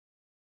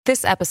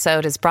This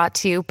episode is brought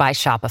to you by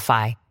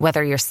Shopify.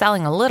 Whether you're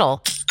selling a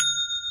little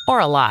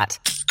or a lot,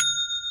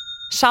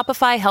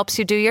 Shopify helps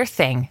you do your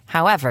thing,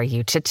 however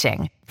you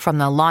cha-ching. From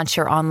the launch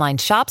your online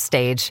shop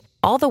stage,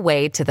 all the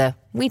way to the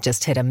we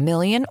just hit 1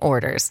 million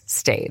orders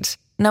stage.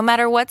 No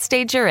matter what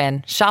stage you're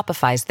in,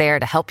 Shopify's there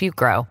to help you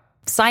grow.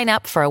 Sign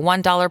up for a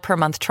 $1 per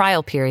month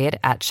trial period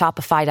at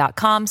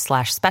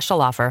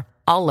shopify.com/special offer,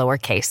 all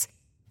lowercase.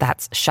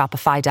 That's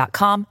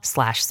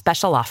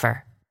shopify.com/special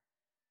offer.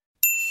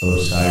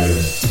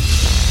 Osiris.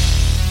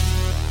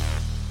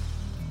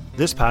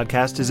 This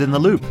podcast is in the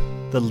Loop,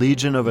 the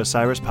Legion of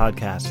Osiris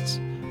podcasts.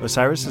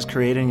 Osiris is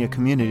creating a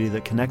community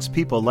that connects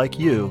people like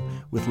you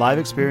with live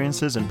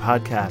experiences and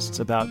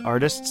podcasts about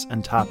artists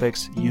and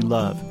topics you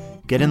love.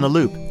 Get in the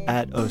loop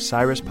at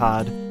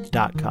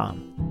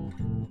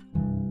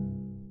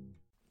osirispod.com.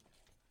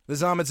 This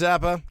is Ahmet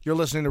Zappa. You're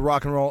listening to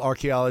Rock and Roll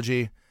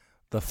Archaeology,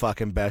 the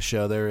fucking best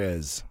show there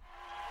is.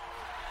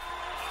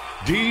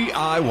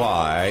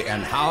 DIY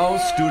and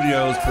House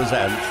Studios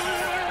presents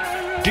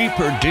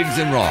Deeper Digs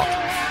in Rock,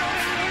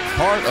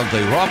 part of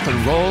the Rock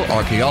and Roll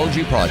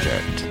Archaeology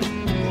Project.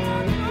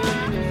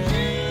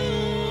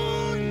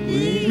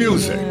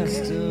 Music,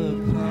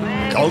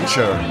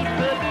 culture,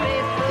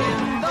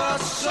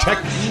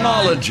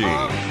 technology,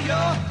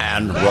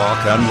 and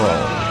rock and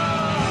roll.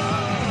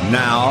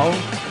 Now,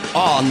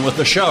 on with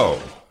the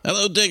show.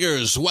 Hello,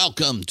 diggers.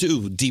 Welcome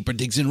to Deeper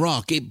Digs in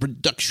Rock, a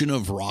production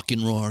of Rock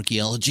and Roll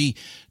Archaeology.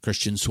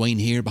 Christian Swain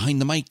here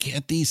behind the mic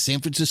at the San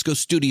Francisco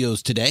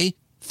studios today.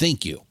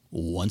 Thank you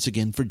once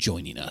again for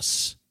joining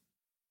us.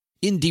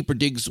 In Deeper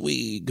Digs,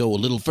 we go a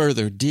little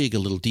further, dig a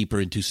little deeper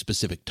into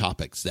specific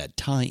topics that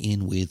tie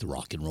in with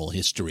rock and roll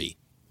history.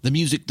 The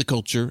music, the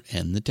culture,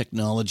 and the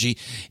technology.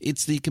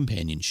 It's the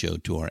companion show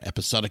to our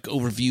episodic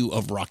overview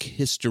of rock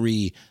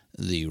history,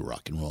 the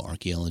Rock and Roll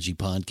Archaeology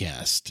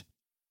Podcast.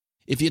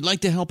 If you'd like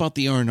to help out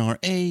the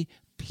RNRA,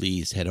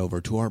 please head over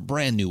to our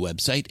brand new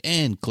website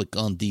and click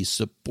on the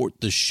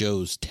Support the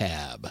Shows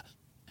tab.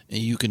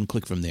 You can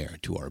click from there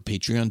to our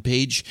Patreon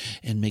page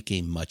and make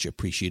a much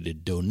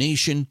appreciated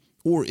donation.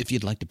 Or if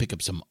you'd like to pick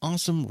up some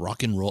awesome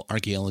rock and roll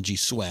archaeology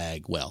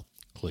swag, well,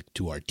 click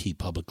to our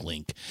TeePublic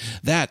link.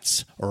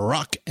 That's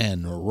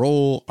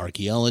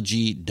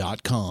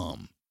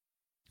rockandrollarchaeology.com.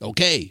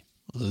 Okay,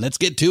 let's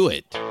get to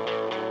it.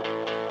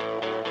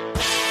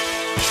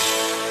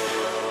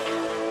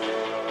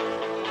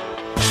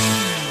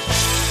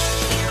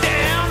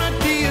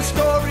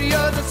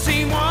 Astoria, the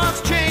scene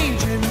was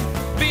changing.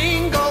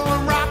 Bingo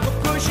and rock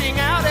were pushing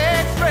out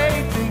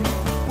X-ray thing.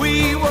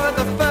 We were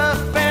the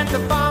first band to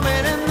bomb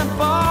it in the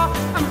bar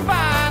and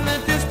find the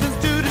distance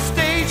to the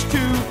stage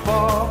too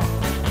far.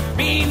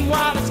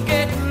 Meanwhile, it's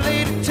getting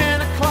late at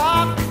 10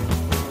 o'clock.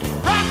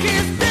 Rock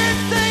is dead,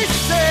 they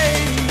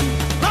say.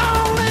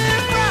 Long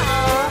live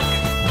rock.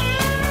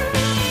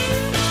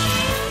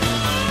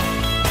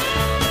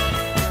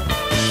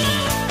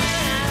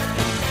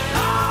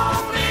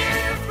 Long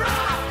live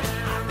rock.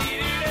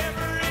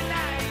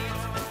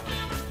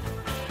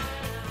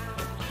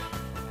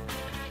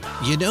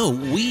 You know,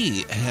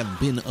 we have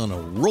been on a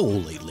roll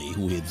lately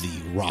with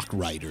the rock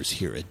writers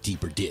here at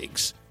Deeper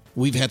Digs.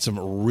 We've had some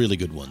really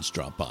good ones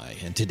drop by,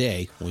 and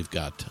today we've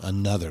got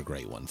another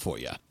great one for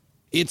you.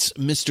 It's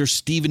Mr.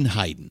 Steven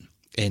Hyden,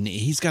 and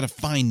he's got a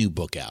fine new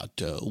book out.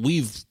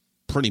 We've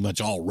pretty much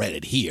all read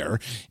it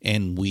here,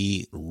 and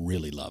we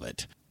really love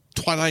it.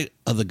 Twilight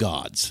of the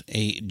Gods,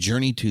 A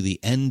Journey to the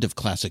End of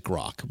Classic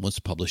Rock, was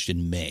published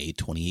in May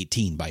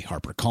 2018 by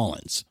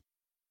HarperCollins.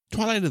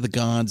 Twilight of the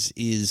Gods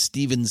is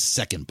Steven's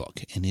second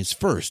book, and his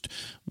first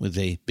with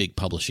a big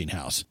publishing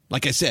house.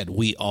 Like I said,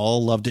 we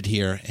all loved it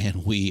here,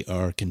 and we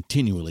are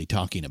continually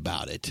talking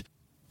about it.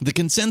 The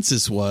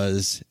consensus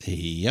was,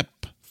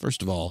 yep,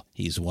 first of all,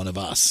 he's one of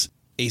us,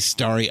 a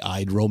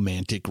starry-eyed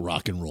romantic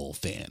rock and roll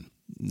fan.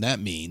 That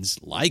means,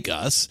 like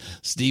us,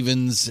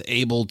 Steven's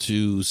able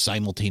to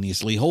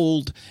simultaneously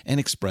hold and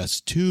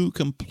express two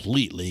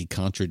completely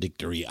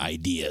contradictory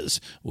ideas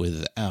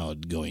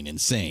without going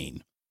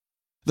insane.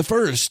 The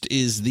first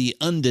is the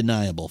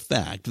undeniable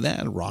fact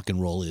that rock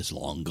and roll is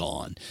long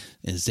gone.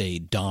 As a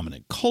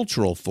dominant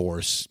cultural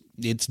force,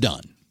 it's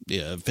done.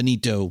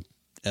 Finito,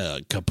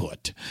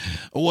 kaput.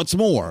 What's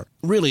more,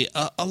 really,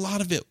 a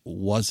lot of it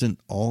wasn't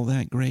all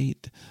that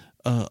great.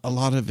 A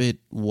lot of it,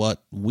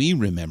 what we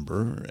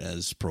remember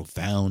as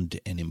profound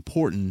and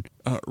important,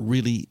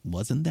 really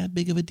wasn't that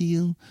big of a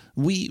deal.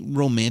 We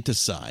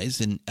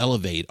romanticize and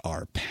elevate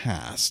our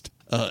past.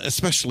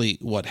 Especially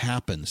what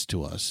happens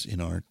to us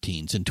in our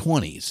teens and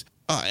 20s.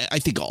 I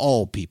think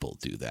all people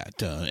do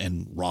that,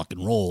 and rock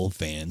and roll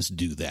fans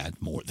do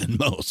that more than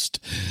most.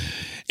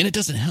 And it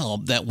doesn't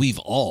help that we've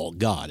all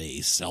got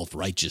a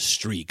self-righteous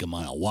streak a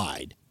mile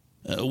wide.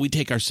 We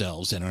take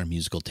ourselves and our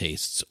musical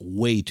tastes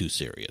way too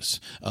serious,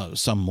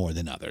 some more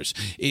than others.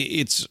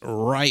 It's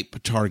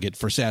ripe target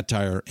for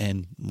satire,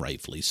 and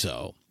rightfully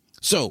so.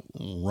 So,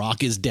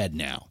 rock is dead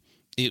now.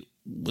 It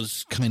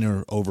was kind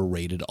of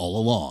overrated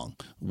all along.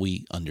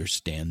 We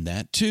understand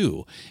that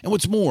too. And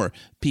what's more,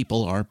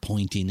 people are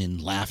pointing and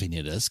laughing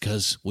at us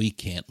because we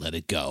can't let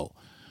it go.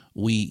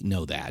 We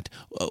know that.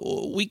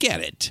 We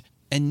get it.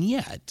 And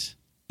yet,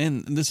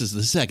 and this is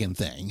the second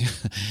thing,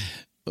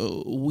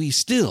 we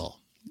still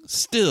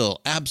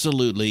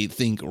absolutely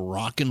think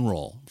rock and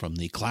roll from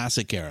the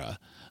classic era,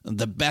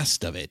 the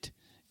best of it,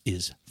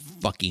 is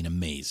fucking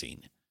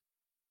amazing.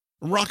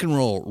 Rock and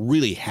roll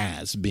really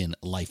has been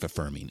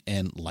life-affirming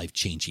and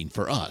life-changing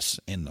for us,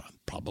 and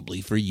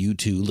probably for you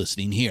too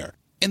listening here.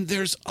 And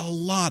there's a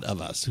lot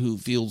of us who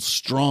feel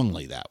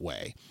strongly that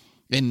way,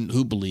 and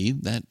who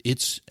believe that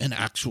it's an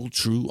actual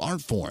true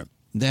art form,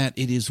 that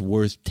it is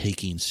worth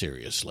taking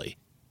seriously.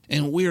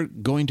 And we're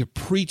going to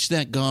preach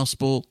that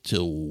gospel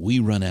till we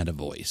run out of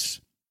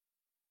voice.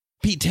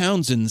 Pete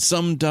Townsend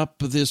summed up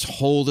this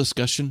whole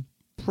discussion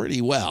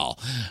pretty well.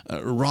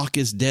 Rock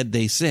is dead,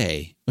 they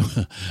say.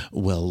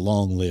 Well,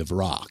 long live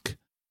rock.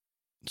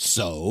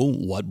 So,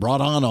 what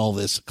brought on all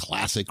this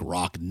classic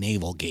rock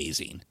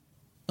navel-gazing?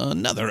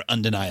 Another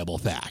undeniable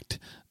fact.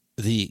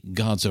 The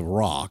gods of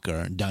rock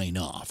are dying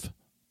off.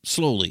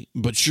 Slowly,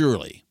 but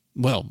surely.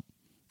 Well,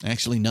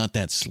 actually not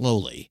that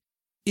slowly.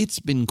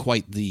 It's been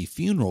quite the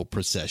funeral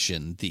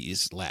procession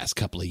these last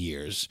couple of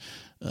years.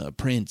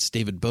 Prince,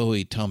 David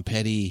Bowie, Tom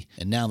Petty,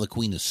 and now the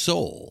Queen of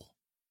Soul.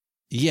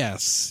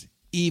 Yes,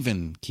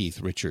 even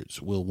Keith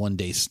Richards will one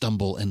day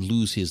stumble and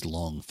lose his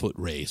long foot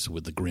race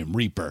with the Grim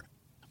Reaper.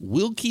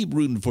 We'll keep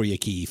rooting for you,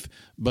 Keith,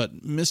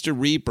 but Mr.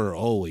 Reaper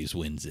always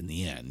wins in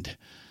the end.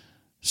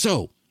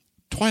 So,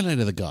 Twilight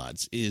of the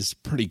Gods is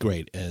pretty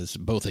great as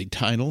both a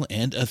title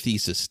and a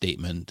thesis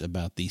statement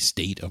about the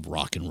state of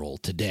rock and roll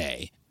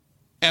today.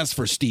 As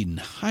for Stephen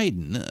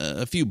Hayden,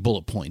 a few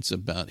bullet points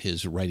about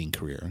his writing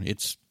career.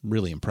 It's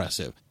really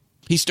impressive.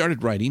 He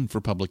started writing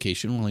for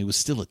publication while he was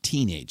still a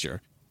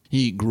teenager.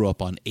 He grew up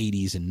on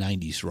 80s and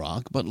 90s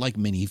rock, but like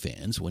many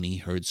fans, when he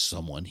heard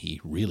someone he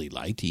really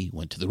liked, he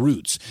went to the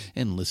roots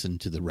and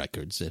listened to the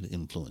records that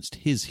influenced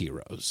his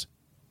heroes.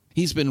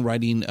 He's been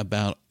writing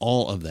about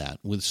all of that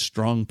with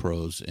strong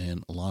prose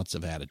and lots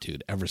of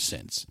attitude ever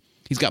since.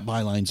 He's got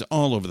bylines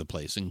all over the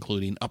place,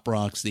 including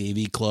Uprocks, the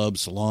AV Club,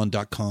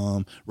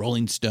 Salon.com,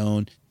 Rolling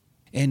Stone,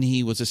 and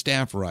he was a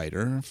staff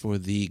writer for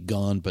the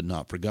Gone But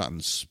Not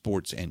Forgotten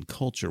sports and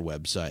culture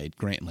website,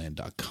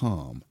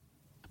 Grantland.com.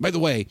 By the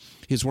way,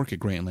 his work at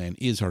Grantland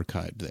is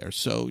archived there,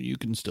 so you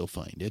can still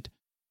find it.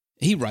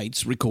 He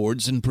writes,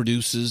 records, and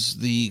produces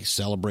the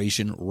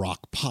Celebration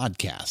Rock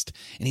podcast,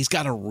 and he's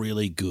got a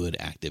really good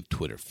active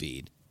Twitter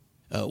feed.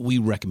 We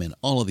recommend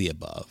all of the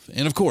above.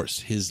 And, of course,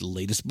 his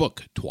latest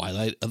book,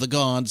 Twilight of the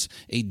Gods,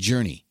 A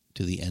Journey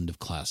to the End of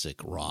Classic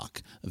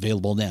Rock.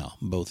 Available now,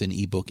 both in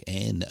ebook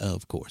and,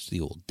 of course,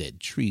 the old Dead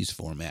Trees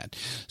format.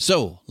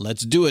 So,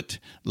 let's do it.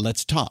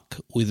 Let's talk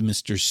with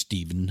Mr.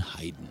 Stephen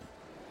Hayden.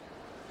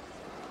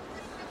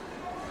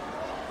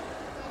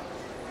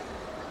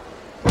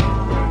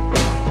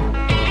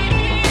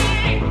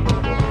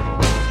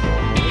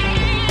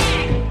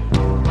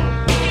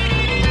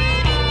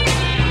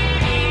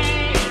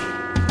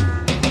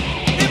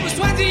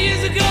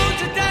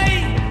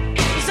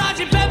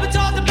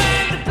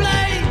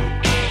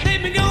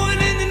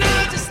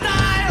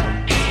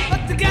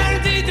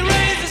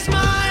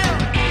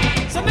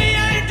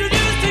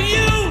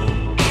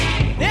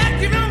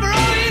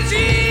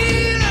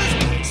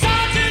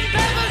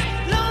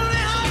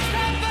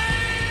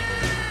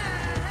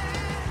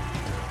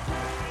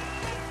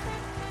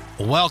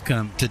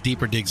 Welcome to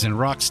Deeper Digs in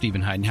Rock,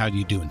 Stephen Hayden. How are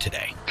you doing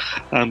today?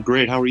 I'm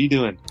great. How are you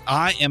doing?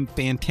 I am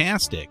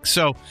fantastic.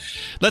 So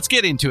let's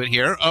get into it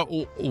here.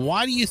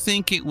 Why do you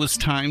think it was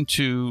time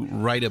to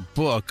write a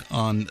book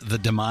on the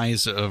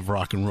demise of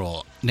rock and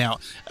roll? Now,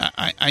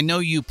 I know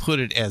you put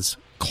it as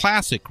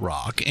classic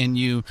rock, and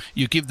you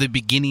give the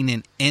beginning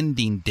and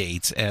ending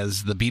dates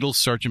as the Beatles'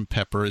 Sgt.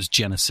 Pepper as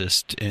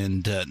Genesis,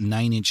 and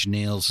Nine Inch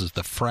Nails as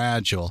The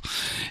Fragile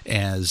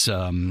as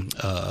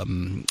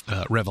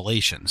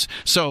Revelations.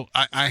 So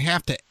I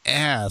have to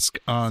ask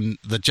on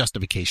the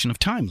justification of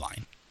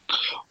timeline.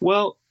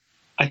 Well,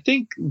 I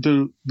think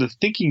the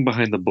thinking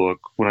behind the book,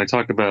 when I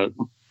talk about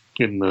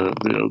in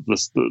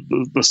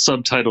the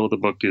subtitle of the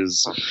book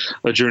is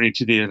A Journey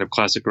to the End of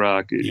Classic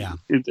Rock. Yeah.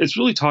 It's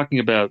really talking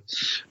about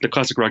the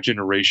classic rock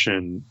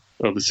generation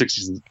of the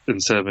 60s and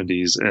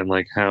 70s, and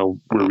like how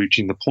we're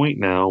reaching the point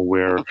now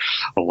where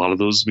a lot of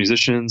those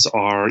musicians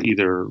are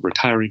either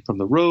retiring from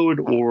the road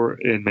or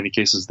in many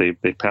cases they've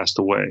passed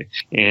away.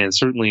 And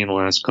certainly in the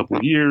last couple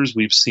of years,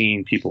 we've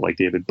seen people like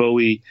David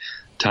Bowie,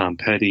 Tom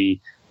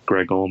Petty,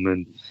 Greg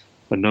Allman,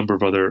 a number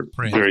of other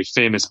very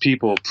famous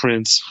people,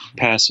 Prince,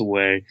 pass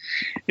away.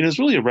 And it's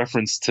really a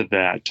reference to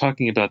that,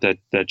 talking about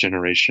that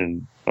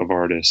generation of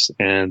artists.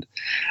 And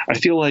I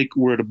feel like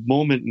we're at a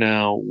moment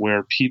now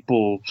where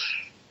people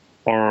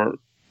are,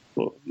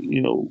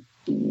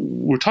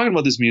 we're talking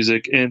about this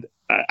music, and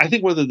I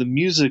think whether the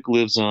music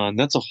lives on,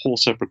 that's a whole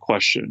separate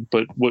question.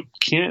 But what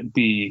can't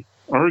be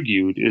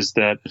argued is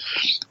that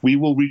we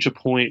will reach a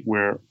point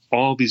where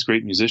all these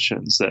great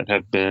musicians that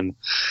have been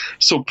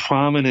so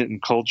prominent in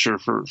culture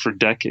for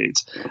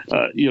decades,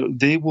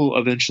 they will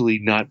eventually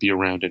not be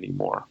around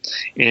anymore.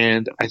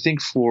 And I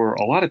think for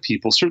a lot of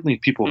people, certainly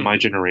people of my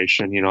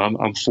generation,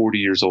 I'm 40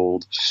 years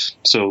old,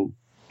 so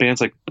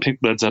bands like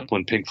Led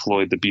Zeppelin, Pink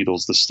Floyd, the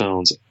Beatles, the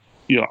Stones,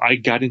 I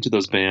got into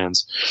those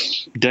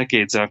bands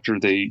decades after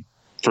they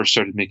first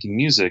started making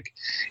music,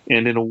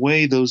 and in a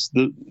way, those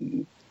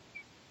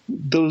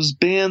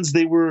bands,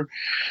 they were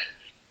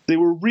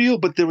real,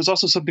 but there was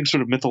also something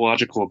sort of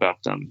mythological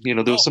about them. There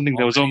was something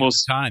that was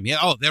almost time. Yeah.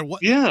 Oh, there was.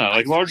 Yeah,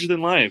 like larger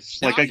than life.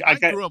 Like I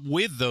grew up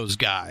with those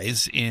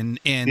guys, and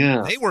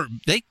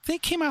they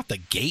came out the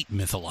gate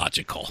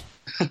mythological.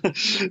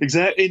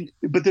 Exactly.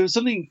 But there was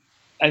something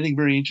I think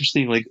very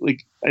interesting.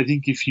 Like I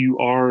think if you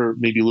are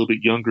maybe a little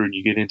bit younger and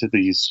you get into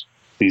these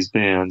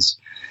bands,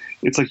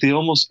 it's like they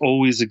almost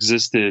always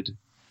existed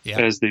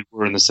as they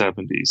were in the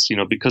 70s,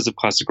 because of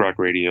classic rock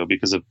radio,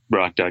 because of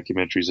rock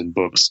documentaries and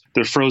books.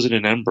 They're frozen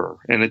in ember.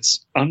 And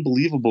it's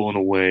unbelievable in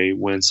a way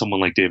when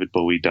someone like David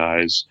Bowie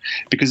dies,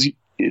 because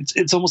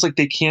it's almost like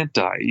they can't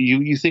die.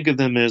 You think of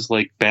them as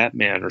like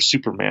Batman or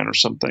Superman or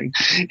something,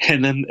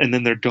 and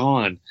then they're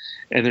gone.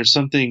 And there's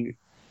something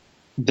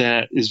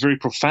that is very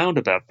profound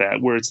about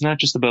that, where it's not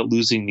just about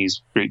losing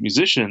these great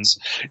musicians,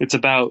 it's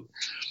about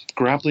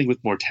grappling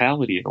with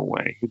mortality in a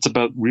way. It's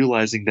about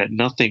realizing that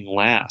nothing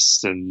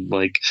lasts, and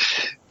like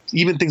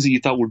even things that you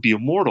thought would be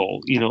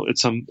immortal, at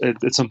some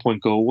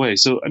point go away.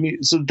 So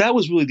that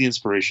was really the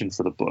inspiration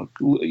for the book.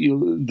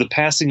 The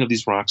passing of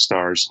these rock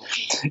stars,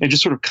 and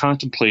just sort of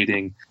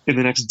contemplating in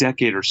the next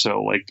decade or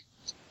so, like,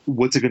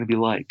 what's it going to be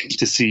like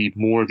to see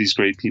more of these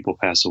great people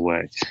pass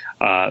away?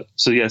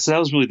 So that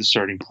was really the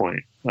starting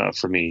point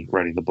for me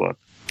writing the book.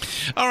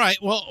 All right.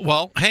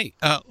 Well. Hey,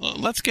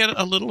 let's get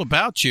a little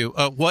about you.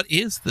 What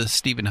is the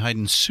Steven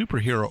Hyden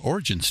superhero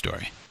origin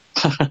story?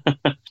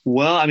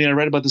 Well, I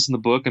write about this in the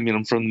book.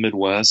 I'm from the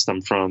Midwest.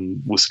 I'm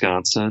from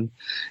Wisconsin,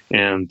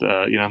 and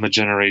I'm a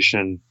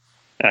Generation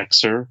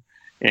Xer.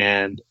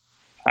 And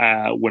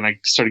when I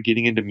started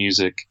getting into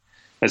music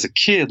as a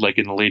kid, like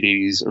in the late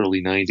 80s, early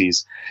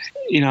 90s,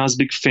 I was a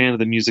big fan of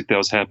the music that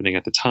was happening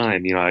at the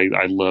time.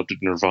 I loved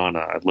Nirvana.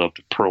 I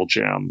loved Pearl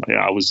Jam.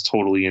 I was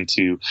totally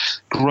into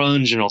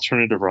grunge and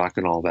alternative rock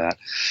and all that.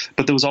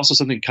 But there was also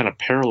something kind of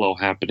parallel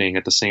happening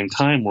at the same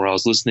time, where I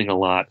was listening a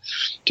lot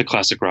to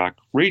classic rock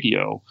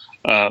radio,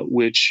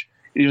 which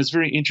is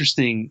very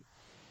interesting,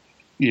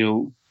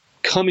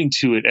 coming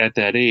to it at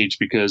that age,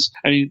 because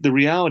the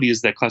reality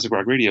is that classic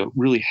rock radio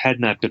really had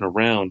not been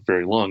around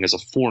very long as a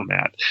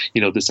format.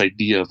 This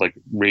idea of like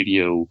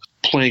radio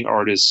playing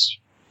artists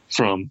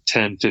from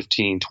 10,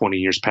 15, 20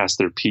 years past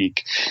their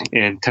peak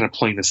and kind of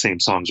playing the same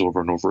songs over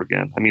and over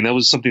again. That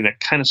was something that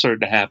kind of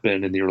started to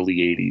happen in the early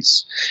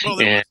 80s. Well,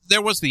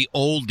 there was the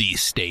oldies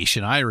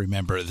station. I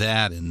remember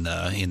that in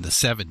the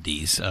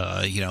 70s,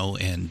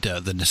 and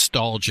the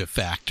nostalgia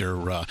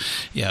factor. I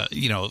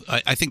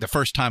think the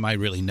first time I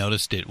really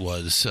noticed it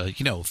was,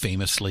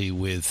 famously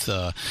with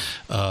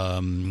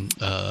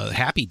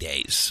Happy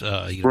Days,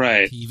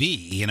 right.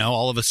 TV.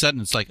 All of a sudden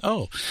it's like,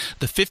 oh,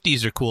 the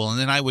 50s are cool. And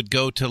then I would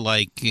go to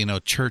like,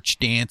 church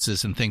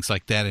dances and things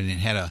like that, and it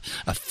had a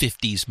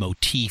 50s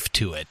motif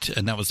to it.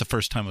 And that was the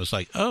first time I was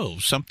like, oh,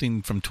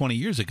 something from 20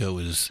 years ago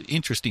is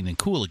interesting and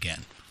cool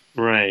again.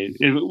 Right.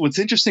 What's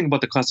interesting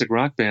about the classic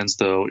rock bands,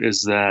 though,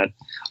 is that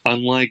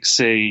unlike,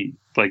 say,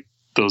 like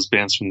those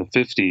bands from the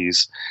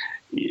 50s,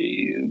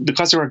 the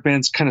classic rock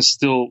bands kind of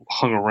still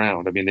hung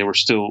around. They were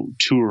still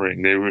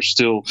touring. They were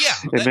still,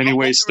 in many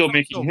ways, still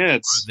making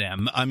hits.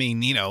 Them.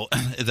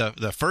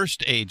 The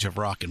first age of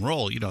rock and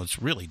roll,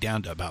 it's really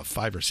down to about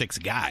 5 or 6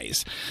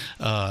 guys.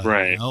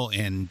 Right.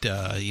 And,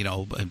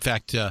 in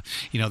fact,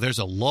 there's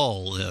a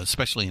lull,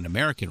 especially in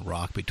American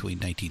rock, between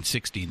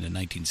 1960 and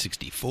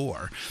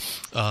 1964.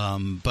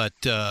 But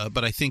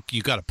I think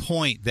you got a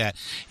point that,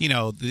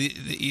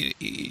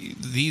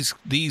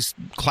 these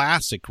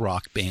classic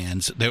rock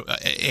bands,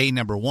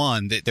 number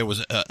one, there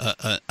was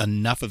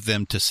enough of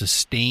them to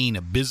sustain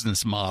a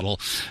business model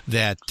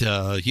that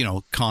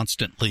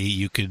constantly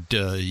you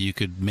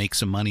could make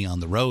some money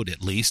on the road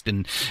at least,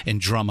 and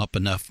drum up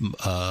enough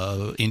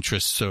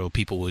interest so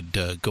people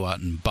would go out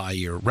and buy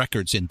your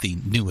records in the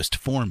newest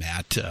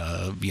format,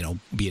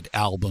 be it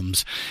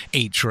albums,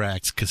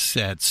 8-tracks,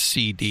 cassettes,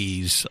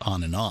 CDs,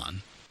 on and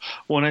on.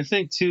 Well, and I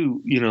think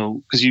too,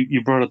 because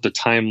you brought up the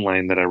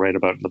timeline that I write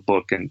about in the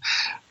book, and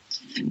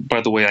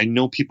by the way, I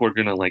know people are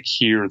going to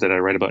hear that I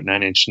write about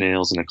Nine Inch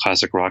Nails in a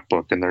classic rock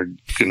book, and they're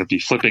going to be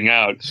flipping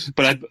out.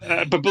 But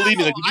believe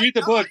me, if you read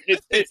the book,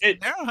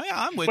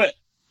 I'm with you.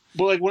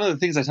 But one of the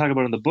things I talk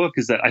about in the book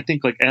is that I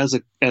think as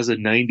a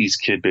 90s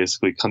kid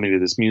basically coming to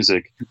this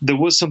music, there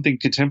was something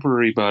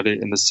contemporary about it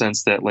in the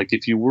sense that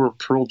if you were a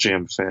Pearl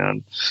Jam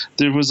fan,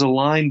 there was a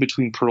line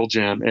between Pearl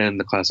Jam and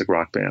the classic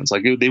rock bands.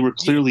 They were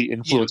clearly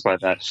influenced by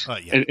that.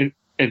 Yeah.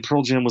 And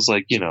Pearl Jam was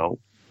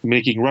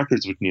making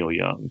records with Neil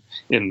Young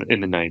in the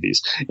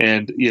 90s,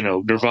 and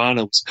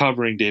Nirvana was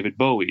covering David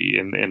Bowie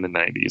in the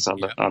 90s on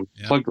the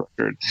Plug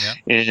record,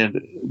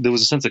 and there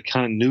was a sense of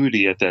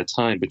continuity at that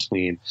time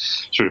between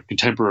sort of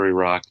contemporary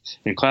rock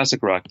and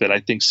classic rock that I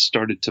think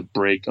started to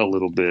break a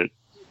little bit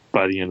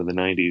by the end of the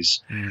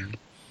 90s.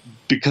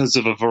 Because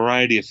of a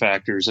variety of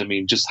factors. I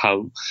mean, just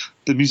how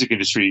the music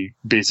industry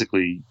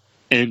basically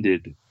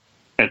ended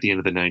at the end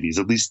of the 90s,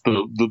 at least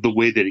the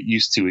way that it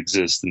used to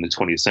exist in the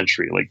 20th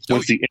century. Like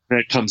once the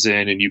internet comes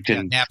in and you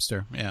can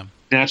Napster,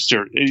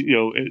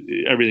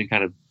 everything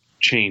kind of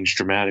changed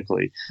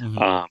dramatically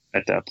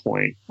at that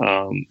point.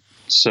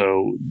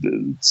 So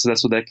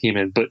that's what that came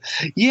in. But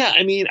yeah,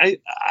 I mean, I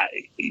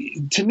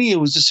to me, it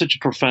was just such a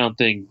profound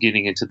thing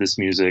getting into this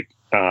music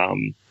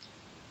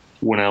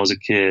when I was a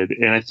kid.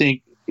 And I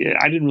think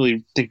I didn't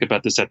really think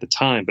about this at the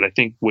time, but I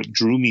think what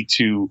drew me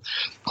to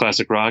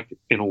classic rock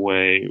in a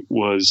way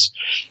was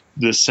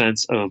the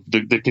sense of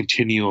the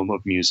continuum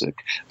of music,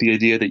 the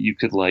idea that you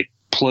could like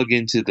plug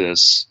into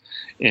this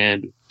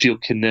and feel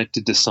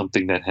connected to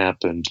something that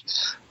happened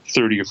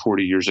 30 or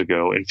 40 years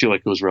ago and feel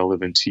like it was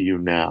relevant to you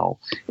now.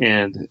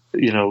 And,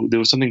 there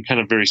was something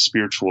kind of very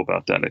spiritual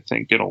about that, I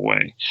think, in a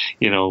way.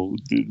 It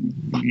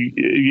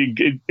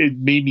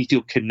made me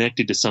feel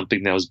connected to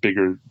something that was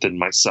bigger than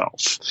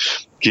myself,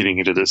 getting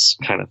into this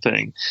kind of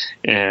thing.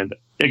 And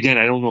again,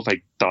 I don't know if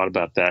I thought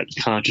about that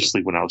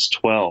consciously when I was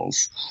 12,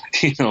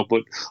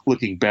 but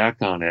looking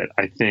back on it,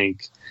 I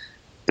think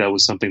that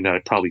was something that I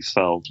probably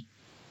felt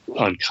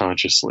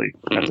unconsciously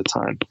at the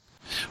time.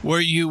 Were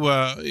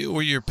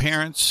your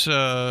parents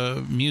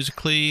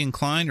musically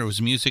inclined, or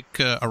was music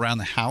around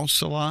the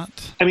house a lot?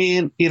 I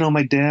mean,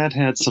 my dad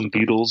had some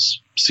Beatles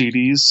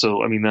CDs,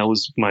 so I mean that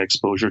was my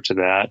exposure to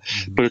that.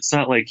 But it's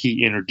not like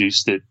he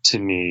introduced it to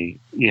me.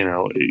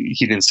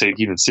 He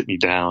didn't sit me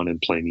down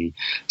and play me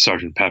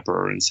Sgt.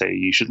 Pepper and say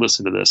you should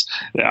listen to this.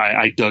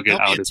 I dug it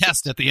out. Be a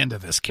test at the end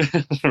of this.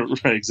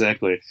 Right,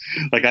 exactly.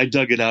 Like I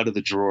dug it out of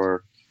the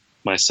drawer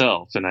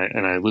myself, and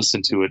I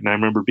listened to it, and I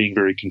remember being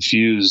very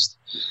confused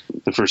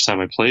the first time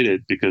I played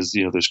it because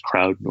there's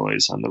crowd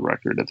noise on the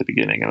record at the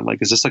beginning, and I'm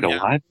like, is this like a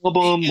live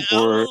album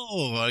or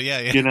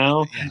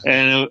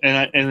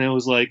and it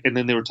was like, and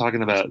then they were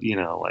talking about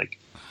like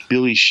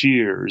Billy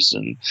Shears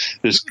and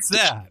this. Who's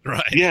that,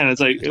 right? Yeah, and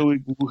it's like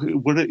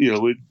what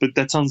but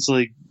that sounds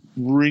like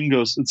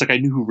Ringo. It's like I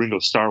knew who Ringo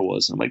Starr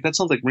was. I'm like, that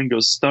sounds like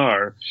Ringo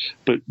Starr,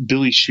 but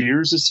Billy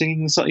Shears is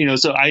singing the song.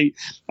 So I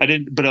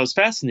didn't, but I was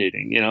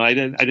fascinating. I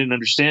didn't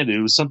understand it.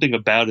 It was something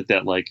about it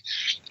that like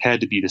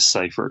had to be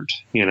deciphered.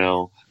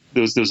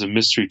 There was a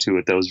mystery to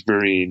it that was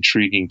very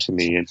intriguing to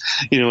me. And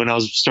and I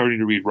was starting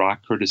to read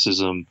rock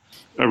criticism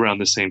around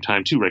the same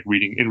time too, like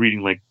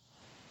reading like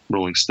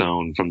Rolling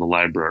Stone from the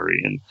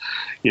library. And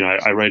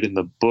I write in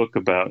the book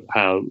about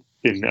how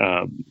in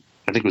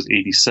I think it was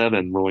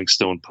 87, Rolling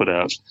Stone put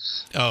out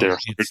their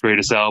 100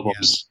 greatest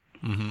albums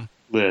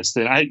list.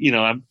 And I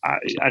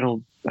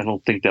don't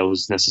think that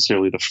was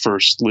necessarily the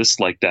first list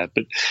like that,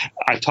 but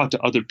I've talked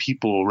to other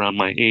people around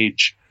my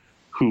age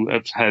who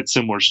have had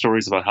similar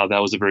stories about how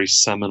that was a very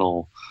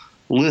seminal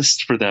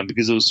list for them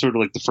because it was sort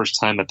of like the first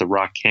time that the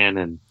rock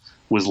canon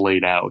was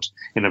laid out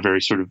in a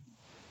very sort of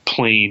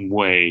plain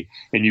way.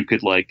 And you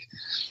could like,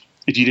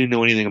 if you didn't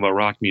know anything about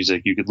rock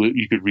music, you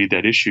could read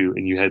that issue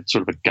and you had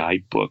sort of a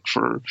guidebook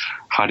for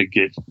how to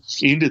get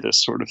into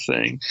this sort of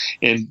thing.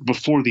 And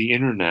before the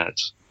internet,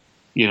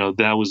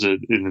 that was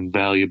an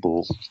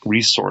invaluable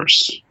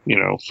resource,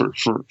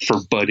 for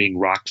budding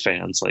rock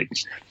fans like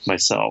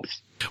myself.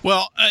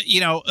 Well,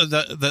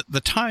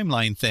 the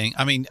timeline thing.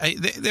 I mean,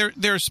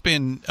 there's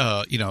been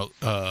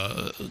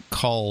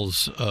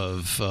calls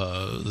of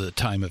the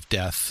time of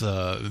death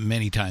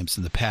many times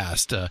in the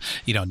past.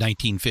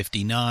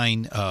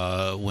 1959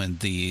 when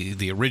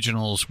the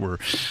originals were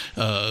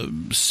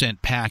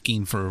sent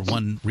packing for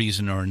one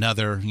reason or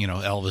another.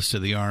 Elvis to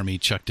the army,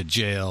 Chuck to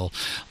jail,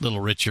 Little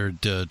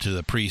Richard to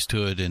the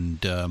priesthood,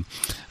 and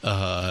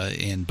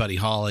Buddy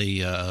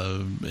Holly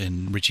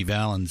and Richie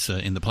Valens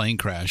in the plane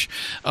crash.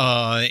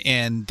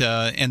 And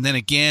then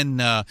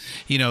again,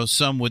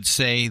 some would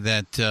say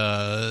that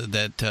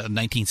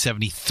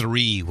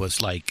 1973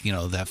 was like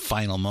that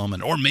final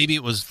moment, or maybe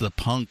it was the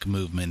punk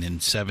movement in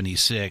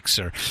 '76.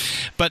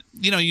 But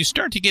you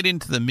start to get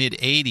into the mid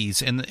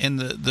 '80s, and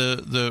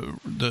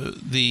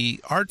the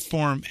art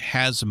form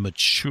has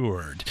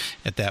matured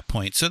at that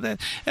point. So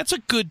that's a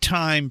good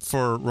time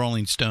for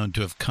Rolling Stone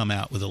to have come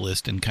out with a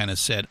list and kind of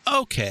said,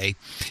 okay,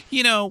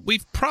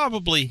 we've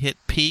probably hit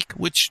peak.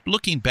 Which,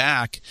 looking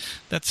back,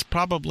 that's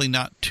probably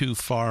not too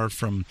far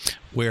from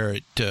where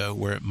it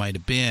might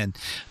have been,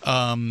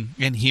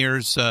 and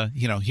here's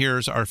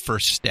our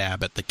first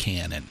stab at the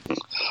canon.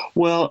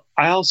 Well,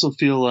 I also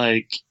feel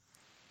like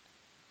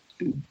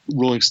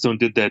Rolling Stone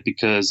did that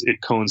because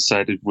it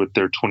coincided with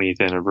their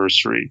 20th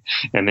anniversary,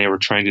 and they were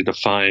trying to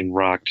define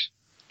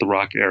the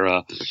rock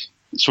era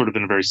sort of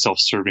in a very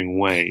self-serving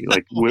way.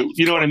 Like,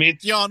 you know what I mean?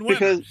 John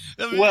because,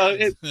 well,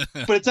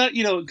 but it's not,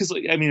 you know, because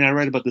I mean, I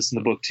write about this in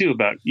the book too,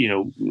 about, you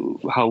know,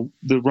 how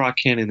the rock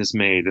canon is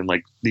made and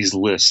like these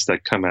lists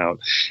that come out,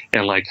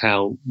 and like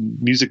how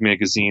music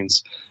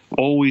magazines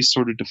always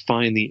sort of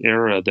define the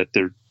era that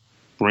they're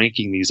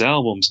ranking these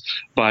albums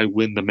by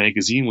when the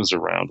magazine was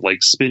around.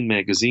 Like Spin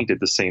magazine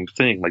did the same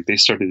thing. Like they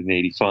started in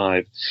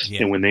 85,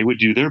 and when they would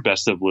do their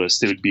best of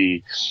list, it would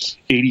be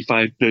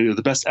 85,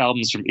 the best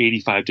albums from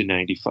 85 to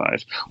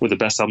 95, or the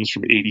best albums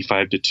from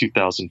 85 to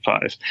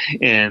 2005.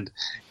 And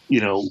you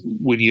know,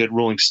 when you had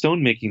Rolling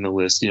Stone making the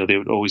list, you know, they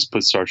would always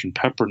put Sgt.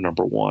 Pepper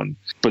number one.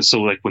 But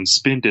so like when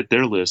Spin did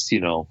their list, you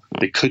know,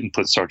 they couldn't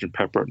put Sgt.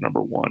 Pepper at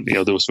number one. You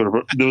know, there was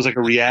like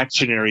a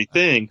reactionary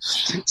thing.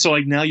 So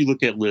like now you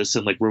look at lists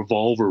and like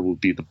Revolver would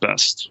be the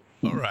best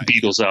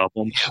Beatles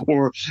album,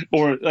 or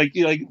like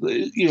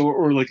you know,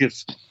 or like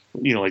if,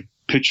 you know, like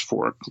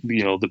Pitchfork,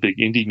 you know, the big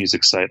indie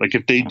music site, like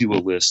if they do a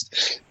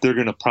list, they're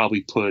going to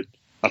probably put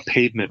a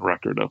Pavement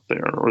record up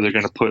there, or they're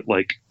going to put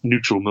like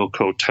Neutral Milk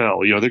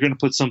Hotel. You know, they're going to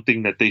put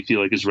something that they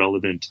feel like is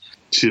relevant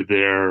to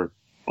their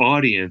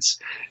audience,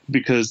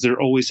 because there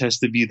always has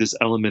to be this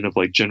element of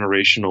like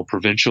generational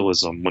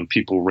provincialism when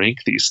people rank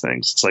these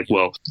things. It's like,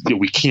 well, you know,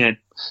 we can't,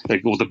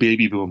 like, well, the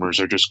baby boomers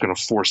are just going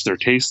to force their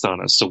taste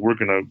on us, so we're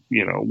going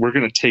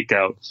to take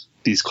out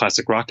these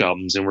classic rock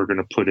albums and we're going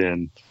to put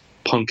in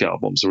punk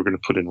albums, or we're going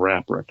to put in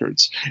rap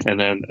records. And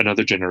then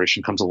another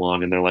generation comes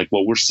along and they're like,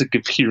 well, we're sick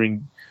of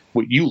hearing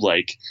what you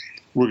like,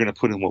 we're going to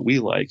put in what we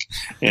like.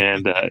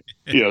 And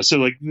you know, so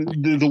like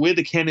the way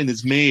the canon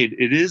is made,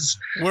 it is,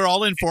 we're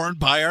all informed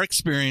by our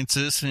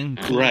experiences,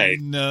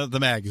 including the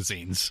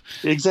magazines.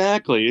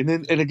 Exactly. And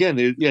then, and again,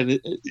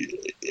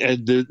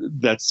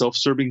 that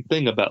self-serving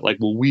thing about like,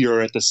 well, we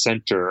are at the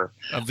center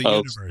of the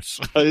universe.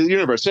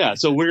 Universe, yeah.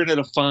 So we're going to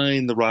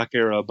define the rock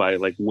era by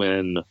like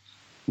when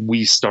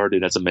we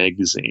started as a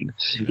magazine,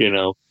 you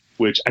know,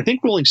 which I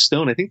think Rolling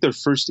Stone, I think their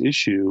first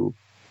issue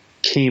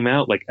came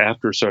out like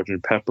after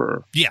Sgt.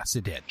 Pepper. Yes,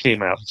 it did.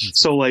 Came out.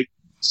 So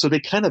they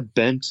kind of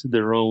bent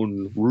their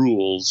own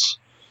rules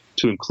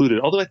to include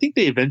it. Although I think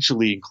they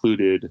eventually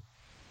included,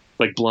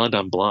 like, Blonde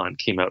on Blonde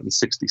came out in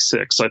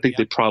 '66. So I think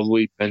they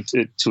probably bent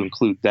it to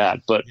include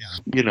that. But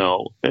you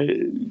know,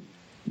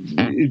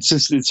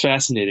 it's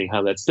fascinating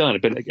how that's done.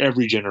 But like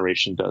every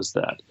generation does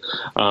that.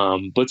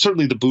 But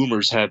certainly the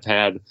boomers have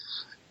had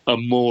a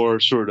more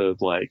sort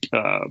of like,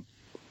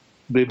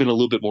 they've been a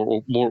little bit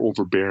more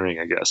overbearing,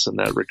 I guess, in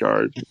that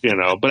regard, you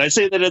know. But I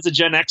say that as a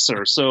Gen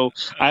Xer, so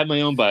I have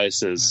my own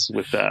biases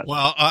with that.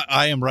 Well,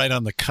 I am right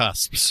on the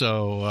cusp,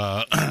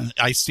 so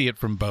I see it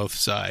from both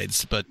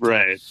sides. But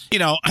you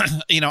know,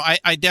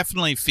 I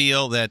definitely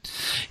feel that,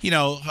 you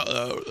know,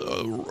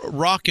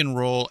 rock and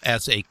roll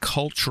as a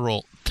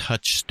cultural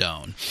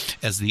touchstone,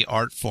 as the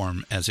art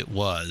form as it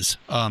was,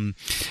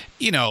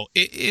 you know,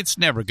 it's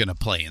never going to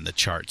play in the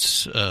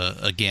charts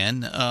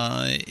again.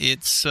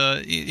 It's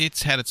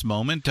had its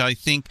moment. I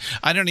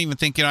don't even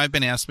think, you know, I've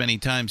been asked many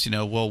times, you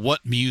know, well,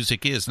 what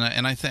music is,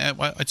 and I think,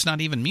 well, it's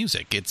not even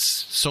music, it's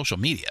social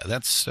media.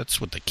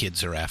 That's what the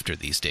kids are after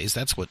these days.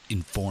 That's what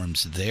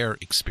informs their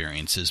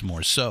experiences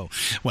more so.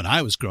 When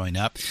I was growing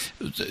up,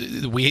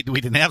 we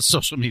didn't have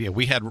social media.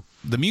 We had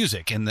the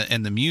music, and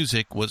the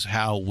music was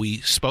how we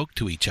spoke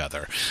to each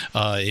other.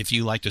 If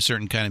you liked a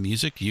certain kind of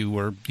music, you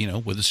were, you know,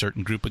 with a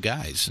certain group of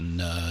guys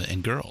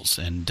and girls,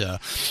 and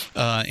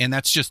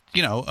that's just,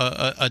 you know,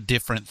 a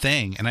different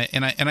thing.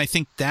 And I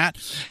think that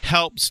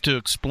helps to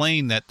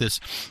explain that this,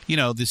 you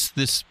know,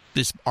 this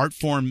art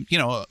form, you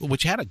know,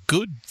 which had a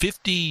good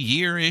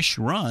 50-year-ish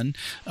run,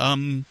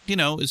 you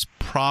know, is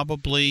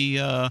probably,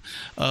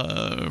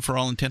 for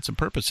all intents and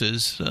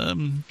purposes,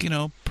 you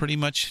know, pretty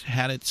much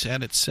had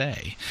its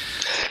say.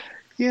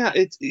 Yeah,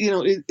 it's, you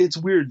know, it's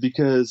weird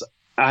because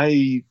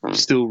I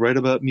still write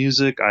about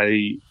music.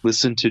 I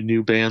listen to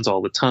new bands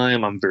all the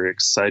time. I'm very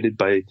excited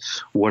by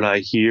what I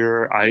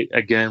hear. I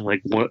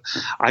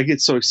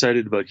get so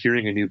excited about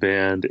hearing a new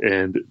band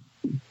and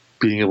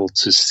being able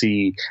to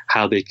see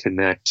how they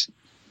connect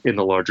in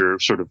the larger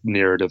sort of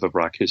narrative of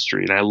rock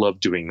history. And I love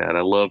doing that.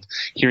 I love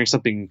hearing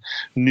something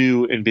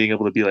new and being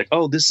able to be like,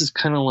 oh, this is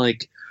kind of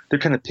like, they're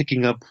kind of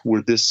picking up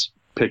where this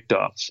picked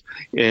up.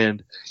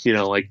 And, you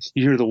know, like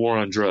you hear the War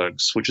on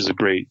Drugs, which is a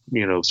great,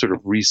 you know, sort of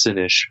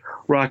recent-ish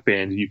rock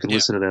band. You can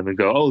listen to them and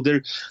go, oh,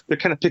 they're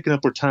kind of picking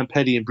up where Tom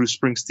Petty and Bruce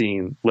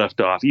Springsteen left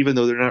off, even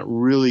though they're not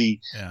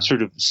really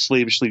sort of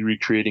slavishly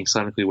recreating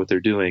sonically what they're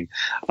doing.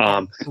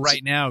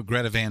 Right now,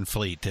 Greta Van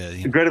Fleet.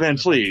 Greta Van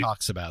Fleet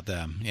talks about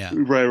them. Yeah.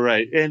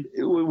 Right. And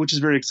which is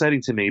very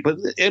exciting to me. But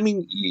I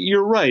mean,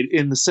 you're right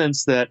in the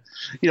sense that,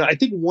 you know, I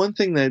think one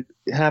thing that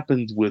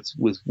happened with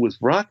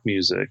rock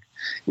music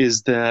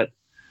is that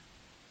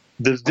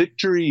the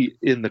victory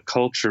in the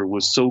culture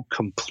was so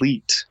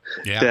complete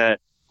that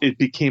it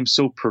became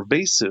so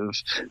pervasive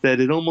that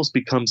it almost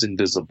becomes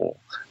invisible,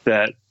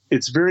 that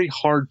it's very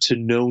hard to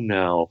know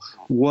now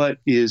what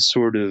is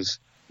sort of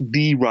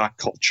the rock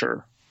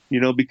culture, you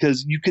know,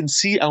 because you can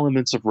see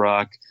elements of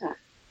rock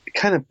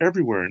kind of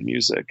everywhere in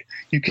music.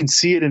 You can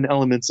see it in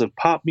elements of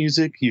pop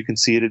music. You can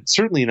see it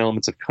certainly in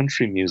elements of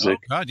country music.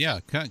 Oh God, yeah,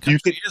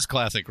 country is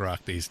classic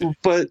rock these days.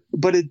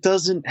 But it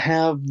doesn't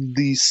have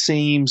the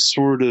same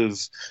sort of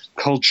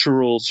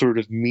cultural sort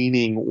of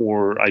meaning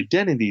or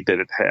identity that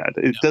it had.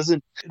 It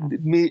doesn't,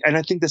 and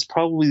I think that's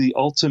probably the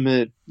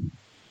ultimate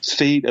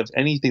fate of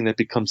anything that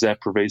becomes that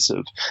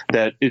pervasive,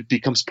 that it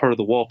becomes part of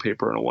the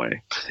wallpaper in a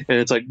way. And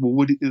it's like,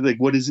 well,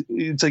 what is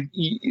it's like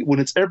when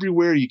it's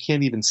everywhere, you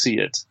can't even see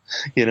it,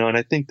 you know. And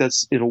I think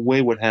that's in a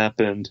way what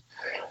happened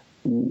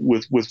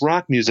with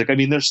rock music. I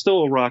mean, there's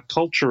still a rock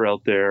culture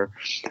out there,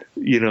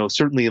 you know,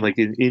 certainly like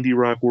in indie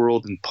rock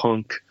world and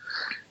punk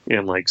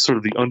and like sort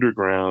of the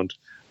underground.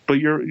 But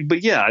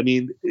yeah, I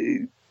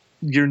mean,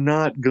 you're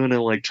not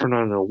gonna like turn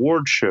on an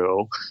award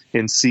show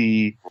and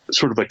see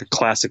sort of like a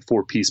classic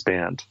 4-piece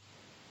band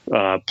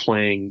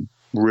playing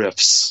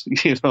riffs,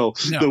 you know.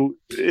 No.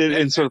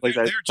 And sort of like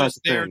that. They're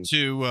just there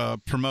to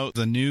promote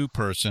the new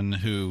person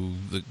who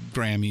the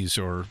Grammys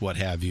or what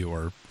have you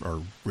are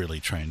really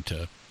trying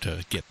to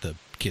get the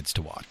kids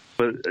to watch.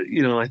 But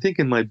you know, I think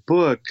in my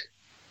book,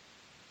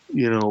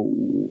 you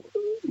know,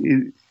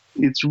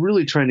 it's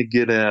really trying to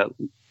get at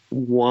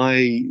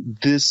why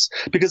this,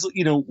 because,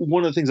 you know,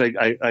 one of the things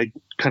I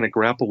kind of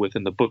grapple with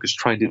in the book is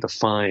trying to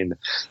define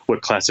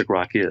what classic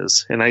rock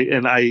is. And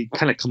I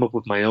kind of come up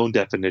with my own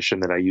definition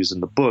that I use in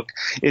the book.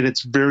 And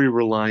it's very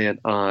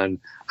reliant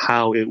on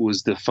how it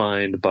was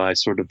defined by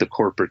sort of the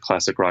corporate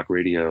classic rock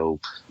radio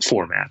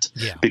format.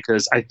 Yeah.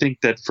 Because I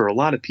think that for a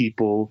lot of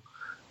people,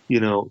 you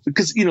know,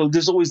 because, you know,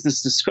 there's always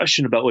this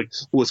discussion about like,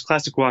 was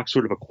classic rock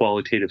sort of a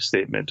qualitative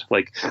statement?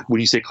 Like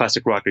when you say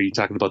classic rock, are you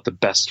talking about the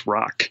best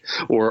rock,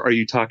 or are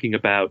you talking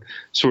about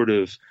sort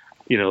of,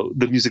 you know,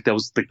 the music that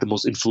was like the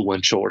most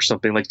influential or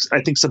something? Like,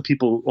 I think some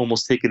people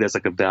almost take it as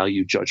like a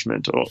value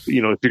judgment, or,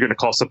 you know, if you're going to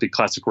call something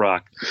classic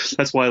rock.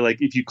 That's why,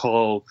 like, if you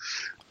call,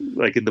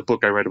 like in the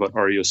book I write about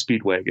REO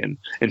Speedwagon,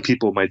 and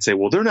people might say,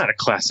 well, they're not a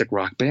classic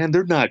rock band.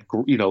 They're not,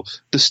 you know,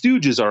 the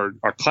Stooges are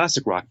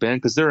classic rock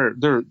band because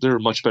they're a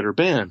much better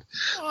band.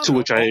 Oh, to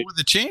which I, with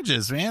the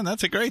Changes, man,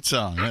 that's a great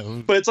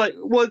song. But it's like,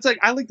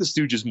 I like the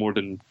Stooges more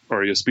than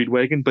REO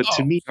Speedwagon, but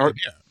to me,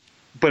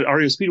 but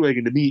REO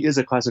Speedwagon to me is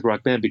a classic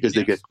rock band because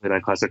they get played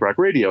on classic rock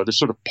radio. They're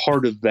sort of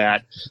part of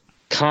that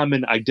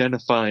common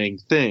identifying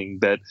thing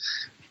that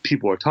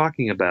people are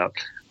talking about.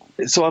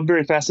 So I'm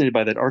very fascinated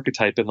by that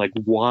archetype and like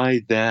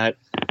why that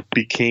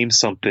became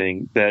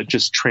something that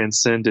just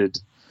transcended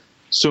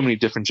so many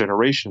different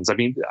generations. I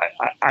mean,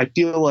 I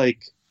feel like,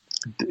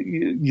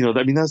 you know,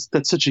 I mean, that's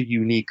such a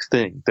unique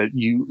thing that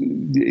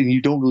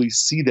you don't really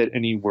see that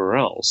anywhere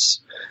else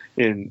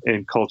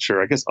in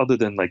culture, I guess, other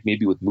than like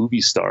maybe with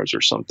movie stars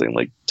or something,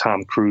 like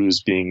Tom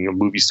Cruise being a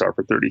movie star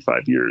for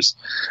 35 years.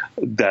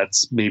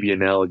 That's maybe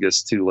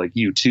analogous to like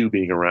U2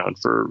 being around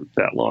for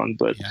that long.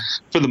 But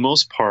for the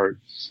most part,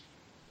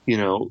 you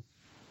know,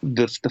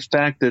 the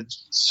fact that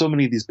so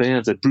many of these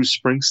bands, that Bruce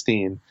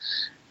Springsteen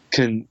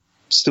can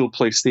still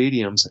play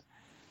stadiums,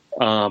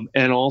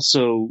 and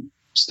also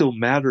still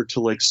matter to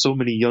like so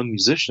many young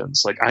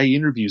musicians. Like I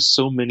interview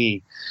so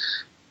many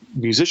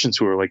musicians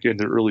who are like in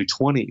their early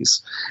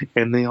 20s,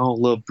 and they all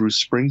love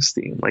Bruce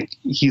Springsteen. Like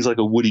he's like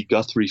a Woody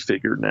Guthrie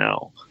figure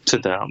now to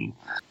them.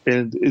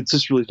 And it's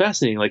just really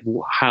fascinating, like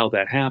how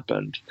that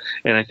happened.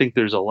 And I think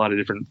there's a lot of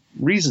different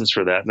reasons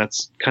for that. And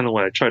that's kind of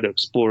what I try to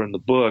explore in the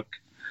book,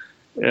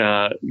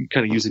 kind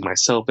of using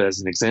myself as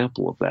an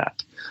example of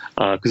that.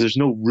 Because there's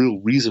no real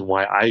reason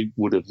why I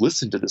would have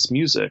listened to this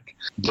music,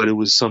 but it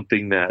was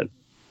something that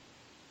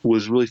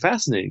was really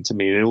fascinating to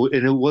me. And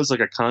it was like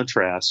a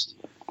contrast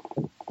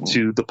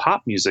to the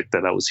pop music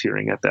that I was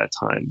hearing at that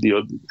time.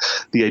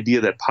 The idea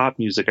that pop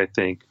music, I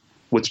think,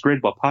 what's great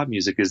about pop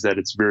music is that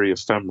it's very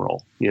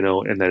ephemeral, you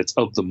know, and that it's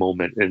of the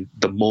moment, and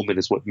the moment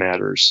is what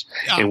matters.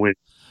 And when,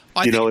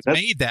 I think it's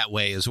made that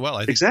way as well. I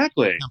think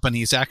exactly.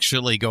 Companies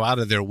actually go out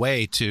of their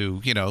way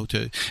to, you know,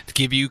 to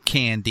give you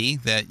candy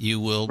that you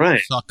will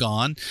suck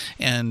on,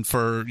 and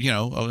for, you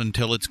know,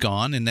 until it's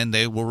gone, and then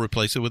they will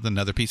replace it with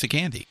another piece of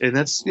candy. And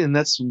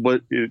that's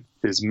what it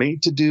is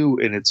made to do,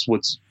 and it's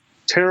what's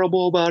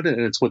terrible about it,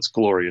 and it's what's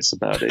glorious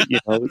about it. You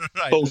know,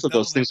 both of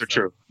those things are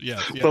true.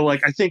 Yeah. But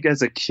like, I think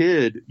as a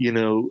kid, you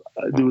know,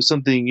 there was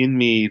something in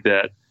me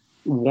that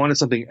wanted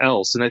something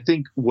else, and I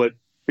think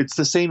it's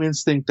the same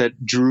instinct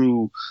that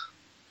drew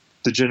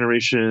the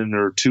generation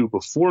or two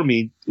before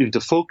me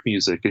into folk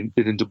music and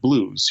into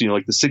blues, you know,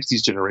 like the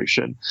 60s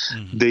generation.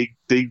 Mm-hmm.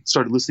 They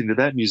started listening to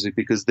that music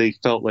because they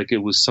felt like it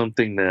was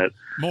something that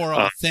more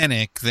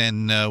authentic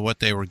than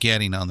what they were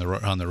getting on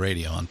the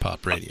radio, on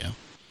pop radio.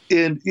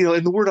 And, you know,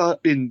 and the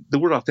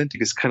word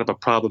authentic is kind of a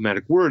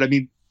problematic word. I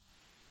mean,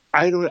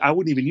 I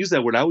wouldn't even use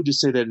that word. I would just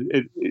say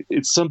that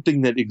it's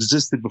something that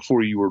existed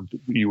before you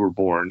were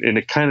born, and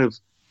it kind of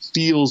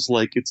feels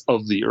like it's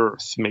of the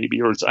earth,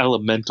 maybe, or it's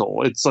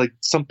elemental. It's like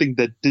something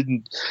that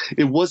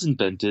it was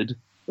invented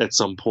at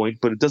some point,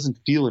 but it doesn't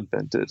feel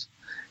invented.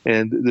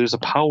 And there's a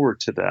power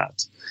to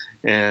that.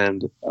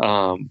 And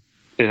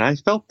I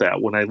felt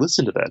that when I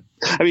listened to that.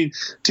 I mean,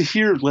 to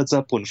hear Led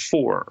Zeppelin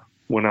 4,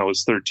 when I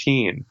was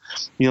 13.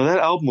 That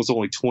album was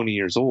only 20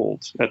 years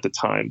old at the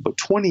time, but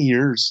 20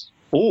 years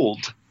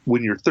old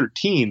when you're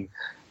 13,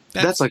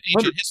 that's like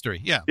ancient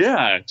history. Yeah.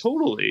 Yeah,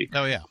 totally.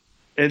 Oh yeah.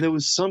 And there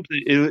was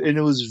something, and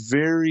it was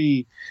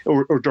very,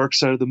 or Dark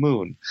Side of the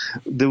Moon.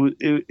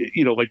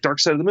 Like Dark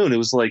Side of the Moon, it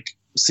was like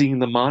seeing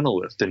the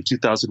monolith in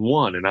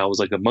 2001, and I was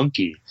like a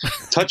monkey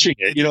touching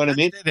it. You know what I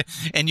mean?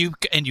 And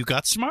you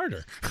got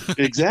smarter.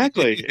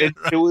 Exactly. It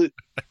was,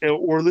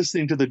 or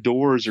listening to the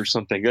Doors or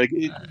something like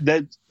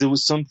that. There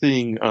was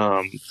something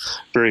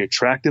very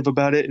attractive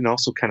about it, and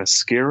also kind of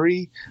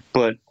scary,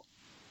 but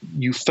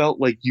you felt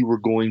like you were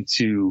going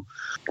to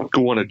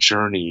go on a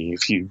journey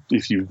if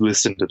you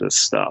listened to this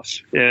stuff,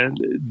 and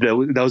that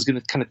was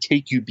going to kind of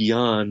take you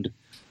beyond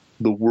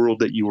the world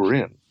that you were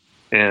in.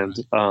 And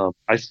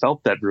I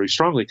felt that very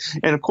strongly.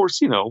 And of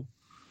course,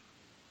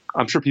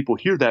 I'm sure people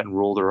hear that and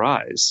roll their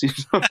eyes,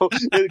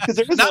 because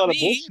there was a lot of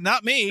bullshit.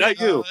 Not me, not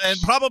you, and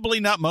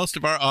probably not most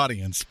of our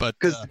audience, but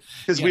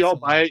because we all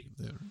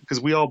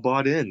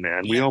bought in,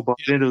 man. We all bought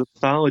into the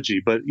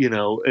mythology, but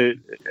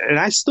and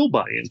I still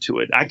buy into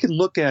it. I can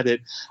look at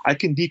it, I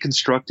can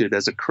deconstruct it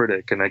as a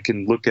critic, and I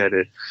can look at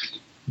it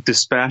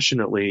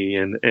dispassionately,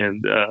 and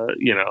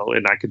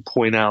I can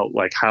point out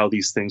like how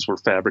these things were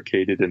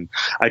fabricated, and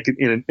I can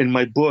in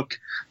my book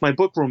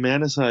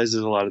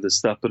romanticizes a lot of this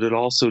stuff, but it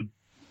also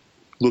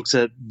looks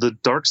at the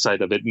dark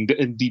side of it and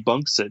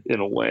debunks it in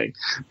a way.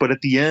 But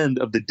at the end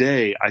of the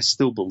day, I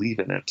still believe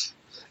in it.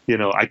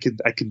 I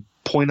can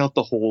point out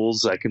the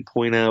holes, I can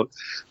point out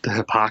the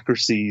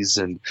hypocrisies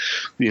and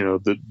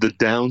the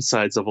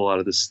downsides of a lot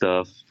of this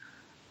stuff.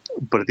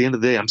 But at the end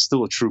of the day, I'm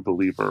still a true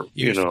believer.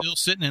 You're still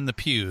sitting in the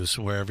pews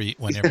whenever you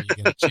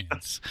get a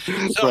chance.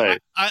 So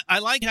right. I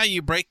like how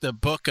you break the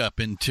book up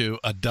into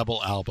a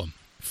double album.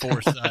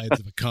 4 sides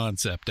of a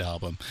concept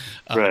album,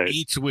 right.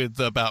 Each with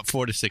about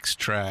 4 to 6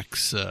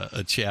 tracks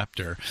a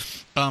chapter.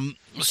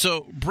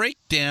 So break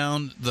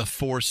down the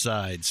 4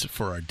 sides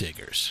for our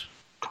diggers.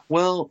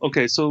 Well,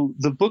 okay, so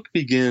the book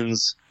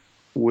begins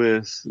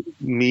with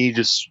me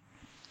just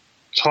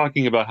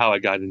talking about how I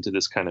got into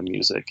this kind of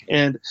music.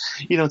 And,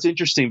 it's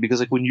interesting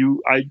because like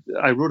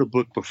I wrote a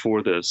book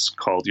before this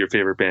called Your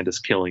Favorite Band is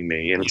Killing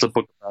Me. And it's a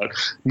book about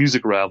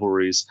music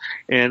rivalries.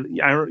 And,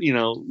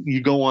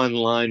 you go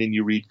online and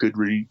you read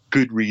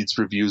Goodreads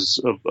reviews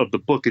of the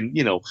book. And,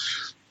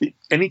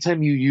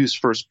 anytime you use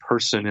first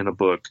person in a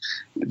book,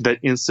 that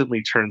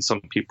instantly turns some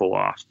people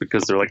off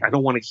because they're like, I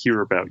don't want to hear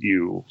about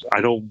you.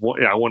 I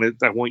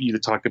want you to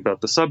talk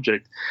about the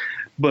subject.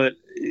 But,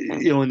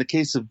 in the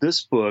case of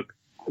this book,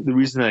 the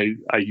reason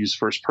I use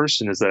first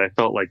person is that I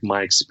felt like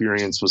my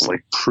experience was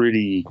like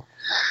pretty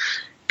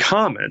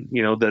common,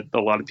 that a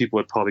lot of people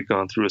had probably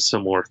gone through a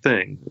similar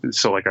thing.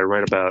 So like I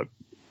write about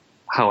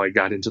how I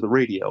got into the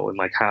radio and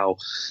like how,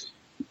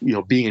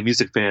 being a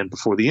music fan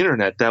before the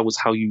internet, that was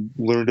how you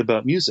learned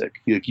about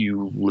music. Like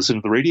you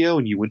listened to the radio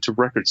and you went to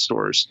record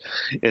stores,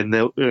 and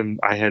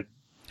I had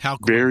how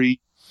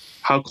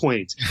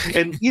quaint.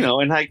 And,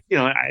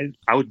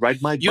 I would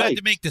ride my bike. You had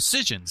to make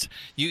decisions.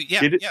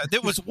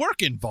 There was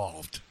work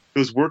involved.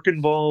 There was work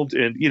involved.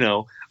 And,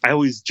 I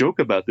always joke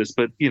about this,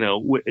 but,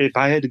 if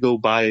I had to go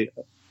buy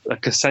a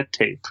cassette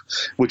tape,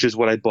 which is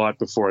what I bought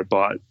before I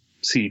bought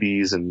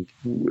CDs and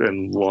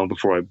long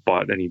before I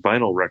bought any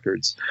vinyl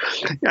records,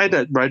 I had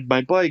to ride my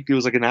bike. It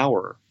was like an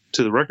hour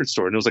to the record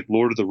store, and it was like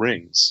Lord of the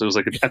Rings. It was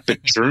like an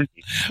epic journey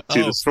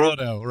to the store.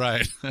 Frodo,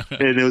 right.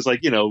 And it was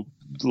like,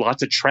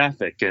 lots of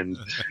traffic, and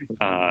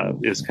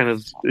it was kind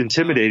of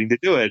intimidating to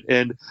do it.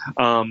 And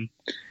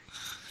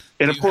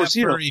of course,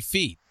 furry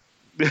feet.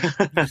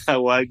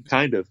 Well,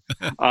 kind of.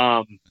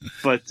 I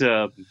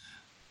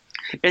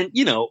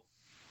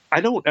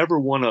don't ever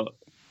want to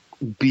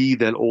be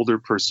that older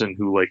person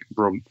who like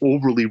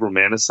overly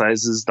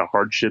romanticizes the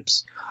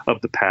hardships of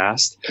the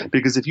past,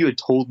 because if you had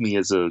told me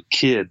as a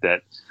kid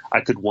that I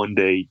could one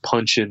day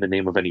punch in the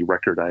name of any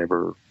record I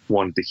ever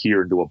wanted to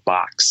hear into a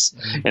box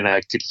and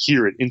I could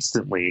hear it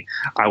instantly,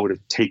 I would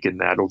have taken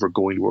that over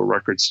going to a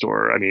record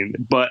store. I mean,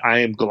 but I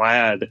am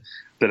glad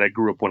that I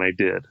grew up when I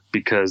did,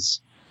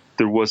 because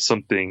there was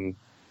something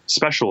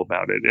special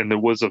about it, and there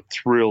was a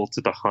thrill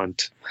to the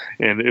hunt,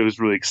 and it was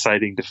really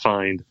exciting to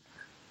find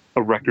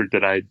a record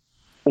that I'd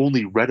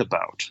only read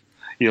about.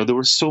 There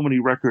were so many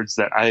records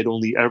that I'd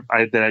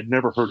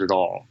never heard at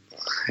all,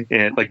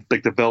 and like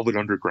the Velvet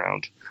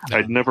Underground. No.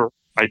 I'd never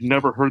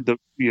heard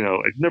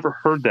I'd never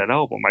heard that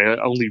album. I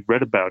only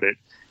read about it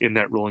in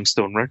that Rolling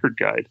Stone record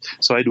guide.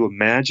 So I had to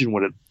imagine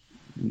what it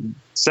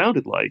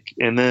sounded like,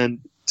 and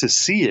then to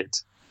see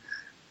it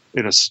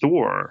in a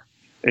store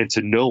and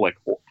to know like,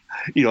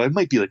 it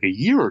might be like a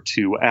year or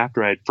two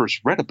after I had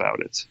first read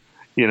about it.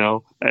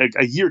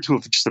 A year or two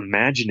of just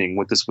imagining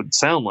what this would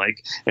sound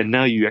like, and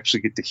now you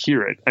actually get to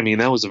hear it. I mean,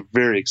 that was a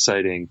very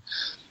exciting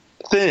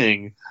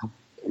thing,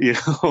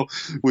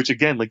 which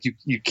again, like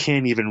you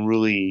can't even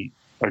really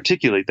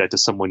articulate that to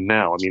someone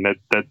now. I mean,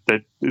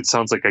 that it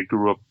sounds like I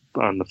grew up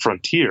on the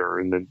frontier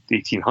in the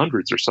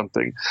 1800s or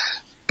something,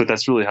 but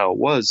that's really how it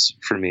was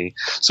for me.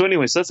 So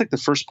anyway, so that's like the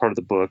first part of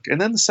the book.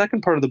 And then the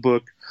second part of the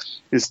book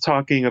is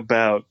talking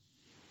about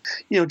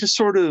just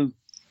sort of,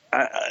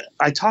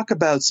 I talk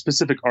about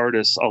specific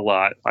artists a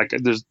lot. Like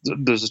there's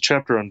a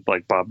chapter on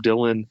like Bob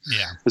Dylan.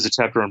 Yeah. There's a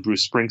chapter on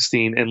Bruce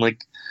Springsteen, and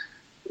like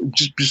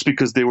just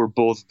because they were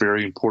both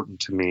very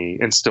important to me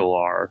and still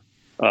are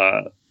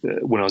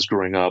when I was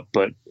growing up,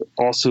 but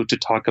also to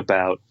talk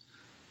about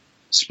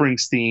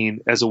Springsteen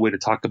as a way to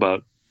talk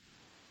about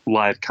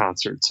live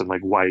concerts and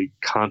like why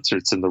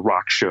concerts and the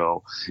rock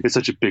show is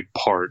such a big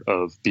part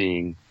of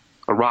being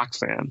a rock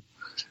fan.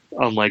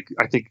 Unlike,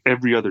 I think,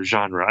 every other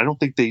genre, I don't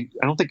think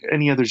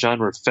any other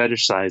genre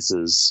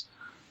fetishizes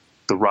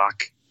the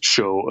rock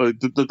show,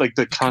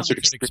 the concert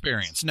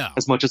experience, no,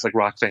 as much as like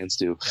rock fans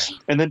do. Yeah.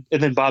 And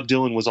then Bob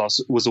Dylan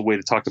was a way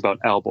to talk about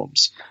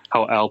albums,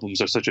 how albums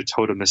are such a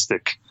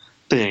totemistic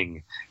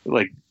thing,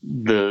 like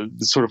the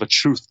sort of a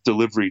truth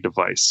delivery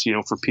device,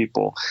 for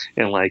people,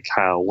 and like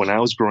how when I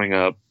was growing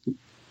up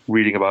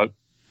reading about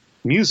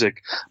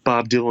music,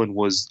 Bob Dylan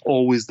was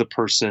always the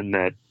person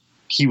that.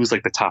 He was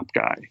like the top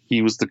guy.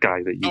 He was the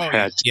guy that you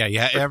had.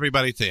 Yeah.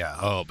 Everybody. Yeah.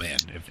 Oh man.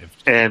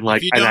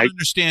 If you don't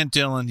understand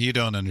Dylan, you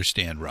don't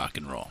understand rock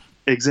and roll.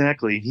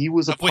 Exactly. He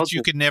was a puzzle. Which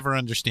you could never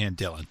understand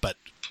Dylan, but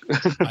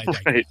I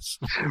digress.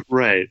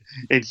 Right.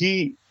 And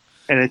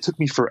it took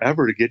me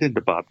forever to get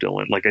into Bob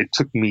Dylan. Like it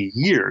took me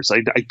years.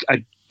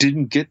 I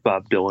didn't get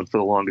Bob Dylan for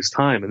the longest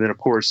time, and then of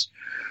course,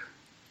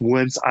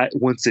 once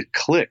it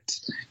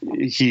clicked,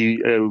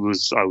 I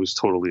was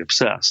totally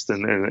obsessed,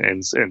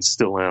 and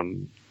still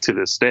am. To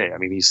this day. I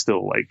mean, he's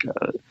still like,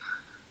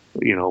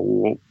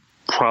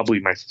 probably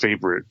my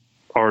favorite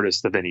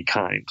artist of any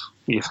kind,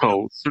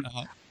 Uh-huh.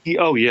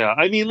 Oh yeah.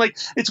 I mean, like,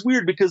 it's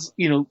weird because,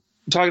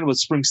 talking about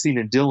Springsteen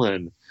and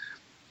Dylan,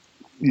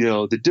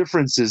 the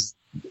difference is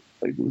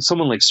like,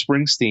 someone like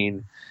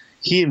Springsteen,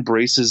 he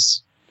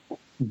embraces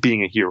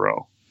being a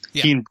hero.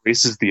 Yeah. He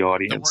embraces the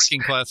audience. The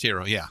working class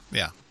hero. Yeah.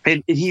 Yeah.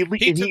 And he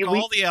took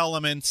all the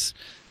elements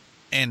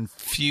and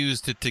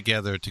fused it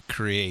together to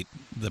create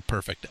the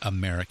perfect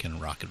American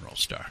rock and roll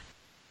star.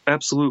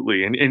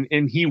 Absolutely.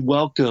 And he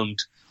welcomed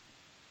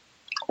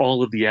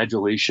all of the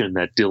adulation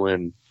that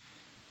Dylan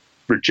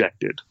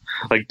rejected.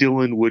 Like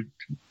Dylan would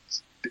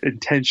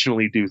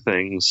intentionally do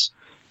things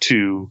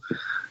to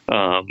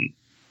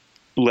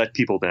let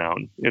people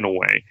down in a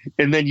way.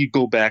 And then you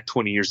go back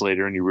 20 years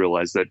later and you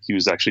realize that he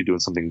was actually doing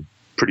something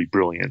pretty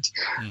brilliant.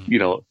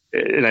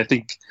 And I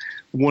think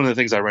one of the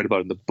things I write about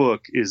in the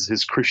book is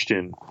his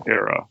Christian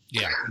era,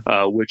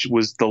 which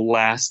was the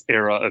last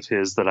era of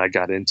his that I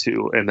got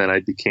into, and then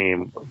I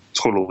became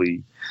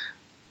totally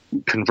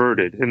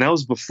converted. And that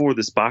was before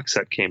this box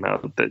set came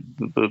out, that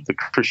the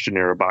Christian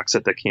era box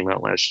set that came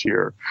out last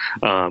year,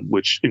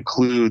 which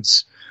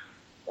includes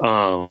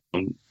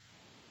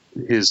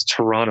his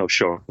Toronto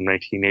show from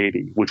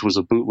 1980, which was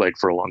a bootleg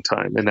for a long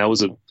time, and that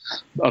was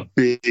a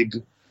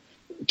big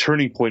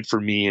turning point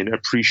for me in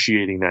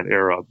appreciating that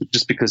era,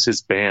 just because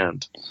his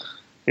band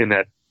in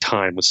that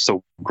time was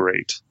so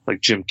great.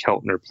 Like Jim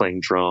Keltner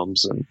playing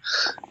drums, and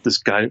this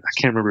guy, I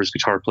can't remember his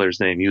guitar player's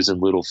name. He was in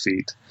Little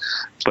Feat,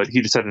 but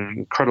he just had an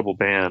incredible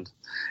band.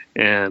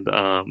 And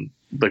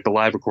like the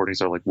live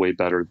recordings are like way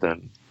better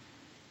than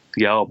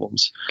the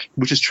albums,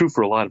 which is true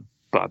for a lot of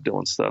Bob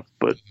Dylan stuff.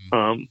 But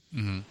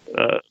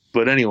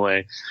but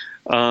anyway,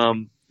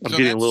 I'm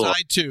getting a little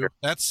side two.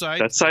 That's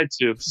side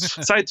two.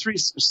 Side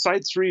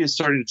three is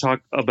starting to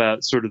talk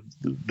about sort of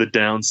the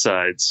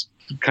downsides.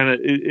 Kind of,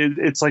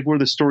 it's like where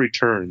the story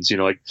turns.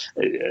 Like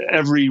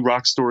every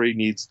rock story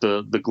needs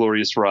the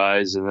glorious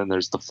rise, and then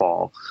there's the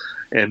fall,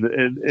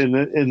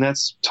 and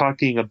that's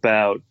talking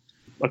about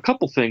a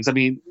couple things. I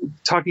mean,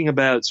 talking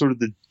about sort of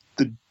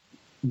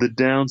the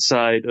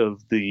downside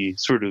of the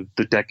sort of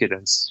the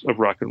decadence of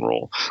rock and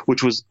roll,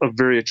 which was a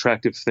very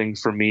attractive thing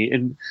for me.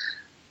 And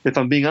if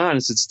I'm being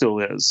honest, it still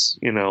is.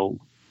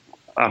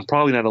 I'm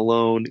probably not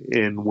alone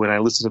in when I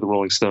listen to the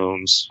Rolling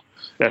Stones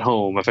at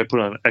home. If I put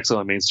on Exile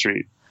on Main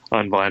Street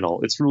on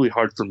vinyl, it's really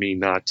hard for me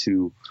not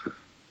to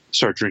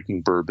start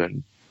drinking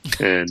bourbon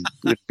and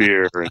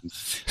beer and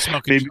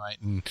smoking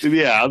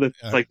joint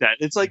like that.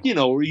 It's like,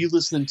 were you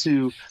listening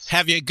to?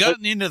 Have you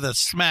gotten into the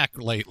smack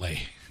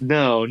lately?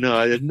 No,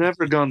 I've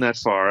never gone that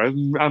far.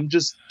 I'm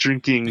just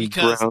drinking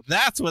because brown.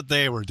 That's what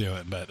they were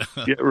doing, but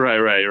yeah,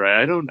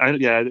 right.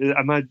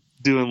 I'm not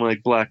doing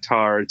like black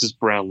tar. It's just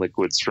brown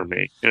liquids for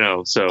me,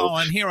 so. Oh,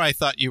 and here I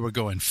thought you were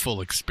going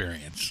full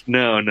experience.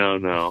 No,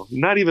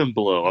 not even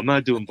below. I'm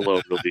not doing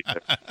below real deep.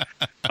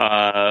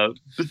 But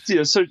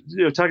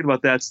talking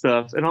about that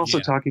stuff, and also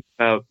talking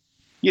about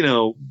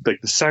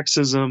like the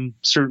sexism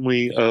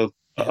certainly of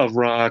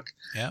rock,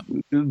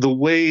 the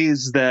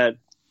ways that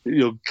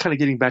kind of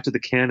getting back to the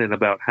canon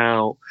about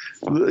how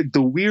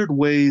the weird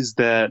ways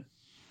that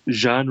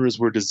genres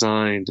were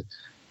designed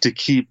to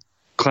keep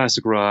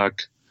classic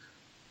rock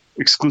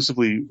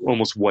exclusively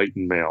almost white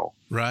and male,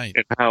 right?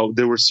 And how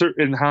there's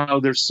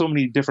so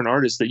many different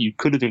artists that you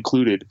could have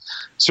included,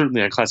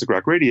 certainly on classic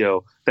rock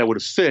radio, that would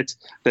have fit,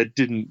 that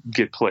didn't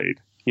get played.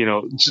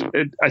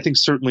 I think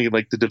certainly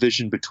like the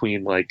division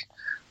between like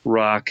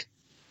rock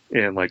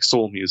and like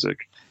soul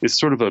music is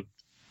sort of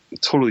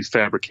totally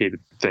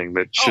fabricated thing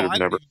that should have I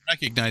never. don't even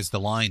recognize the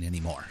line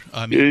anymore.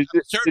 I mean,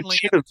 certainly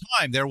at the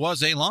time there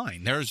was a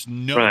line. There's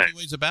no two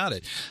ways about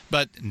it.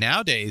 But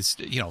nowadays,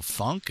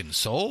 funk and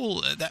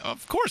soul,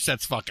 of course,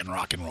 that's fucking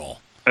rock and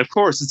roll. Of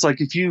course, it's like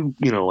if you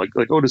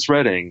like Otis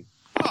Redding.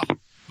 Oh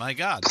my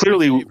God!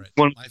 Clearly,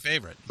 my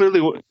favorite.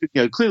 Clearly one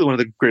of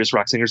the greatest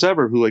rock singers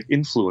ever, who like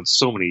influenced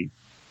so many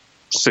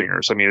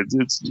singers. I mean,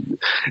 it's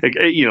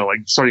like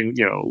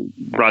starting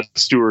Rod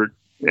Stewart.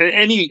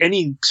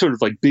 Any sort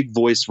of like big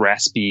voice,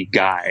 raspy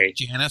guy.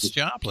 Janis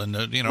Joplin,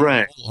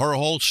 right. Her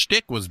whole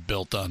shtick was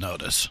built on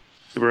Otis.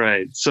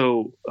 Right.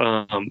 So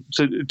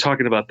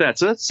talking about that.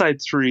 So that's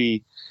side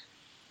 3.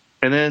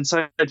 And then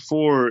side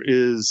 4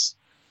 is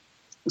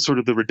sort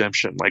of the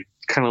redemption, like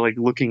kind of like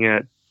looking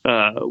at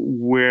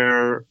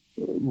where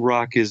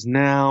rock is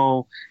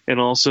now and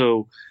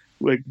also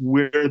like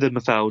where the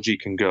mythology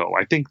can go.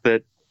 I think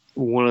that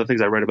one of the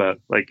things I read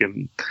about, like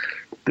in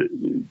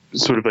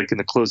sort of like in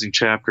the closing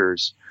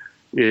chapters,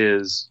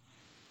 is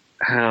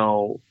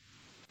how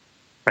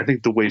I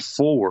think the way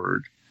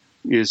forward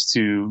is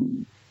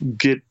to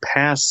get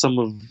past some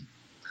of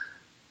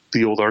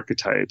the old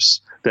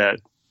archetypes that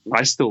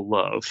I still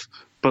love,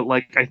 but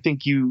like I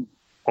think you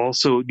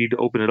also need to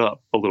open it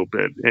up a little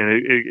bit,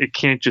 and it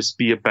can't just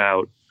be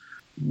about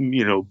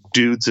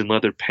dudes in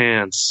leather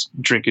pants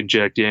drinking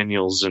Jack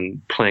Daniels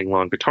and playing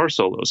long guitar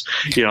solos,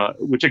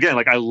 which again,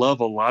 like I love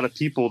a lot of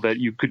people that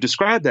you could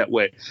describe that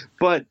way,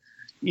 but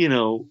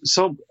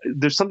so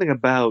there's something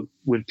about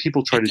when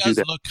people try to do that. It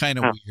does look kind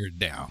of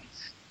weird now.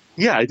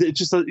 Yeah, it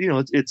just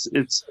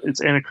it's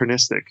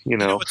anachronistic.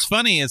 What's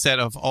funny is that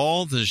of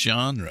all the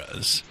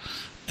genres,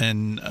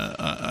 and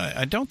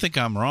I don't think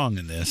I'm wrong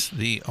in this,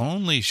 the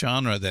only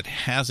genre that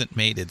hasn't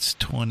made its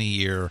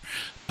 20-year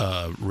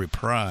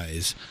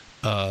reprise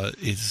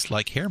is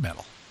like hair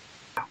metal.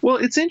 Well,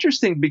 it's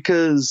interesting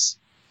because,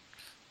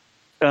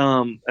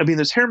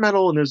 there's hair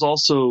metal and there's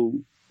also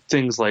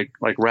things like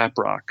rap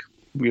rock,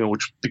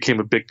 which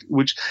became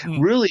which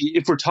really,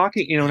 if we're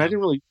talking, and I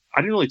didn't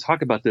really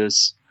talk about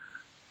this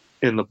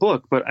in the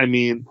book, but I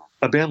mean,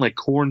 a band like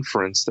Korn,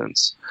 for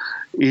instance,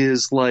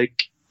 is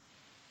like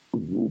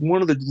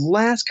one of the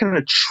last kind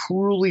of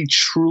truly,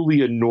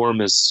 truly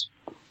enormous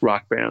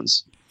rock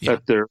bands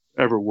that there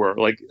ever were.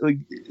 Like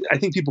I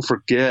think people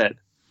forget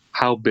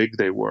how big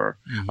they were.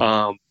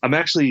 Mm-hmm. I'm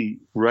actually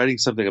writing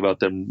something about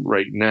them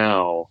right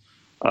now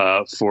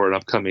for an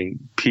upcoming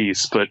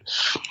piece. But,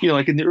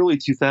 like in the early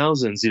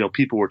 2000s,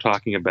 people were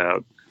talking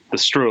about the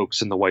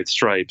Strokes and the White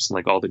Stripes and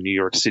like all the New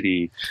York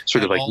City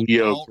sort of like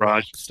neo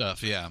garage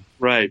stuff. Yeah.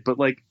 Right. But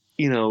like,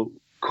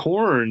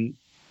 Korn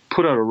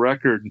put out a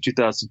record in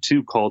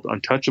 2002 called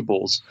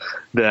Untouchables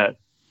that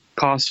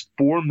cost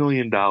 $4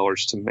 million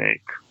to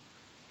make.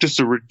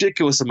 Just a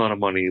ridiculous amount of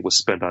money was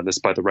spent on this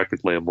by the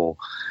record label.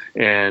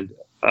 And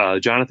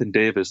Jonathan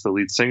Davis, the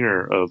lead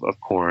singer of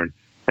Korn,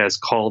 has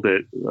called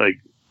it like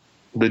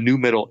the new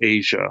metal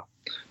Asia,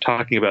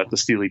 talking about the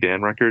Steely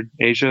Dan record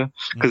Asia,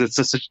 because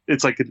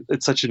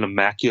it's such an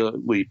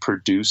immaculately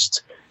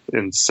produced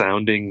and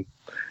sounding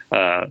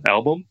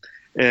album.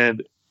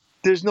 And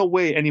there's no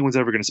way anyone's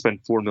ever going to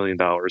spend $4 million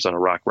on a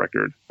rock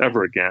record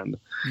ever again.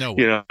 No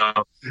way.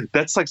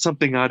 That's like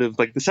something out of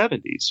like the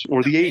 70s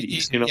or the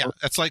 80s. Yeah,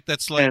 that's like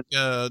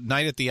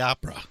Night at the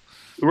Opera.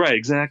 Right,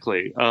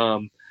 exactly.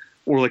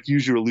 Or like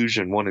Use Your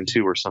Illusion 1 and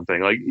 2 or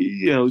something. Like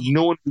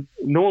no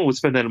one would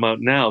spend that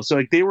amount now. So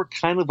like they were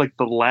kind of like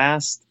the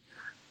last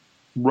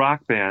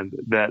rock band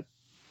that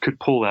could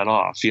pull that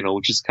off.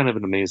 Which is kind of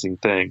an amazing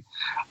thing.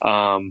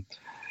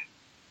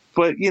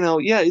 But,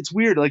 it's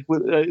weird. Like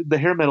with the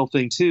hair metal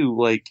thing, too,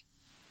 like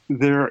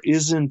there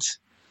isn't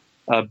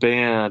a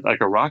band, like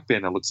a rock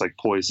band that looks like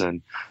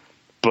Poison.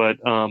 But,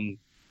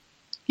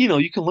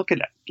 you can look at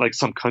like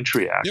some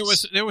country acts.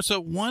 There was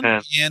a one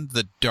band,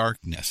 The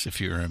Darkness,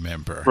 if you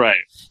remember. Right.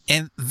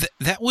 And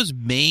that was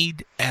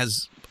made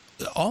as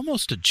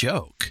almost a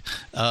joke.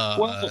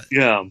 Well,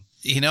 yeah.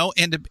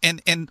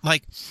 And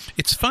like,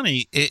 it's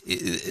funny.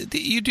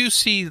 You do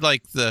see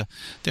like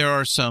there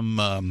are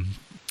some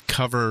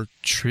cover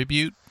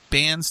tribute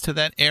bands to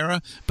that era,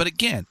 but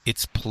again,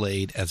 it's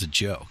played as a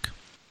joke.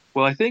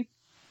 Well, I think,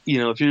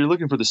 if you're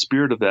looking for the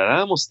spirit of that, I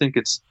almost think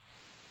it's,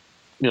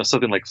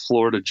 something like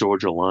Florida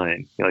Georgia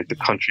Line, like the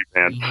country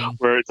band,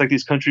 where it's like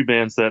these country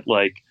bands that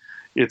like,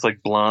 it's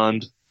like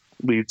blonde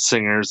lead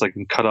singers, like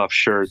in cut off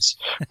shirts,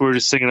 who are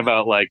just singing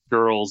about like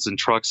girls and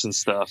trucks and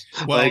stuff.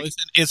 Well, like,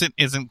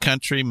 isn't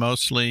country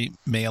mostly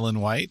male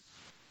and white?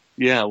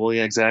 Yeah, well,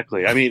 yeah,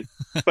 exactly. I mean,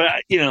 but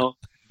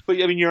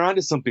I mean, you're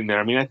onto something there.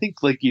 I mean, I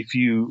think like if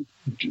you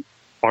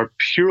are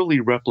purely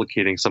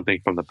replicating something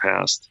from the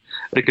past,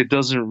 like it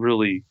doesn't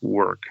really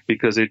work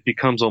because it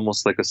becomes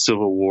almost like a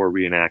Civil War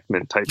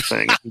reenactment type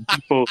thing.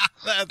 People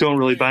don't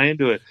really buy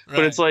into it. Right.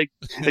 But it's like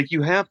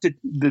you have to.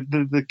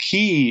 The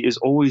key is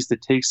always to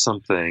take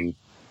something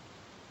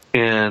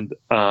and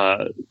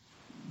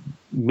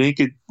make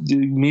it.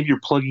 Maybe you're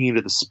plugging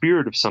into the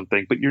spirit of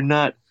something, but you're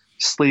not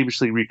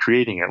slavishly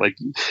recreating it. Like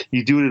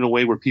you do it in a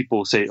way where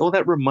people say, "Oh,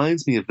 that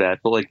reminds me of that,"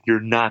 but like you're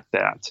not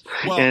that.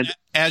 Well, and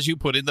as you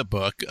put in the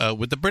book,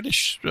 with the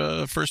British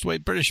first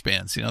wave British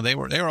bands, they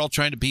were all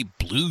trying to be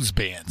blues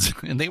bands,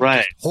 and they were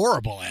right. just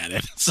horrible at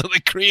it. So they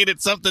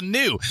created something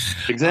new.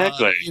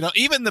 Exactly.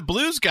 Even the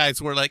blues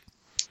guys were like,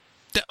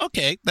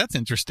 "Okay, that's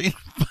interesting,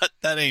 but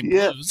that ain't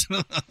blues."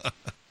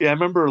 Yeah, I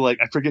remember, like,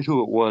 I forget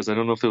who it was. I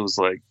don't know if it was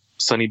like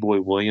Sonny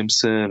Boy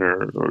Williamson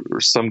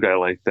or some guy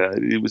like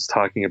that. He was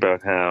talking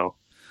about how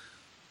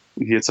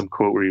he had some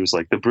quote where he was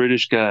like, "The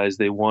British guys,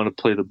 they want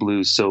to play the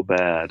blues so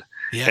bad."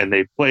 Yeah. And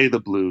they play the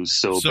blues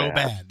so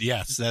bad.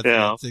 Yes,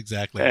 that's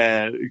exactly.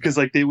 Because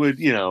like they would,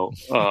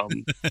 but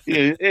then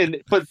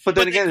again,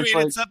 they it's created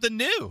like something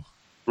new,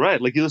 right?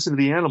 Like you listen to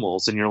the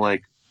Animals, and you're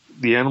like,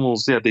 the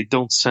Animals, they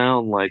don't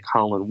sound like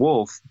Howlin'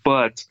 Wolf,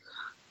 but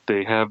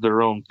they have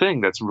their own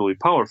thing that's really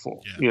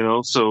powerful,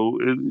 So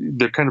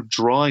they're kind of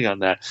drawing on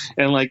that,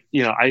 and like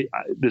I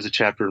there's a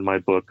chapter in my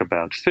book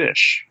about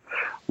Phish,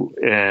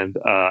 and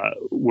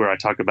where I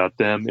talk about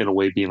them in a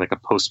way being like a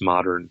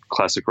postmodern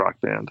classic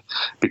rock band,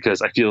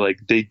 because I feel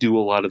like they do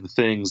a lot of the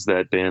things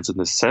that bands in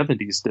the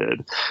 70s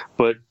did,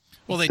 but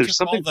well, they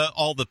took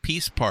all the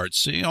piece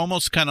parts,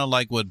 almost kind of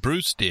like what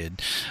Bruce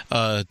did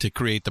to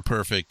create the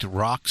perfect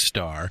rock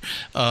star.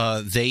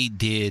 They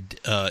did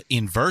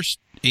inverse.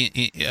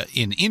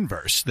 In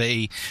inverse,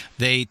 they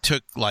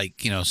took like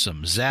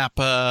some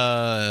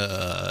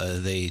Zappa,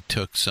 they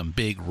took some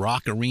big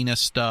rock arena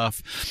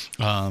stuff,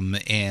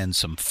 and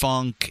some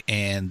funk,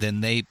 and then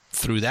they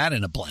threw that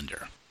in a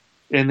blender.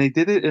 And they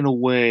did it in a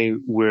way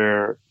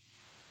where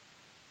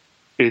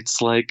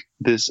it's like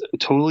this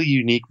totally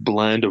unique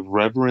blend of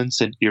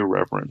reverence and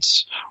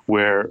irreverence,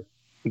 where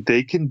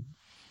they can,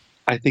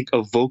 I think,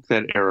 evoke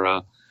that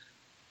era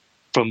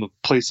from a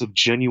place of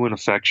genuine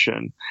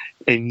affection,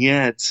 and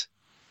yet.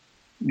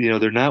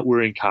 They're not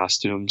wearing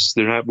costumes.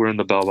 They're not wearing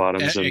the bell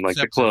bottoms and like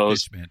the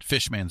clothes.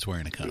 Fishman's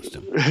wearing a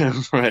costume,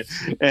 right?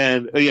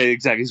 And yeah,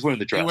 exactly. He's wearing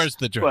the dress. He wears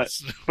the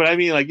dress. But I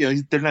mean, like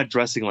they're not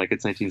dressing like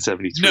it's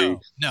 1973.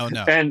 No.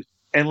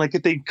 And like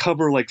if they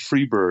cover like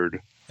Freebird,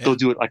 they'll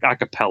do it like a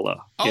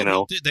cappella. They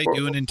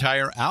do an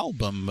entire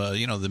album.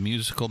 The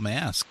musical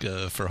Mask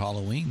for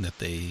Halloween that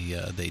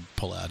they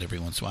pull out every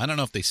once in a while. I don't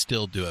know if they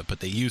still do it,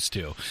 but they used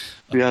to.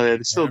 They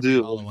still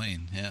do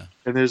Halloween. Yeah.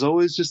 And there's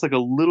always just like a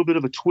little bit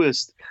of a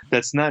twist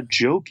that's not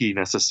jokey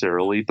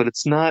necessarily, but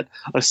it's not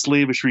a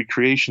slavish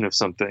recreation of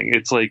something.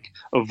 It's like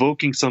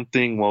evoking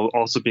something while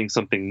also being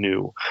something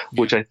new,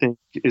 which I think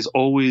is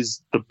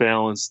always the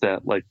balance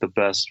that like the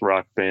best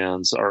rock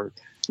bands are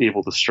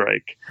able to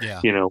strike.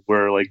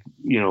 Where like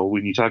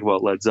when you talk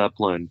about Led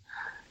Zeppelin,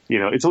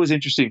 it's always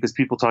interesting because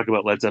people talk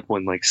about Led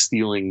Zeppelin like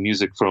stealing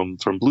music from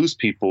blues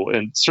people,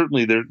 and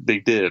certainly they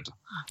did,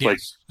 like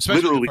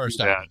especially literally the first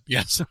do that. album.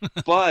 Yes.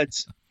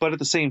 but at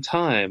the same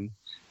time,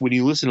 when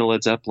you listen to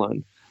Led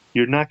Zeppelin,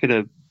 you're not going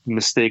to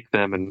mistake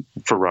them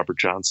for Robert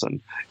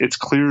Johnson. It's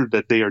clear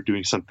that they are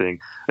doing something.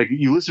 Like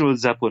you listen to a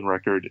Zeppelin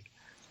record,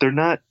 they're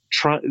not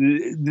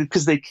trying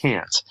because they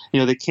can't.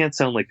 They can't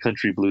sound like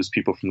country blues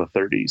people from the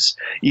 30s,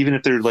 even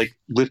if they're like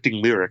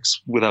lifting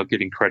lyrics without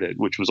getting credit,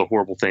 which was a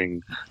horrible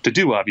thing to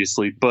do,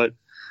 obviously. But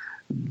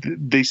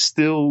they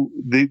still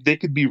they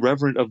could be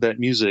reverent of that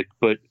music,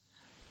 but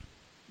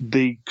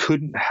they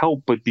couldn't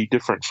help but be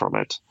different from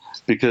it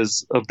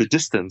because of the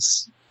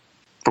distance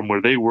from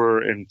where they were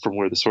and from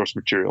where the source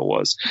material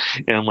was.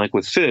 And like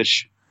with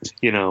Phish,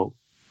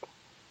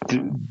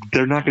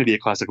 they're not going to be a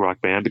classic rock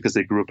band because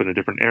they grew up in a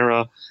different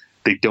era.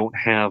 They don't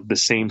have the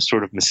same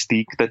sort of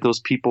mystique that those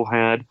people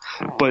had,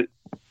 but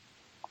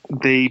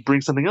they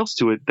bring something else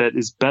to it that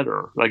is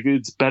better. Like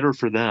it's better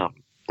for them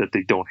that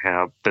they don't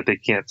have, that they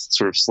can't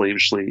sort of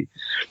slavishly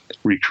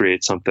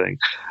recreate something.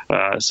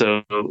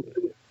 So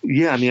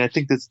yeah, I mean, I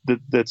think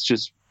that's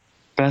just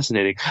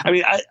fascinating. I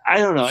mean, I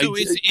don't know. So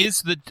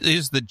is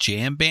the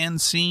jam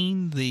band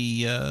scene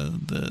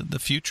the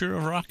future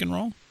of rock and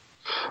roll?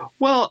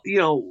 Well,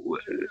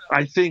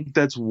 I think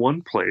that's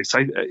one place.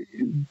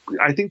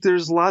 I think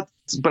there's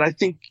lots, but I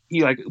think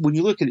like when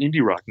you look at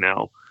indie rock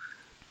now,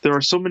 there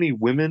are so many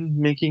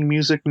women making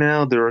music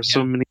now. There are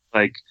so many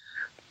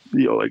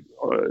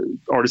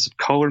artists of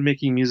color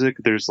making music.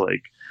 There's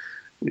like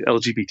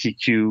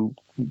LGBTQ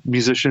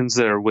musicians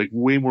that are like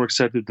way more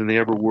accepted than they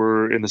ever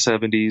were in the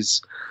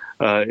 70s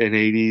and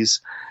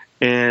 80s.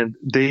 And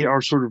they are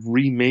sort of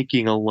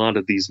remaking a lot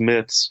of these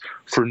myths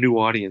for new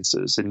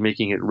audiences and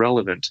making it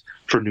relevant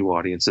for new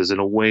audiences in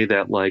a way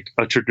that like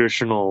a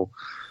traditional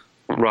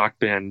rock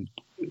band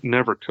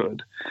never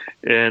could.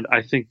 And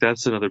I think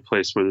that's another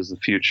place where there's the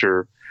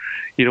future.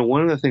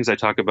 One of the things I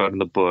talk about in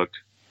the book,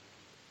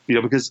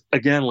 because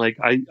again, like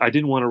I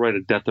didn't want to write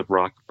a Death of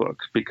Rock book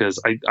because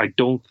I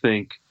don't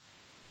think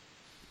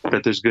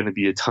that there's going to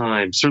be a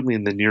time, certainly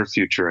in the near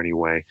future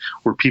anyway,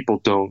 where people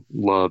don't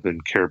love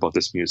and care about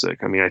this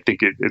music. I mean, I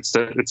think it's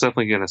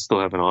definitely going to still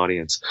have an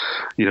audience.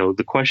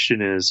 The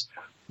question is,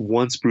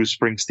 once Bruce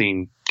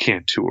Springsteen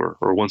can't tour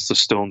or once the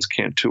Stones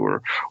can't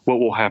tour,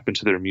 what will happen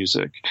to their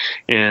music?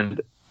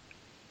 And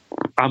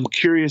I'm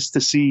curious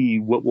to see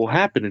what will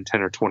happen in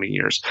 10 or 20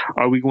 years.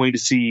 Are we going to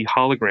see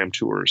hologram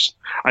tours?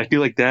 I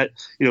feel like that,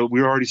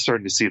 we're already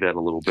starting to see that a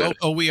little bit.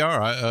 Oh, we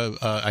are.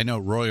 I know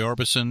Roy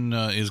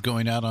Orbison is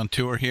going out on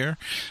tour here.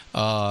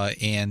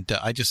 And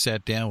I just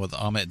sat down with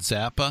Ahmet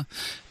Zappa,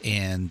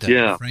 and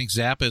Frank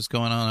Zappa is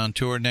going on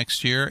tour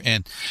next year.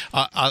 And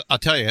I'll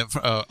tell you,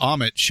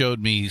 Ahmet showed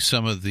me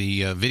some of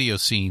the video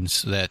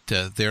scenes that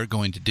they're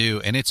going to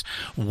do, and it's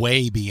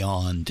way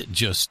beyond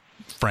just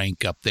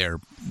Frank up there,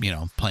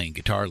 playing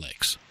guitar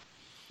licks.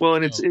 Well,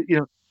 and it's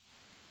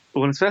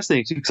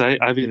fascinating too, because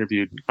I've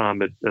interviewed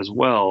Ahmet as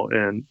well,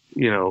 and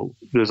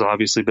there's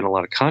obviously been a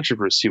lot of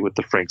controversy with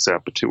the Frank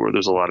Zappa tour.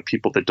 There's a lot of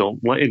people that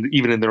don't like,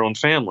 even in their own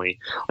family,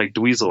 like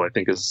Dweezil, I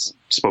think, has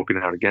spoken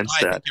out against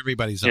that. I think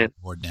everybody's on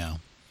board now.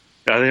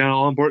 Are they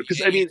all on board?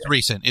 Because it's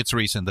recent. It's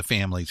recent. The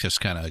family just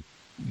kind of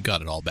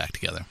got it all back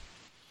together.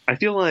 I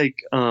feel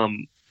like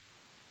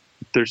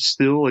there's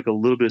still like a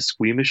little bit of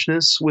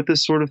squeamishness with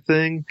this sort of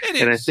thing,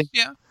 and I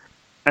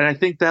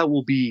think that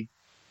will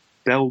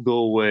go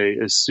away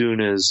as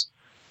soon as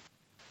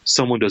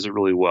someone does it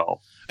really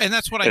well. And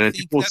that's what I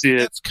think.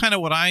 That's kind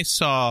of what I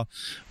saw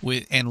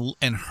with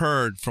and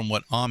heard from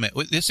what Ahmet.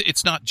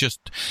 It's not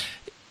just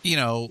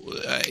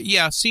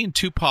seeing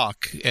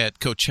Tupac at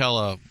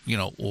Coachella,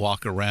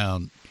 walk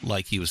around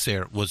like he was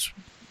there was.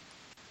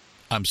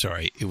 I'm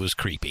sorry, it was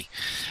creepy.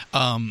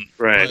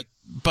 Right.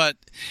 But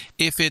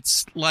if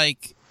it's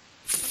like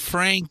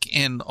Frank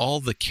and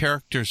all the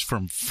characters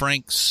from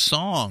Frank's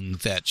song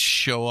that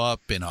show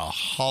up in a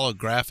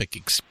holographic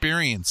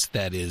experience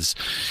that is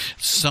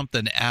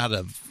something out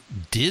of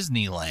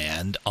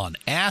Disneyland on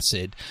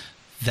acid,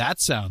 that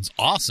sounds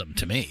awesome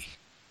to me.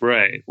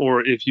 Right.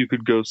 Or if you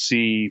could go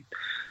see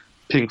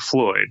Pink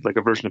Floyd, like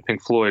a version of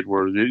Pink Floyd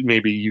where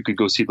maybe you could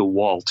go see the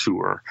Wall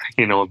tour,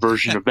 a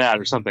version of that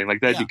or something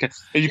like that. Yeah.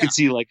 You could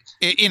see like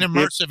in an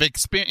immersive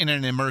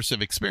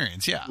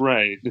experience. Yeah.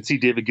 Right. And see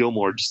David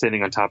Gilmour just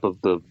standing on top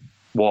of the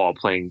wall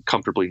playing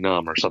Comfortably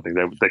Numb or something.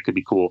 That could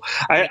be cool.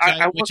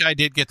 Which I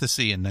did get to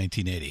see in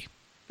 1980.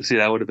 See,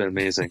 that would have been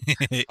amazing.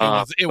 It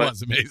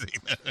was amazing.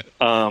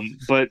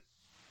 But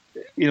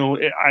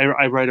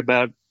I write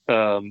about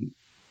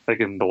like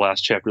in the last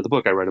chapter of the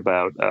book, I write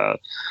about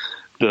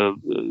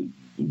the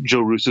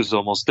Joe Russo's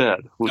Almost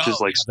Dead, which is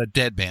like the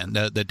Dead band,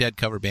 the Dead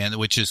cover band,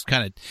 which is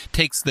kind of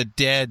takes the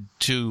Dead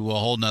to a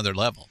whole nother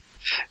level.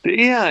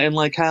 Yeah, and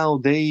like how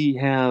they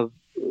have,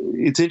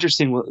 it's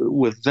interesting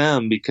with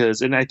them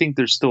because, and I think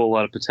there's still a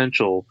lot of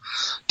potential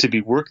to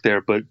be worked there,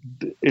 but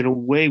in a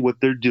way, what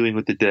they're doing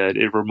with the Dead,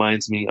 it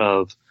reminds me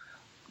of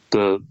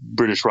the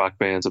British rock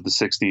bands of the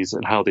 60s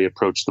and how they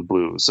approach the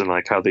blues and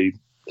like how they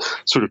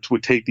sort of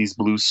would take these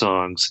blues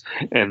songs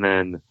and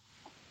then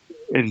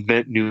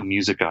invent new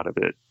music out of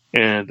it.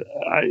 And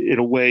in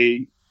a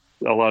way,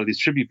 a lot of these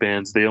tribute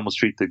bands, they almost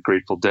treat the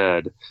Grateful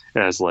Dead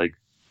as like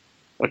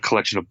a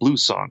collection of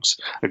blues songs.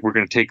 Like we're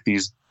going to take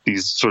these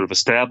sort of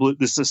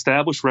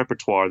established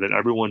repertoire that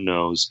everyone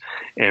knows,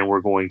 and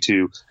we're going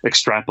to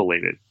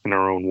extrapolate it in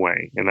our own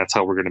way. And that's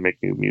how we're going to make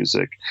new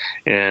music.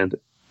 And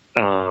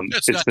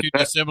it's not too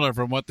dissimilar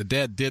from what the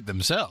Dead did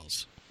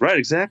themselves. Right,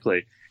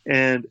 exactly.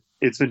 And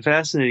it's been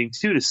fascinating,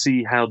 too, to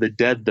see how the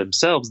Dead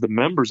themselves, the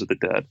members of the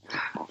Dead,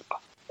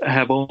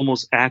 have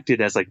almost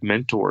acted as like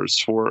mentors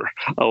for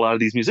a lot of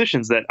these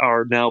musicians that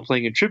are now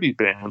playing in tribute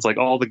bands. Like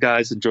all the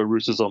guys in Joe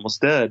Russo's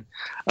Almost Dead,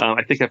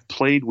 I think I've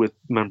played with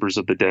members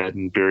of the Dead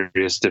in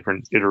various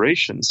different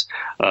iterations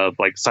of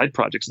like side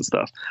projects and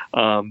stuff.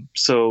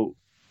 So,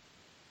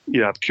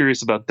 I'm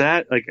curious about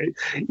that. Like,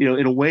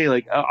 in a way,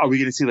 like, are we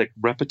going to see like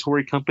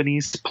repertory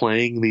companies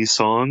playing these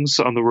songs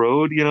on the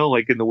road?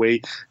 Like in the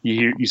way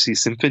you see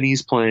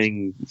symphonies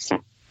playing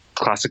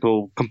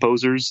classical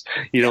composers,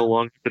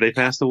 long after they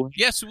passed away.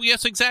 Yes,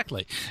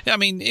 exactly. I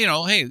mean,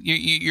 hey,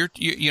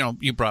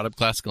 you brought up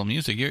classical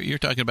music. You're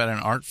talking about an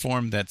art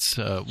form that's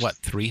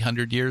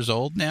 300 years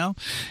old now,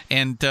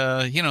 and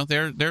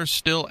there's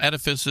still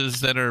edifices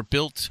that are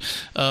built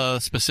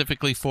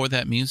specifically for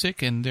that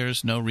music, and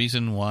there's no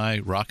reason why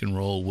rock and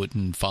roll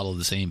wouldn't follow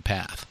the same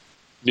path.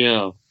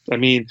 Yeah, I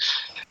mean,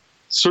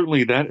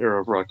 certainly that era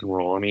of rock and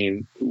roll. I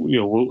mean,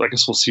 I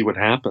guess we'll see what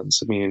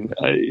happens. I mean,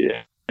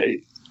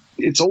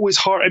 it's always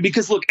hard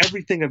because look,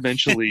 everything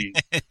eventually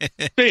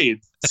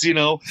fades. I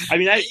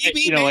mean,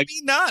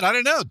 maybe not. I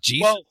don't know.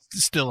 Jesus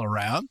is still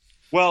around.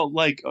 Well,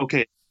 like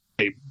okay,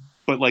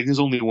 but like there's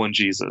only one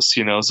Jesus.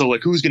 So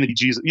like who's going to be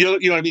Jesus? You know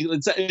what I mean?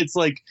 It's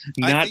like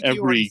not I think every.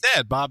 You already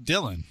said Bob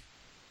Dylan.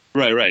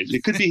 Right.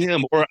 It could be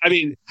him, or I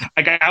mean,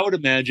 like I would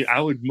imagine,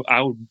 I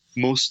would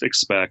most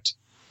expect.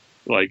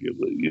 Like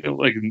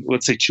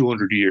let's say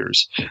 200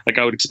 years. Like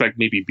I would expect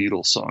maybe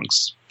Beatles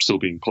songs still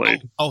being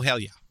played. Oh hell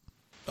yeah.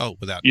 Oh,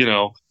 without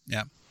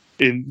yeah,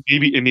 And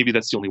maybe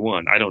that's the only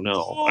one. I don't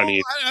know. Oh, I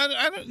mean,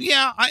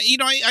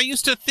 I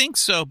used to think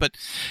so, but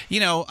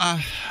and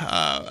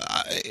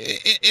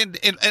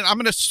I'm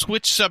going to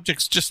switch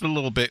subjects just a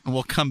little bit, and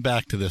we'll come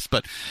back to this.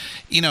 But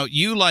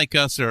you like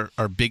us are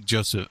big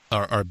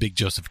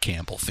Joseph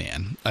Campbell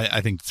fan.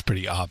 I think it's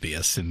pretty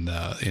obvious in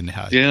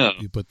how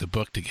you put the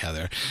book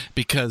together,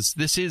 because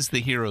this is the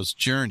hero's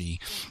journey,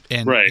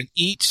 and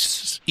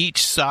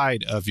each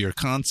side of your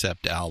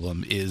concept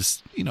album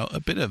is a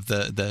bit of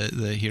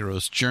the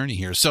hero's journey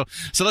here. So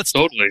let's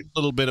talk a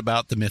little bit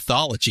about the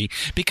mythology,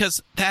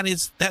 because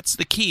that's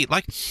the key.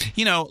 Like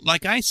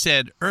I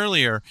said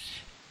earlier,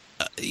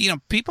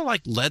 people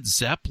like Led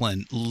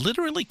Zeppelin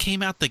literally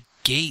came out the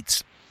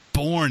gates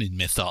born in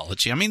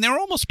mythology. I mean, they're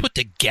almost put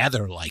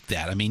together like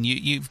that. I mean,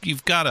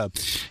 you've got a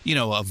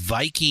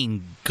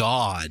Viking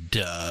god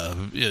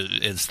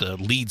as the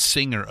lead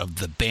singer of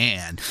the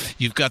band.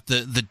 You've got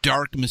the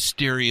dark,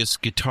 mysterious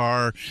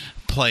guitar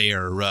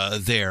player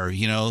there.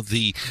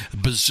 The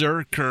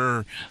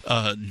berserker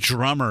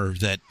drummer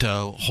that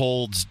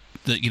holds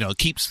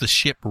keeps the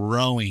ship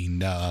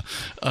rowing.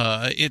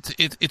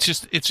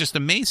 It's just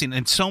amazing,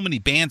 and so many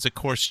bands, of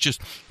course, just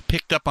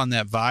picked up on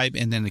that vibe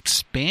and then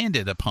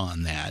expanded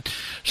upon that.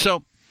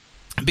 So,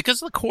 because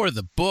of the core of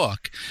the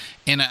book,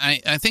 and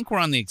I think we're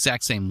on the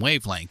exact same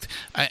wavelength,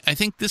 I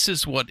think this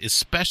is what is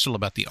special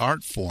about the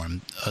art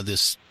form,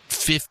 this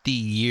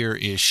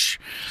 50-year-ish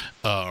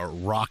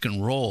rock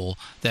and roll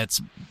that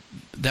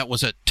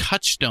was a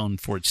touchstone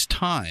for its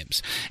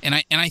times. And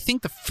I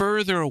think the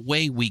further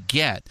away we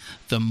get,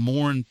 the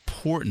more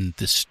important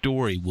the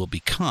story will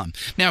become.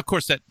 Now, of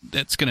course,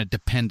 that's going to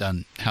depend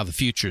on how the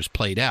future is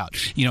played out.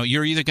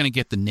 You're either going to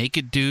get the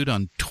naked dude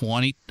on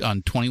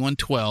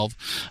 2112,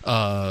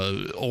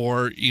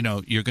 or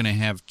you're going to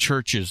have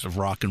churches of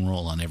rock and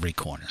roll on every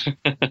corner.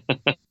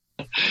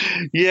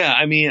 Yeah,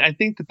 I mean, I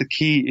think that the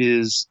key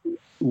is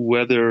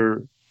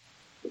whether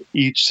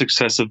each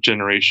successive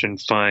generation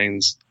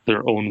finds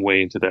their own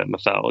way into that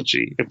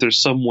mythology. If there's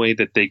some way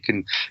that they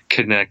can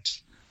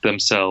connect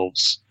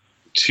themselves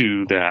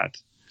to that,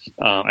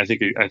 I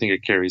think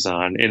it carries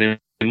on, and it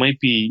might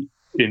be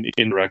in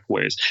indirect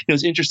ways.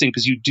 It's interesting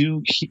because you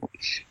do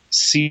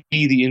see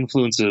the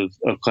influence of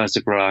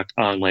classic rock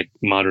on like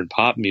modern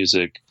pop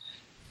music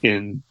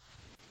in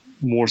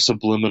more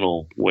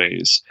subliminal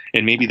ways,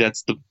 and maybe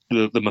that's the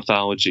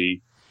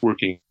mythology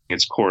working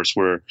its course,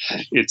 where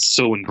it's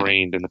so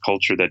ingrained in the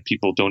culture that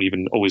people don't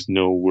even always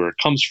know where it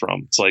comes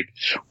from. It's like,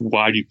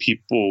 why do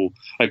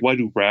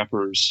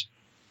rappers,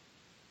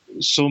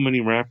 so many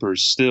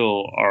rappers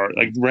still are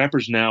like,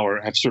 rappers now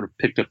have sort of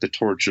picked up the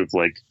torch of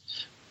like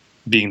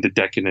being the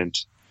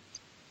decadent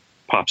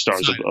pop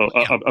stars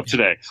of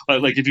today.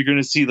 Like if you're going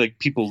to see like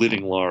people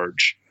living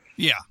large,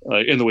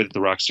 in the way that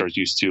the rock stars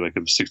used to, like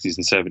in the 60s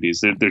and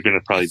 70s, they're going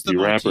to probably be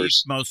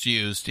rappers. Most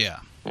used,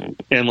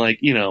 and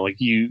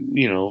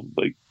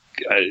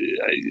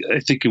I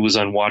think it was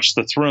on Watch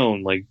the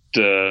Throne, like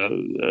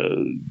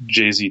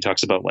Jay-Z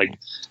talks about like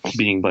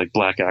being like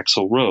Black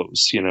Axl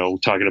Rose,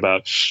 talking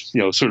about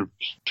sort of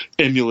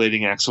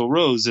emulating Axl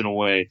Rose in a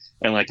way,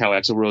 and like how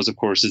Axl Rose, of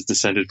course, is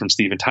descended from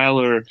Steven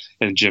Tyler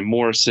and Jim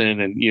Morrison,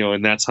 and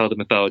and that's how the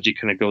mythology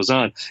kind of goes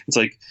on. It's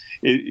like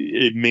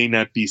it may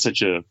not be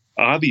such a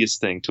obvious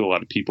thing to a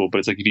lot of people, but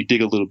it's like if you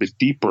dig a little bit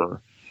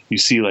deeper, you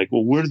see like,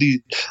 well, where do these,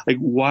 like,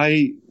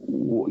 why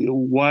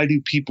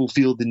do people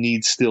feel the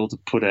need still to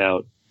put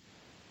out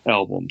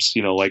albums?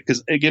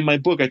 Because again, my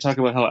book, I talk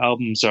about how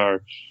albums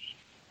have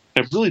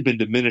really been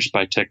diminished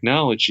by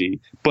technology,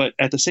 but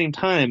at the same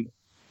time,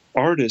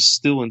 artists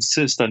still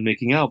insist on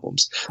making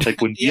albums. Like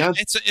when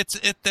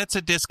that's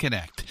a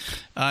disconnect.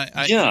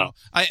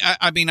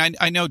 I mean,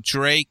 I know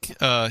Drake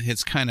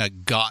has kind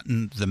of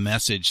gotten the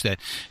message that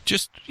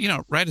just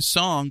write a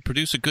song,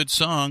 produce a good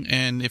song,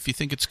 and if you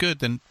think it's good,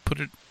 then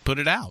put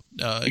it out.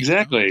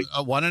 Exactly.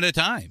 One at a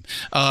time.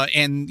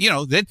 And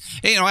then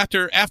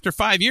after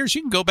 5 years,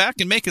 you can go back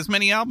and make as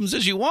many albums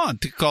as you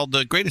want, called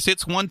the Greatest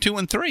Hits 1, 2,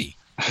 and 3.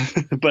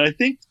 But I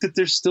think that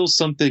there's still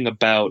something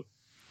about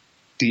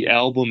the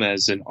album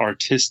as an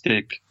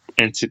artistic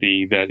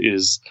entity that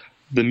is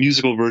the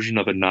musical version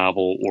of a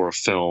novel or a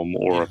film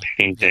or a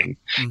painting.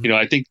 Mm-hmm.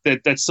 I think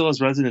that still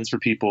has resonance for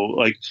people,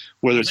 like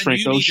whether it's Frank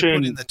Ocean. You need to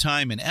put in the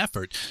time and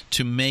effort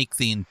to make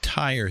the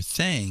entire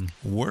thing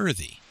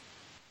worthy.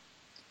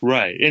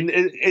 Right.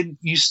 And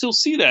you still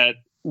see that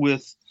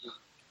with,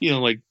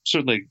 like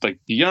certainly like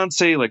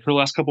Beyonce, like her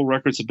last couple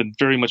records have been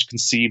very much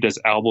conceived as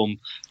album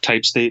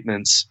type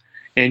statements.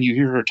 And you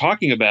hear her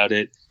talking about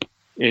it,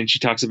 and she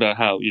talks about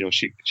how,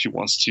 she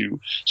wants to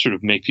sort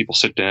of make people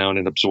sit down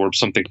and absorb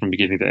something from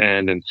beginning to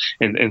end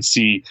and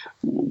see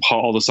how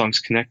all the songs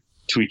connect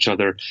to each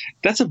other.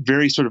 That's a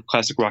very sort of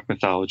classic rock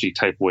mythology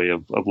type way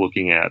of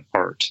looking at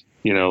art,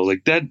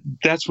 like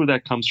that's where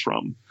that comes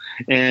from.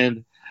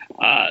 And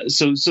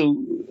so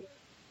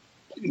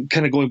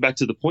kind of going back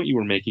to the point you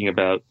were making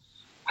about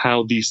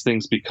how these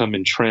things become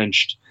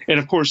entrenched. And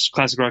of course,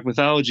 classic rock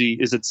mythology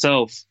is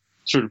itself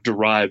sort of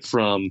derived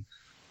from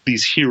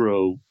these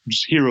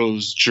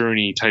heroes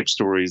journey type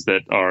stories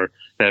that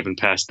have been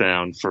passed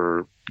down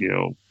for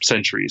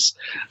centuries.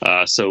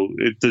 So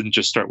it didn't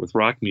just start with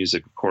rock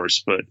music, of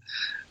course, but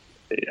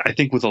I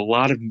think with a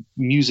lot of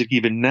music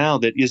even now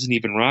that isn't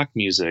even rock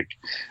music,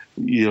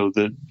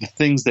 the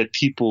things that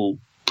people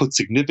put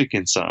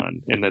significance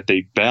on and that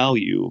they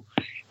value,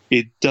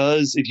 it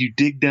does, if you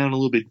dig down a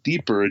little bit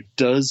deeper, it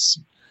does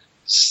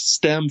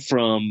stem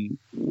from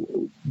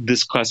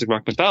this classic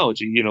rock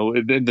mythology,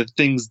 the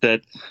things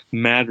that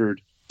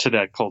mattered to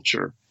that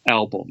culture,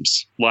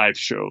 albums, live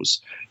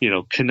shows,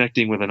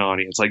 connecting with an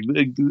audience, like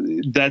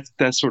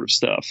that sort of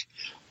stuff.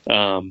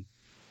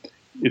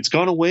 It's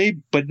gone away,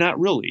 but not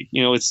really.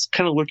 It's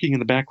kind of lurking in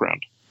the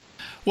background.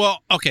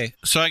 Well, okay,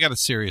 so I got a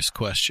serious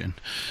question.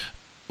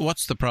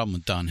 What's the problem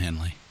with Don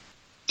Henley?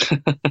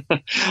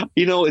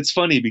 It's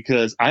funny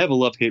because I have a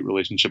love-hate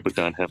relationship with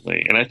Don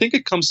Henley, and I think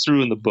it comes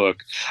through in the book.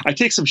 I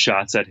take some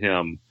shots at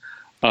him,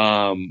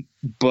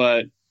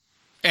 but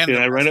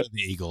I write about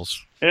the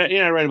Eagles.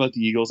 I write about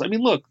the Eagles. I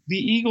mean, look, the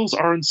Eagles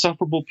are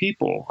insufferable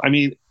people. I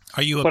mean,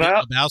 are you a Big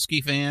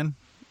Lebowski fan?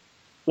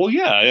 Well,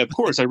 yeah, of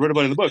course. I read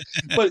about it in the book,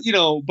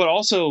 but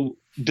also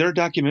their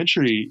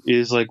documentary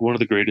is like one of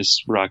the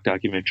greatest rock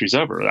documentaries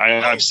ever.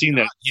 I've seen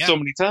that so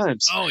many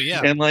times. Oh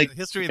yeah, and like the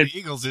history of the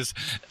Eagles is,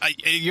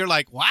 you're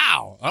like,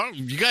 wow,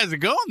 you guys are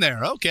going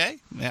there. Okay,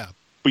 yeah.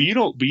 But you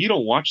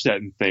don't watch that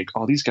and think,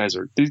 oh, these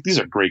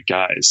are great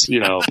guys.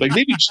 Like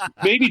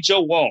maybe Joe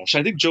Walsh.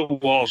 I think Joe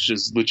Walsh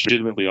is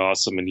legitimately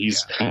awesome, and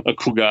he's a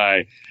cool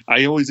guy.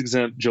 I always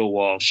exempt Joe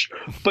Walsh,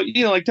 but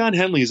like Don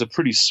Henley is a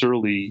pretty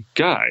surly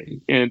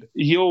guy, and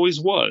he always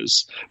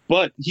was.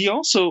 But he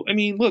also, I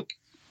mean, look,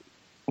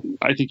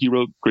 I think he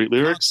wrote great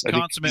lyrics.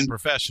 Consummate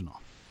professional.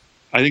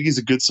 I think he's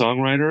a good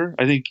songwriter.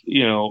 I think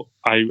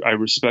I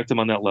respect him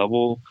on that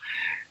level.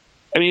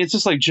 I mean, it's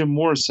just like Jim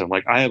Morrison.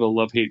 Like, I have a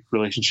love-hate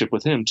relationship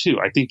with him, too.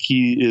 I think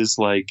he is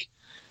like,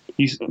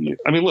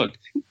 look,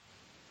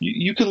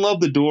 you can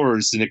love the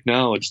Doors and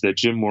acknowledge that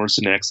Jim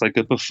Morrison acts like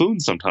a buffoon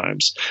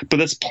sometimes, but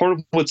that's part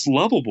of what's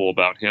lovable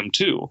about him,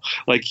 too.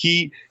 Like,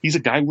 he's a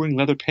guy wearing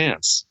leather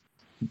pants,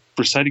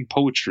 reciting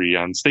poetry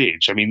on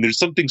stage. I mean, there's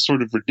something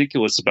sort of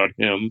ridiculous about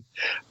him,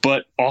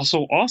 but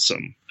also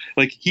awesome.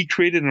 Like, he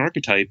created an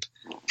archetype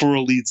for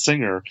a lead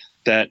singer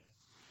that,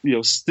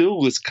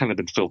 still has kind of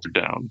been filtered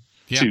down.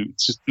 Yeah.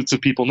 To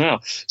people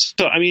now.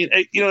 So, I mean,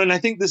 and I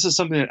think this is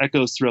something that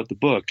echoes throughout the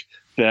book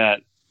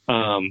that,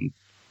 and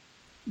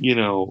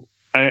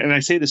I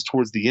say this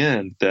towards the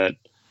end, that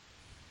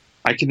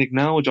I can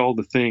acknowledge all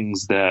the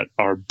things that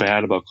are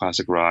bad about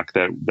classic rock,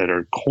 that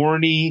are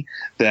corny,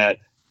 that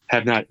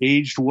have not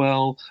aged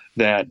well,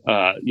 that,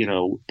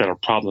 that are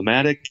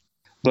problematic.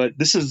 But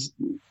this is,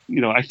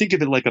 I think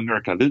of it like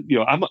America.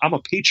 I'm a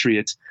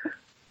patriot.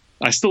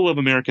 I still love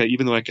America,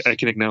 even though I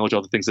can acknowledge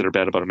all the things that are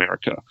bad about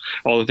America,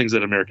 all the things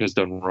that America has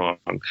done wrong.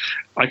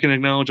 I can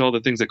acknowledge all the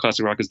things that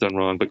classic rock has done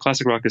wrong, but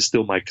classic rock is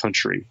still my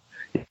country.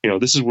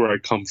 This is where I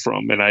come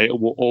from, and I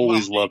will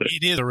always love it.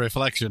 It is a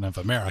reflection of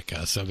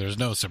America, so there's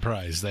no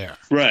surprise there.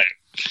 Right.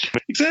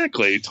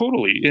 Exactly.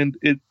 Totally. And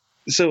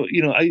so,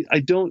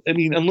 I don't, I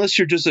mean, unless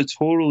you're just a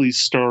totally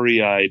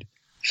starry-eyed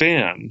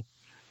fan,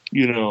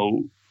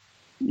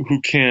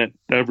 who can't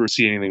ever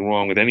see anything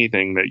wrong with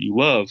anything that you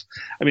love.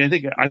 I mean,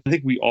 I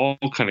think we all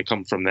kind of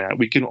come from that.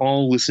 We can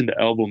all listen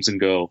to albums and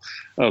go,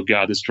 oh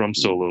God, this drum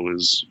solo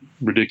is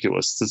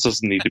ridiculous. This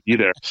doesn't need to be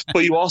there.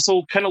 But you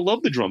also kind of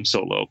love the drum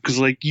solo because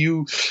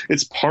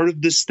it's part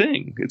of this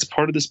thing. It's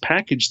part of this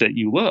package that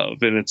you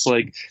love. And it's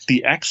like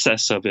the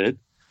excess of it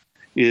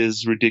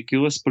is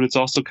ridiculous, but it's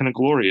also kind of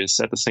glorious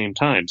at the same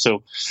time.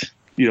 So,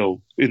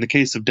 in the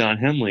case of Don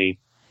Henley,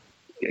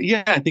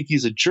 yeah, I think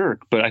he's a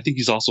jerk, but I think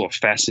he's also a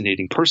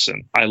fascinating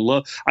person.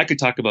 I could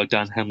talk about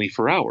Don Henley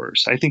for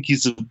hours. I think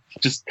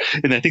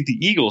and I think the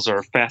Eagles are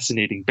a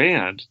fascinating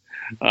band.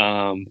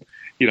 I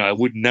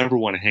would never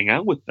want to hang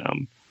out with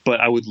them, but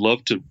I would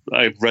love to.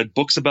 I've read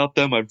books about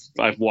them.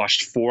 I've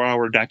watched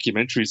 4-hour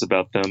documentaries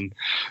about them.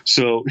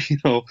 So,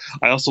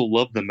 I also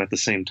love them at the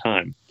same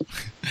time.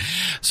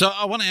 So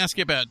I want to ask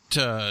you about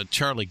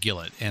Charlie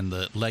Gillett and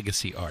the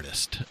legacy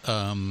artist.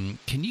 Can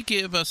you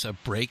give us a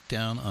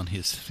breakdown on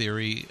his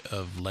theory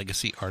of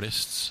legacy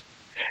artists?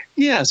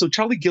 Yeah, so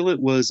Charlie Gillett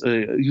was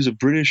a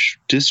British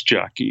disc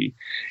jockey,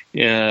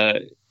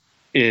 and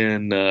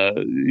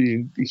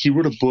he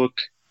wrote a book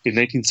in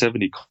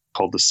 1970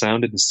 called The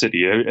Sound in the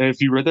City.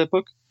 Have you read that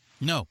book?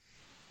 No.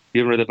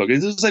 You haven't read that book?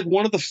 This is like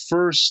one of the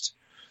first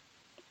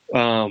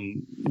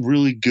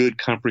really good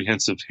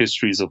comprehensive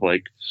histories of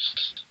like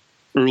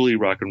early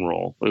rock and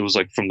roll. It was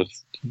like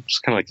it's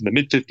kind of like from the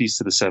mid 50s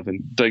to the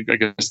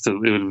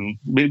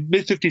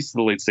mid 50s to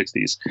the late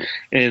 60s.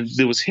 And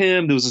there was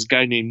him. There was this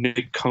guy named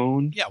Nick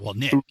Cohn. Yeah, well,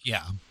 Nick,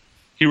 yeah.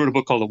 He wrote a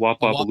book called The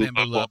Wop Wop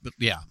Baloo.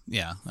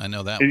 Yeah, I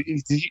know that one.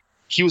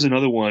 He was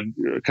another one,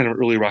 kind of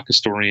early rock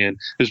historian.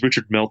 There's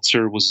Richard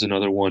Meltzer was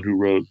another one who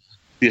wrote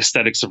The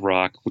Aesthetics of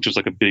Rock, which was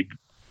like a big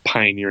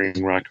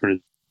pioneering rock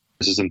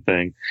criticism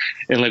thing.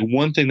 And like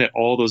one thing that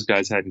all those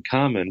guys had in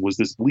common was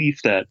this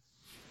belief that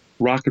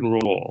rock and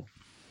roll,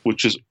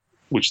 which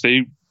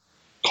they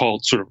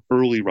called sort of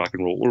early rock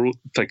and roll, or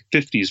like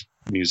 50s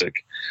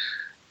music,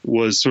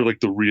 was sort of like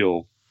the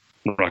real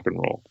rock and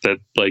roll. That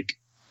like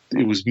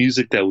it was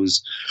music that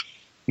was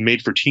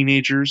made for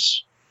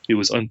teenagers. It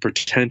was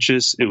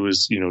unpretentious. It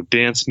was,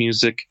 dance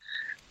music,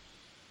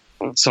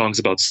 songs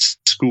about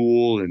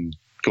school and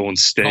going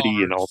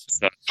steady and all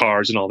that,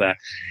 cars and all that.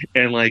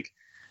 And like,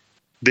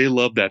 they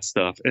love that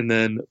stuff. And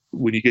then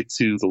when you get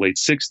to the late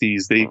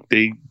 60s,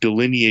 they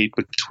delineate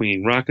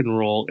between rock and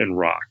roll and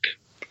rock.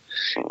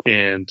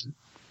 And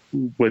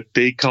what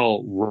they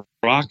call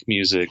rock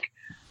music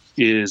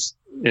is,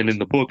 and in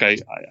the book, I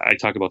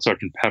talk about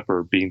Sgt.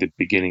 Pepper being the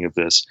beginning of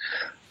this,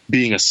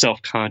 being a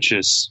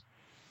self-conscious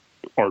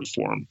art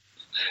form,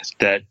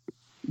 that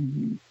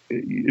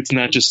it's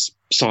not just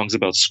songs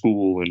about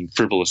school and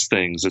frivolous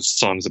things. It's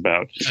songs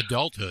about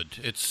adulthood.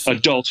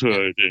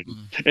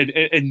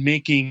 And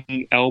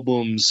making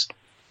albums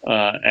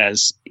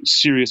as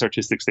serious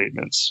artistic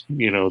statements.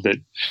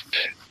 That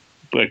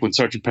like when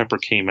Sgt. Pepper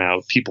came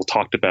out, people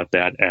talked about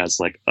that as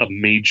like a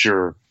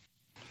major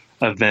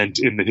event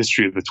in the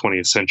history of the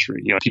 20th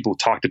century. People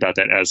talked about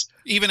that as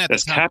even at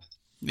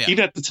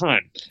the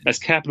time as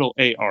capital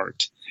A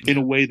art, in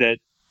a way that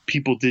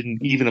people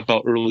didn't, even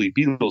about early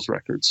Beatles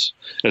records,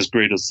 as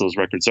great as those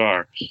records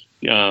are.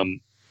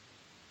 And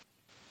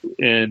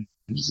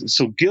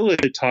so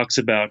Gillett talks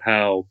about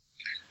how,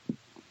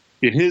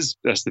 in his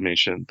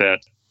estimation, that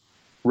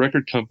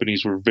record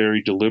companies were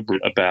very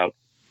deliberate about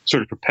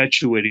sort of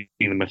perpetuating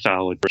the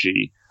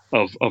mythology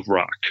of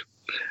rock,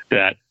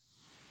 that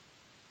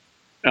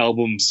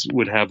albums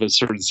would have a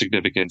certain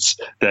significance,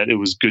 that it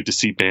was good to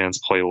see bands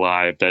play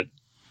live, that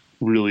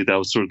really that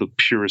was sort of the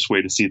purest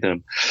way to see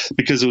them,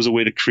 because it was a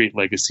way to create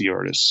legacy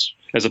artists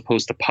as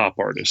opposed to pop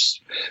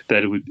artists,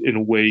 that it would in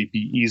a way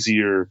be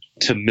easier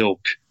to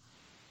milk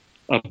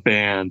a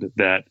band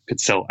that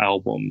could sell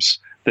albums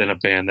than a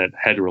band that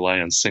had to rely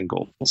on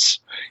singles.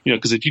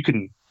 Because if you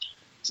can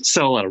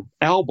sell a lot of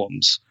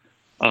albums,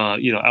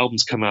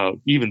 albums come out,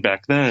 even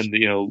back then,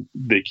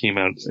 they came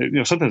out,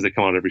 sometimes they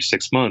come out every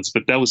 6 months,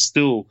 but that was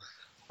still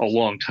a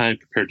long time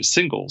compared to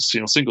singles.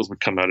 Singles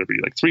would come out every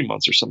like 3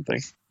 months or something.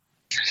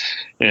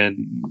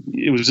 And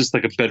it was just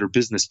like a better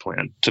business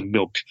plan to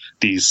milk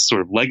these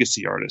sort of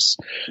legacy artists.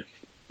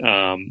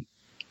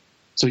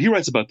 So he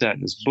writes about that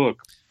in his book.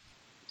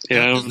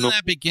 And doesn't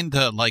that begin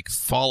to like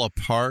fall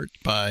apart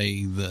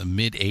by the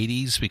mid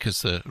 80s,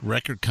 because the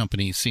record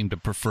companies seem to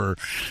prefer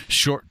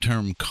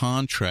short-term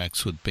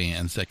contracts with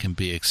bands that can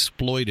be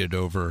exploited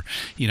over,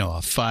 a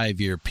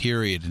 5-year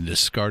period and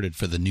discarded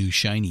for the new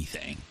shiny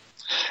thing?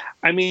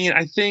 I mean,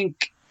 I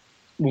think,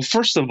 well,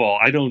 first of all,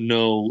 I don't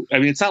know. I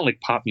mean, it's not like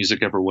pop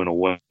music ever went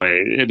away.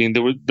 I mean,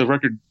 the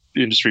record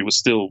industry was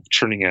still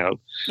churning out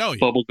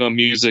bubblegum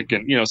music,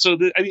 and so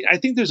I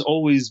think there's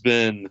always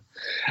been.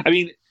 I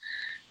mean,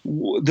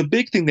 the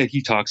big thing that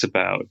he talks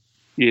about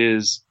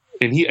is,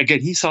 and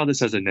he saw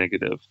this as a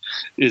negative,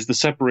 is the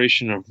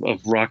separation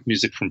of rock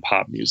music from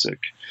pop music,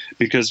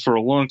 because for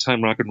a long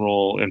time rock and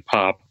roll and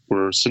pop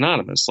were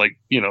synonymous. Like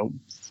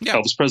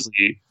Elvis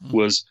Presley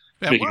was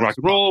making rock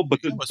and roll, but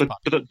it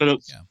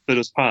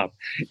was pop.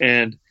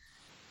 And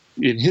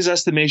in his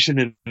estimation,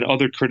 and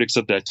other critics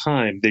of that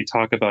time, they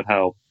talk about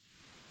how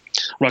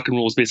rock and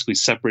roll was basically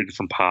separated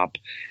from pop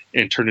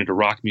and turned into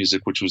rock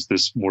music, which was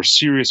this more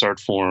serious art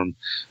form,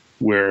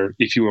 where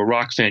if you were a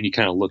rock fan, you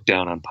kind of looked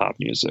down on pop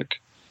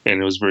music.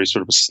 And it was very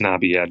sort of a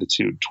snobby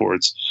attitude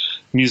towards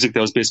music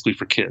that was basically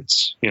for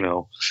kids,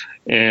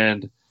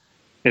 and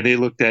they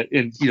looked at,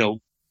 and,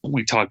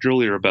 we talked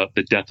earlier about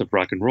the death of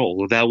rock and roll.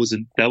 Well, that was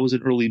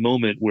an early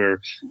moment where,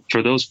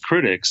 for those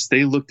critics,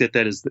 they looked at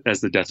that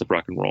as the death of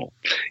rock and roll.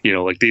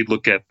 Like they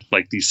look at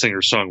like these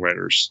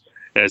singer-songwriters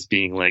as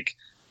being like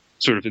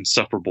sort of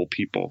insufferable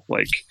people,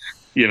 like,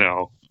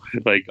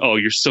 like, oh,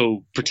 you're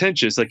so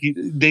pretentious. Like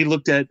they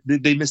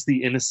missed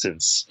the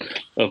innocence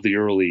of the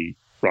early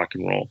rock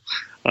and roll.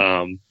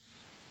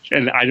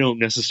 And I don't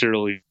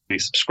necessarily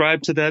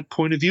subscribe to that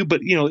point of view,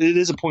 but it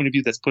is a point of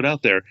view that's put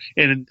out there.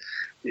 And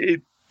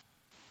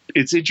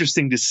it's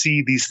interesting to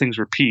see these things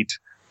repeat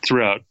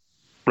throughout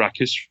rock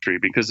history,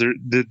 because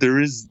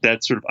there is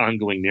that sort of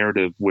ongoing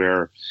narrative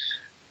where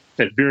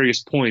at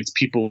various points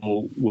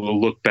people will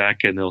look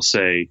back and they'll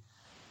say,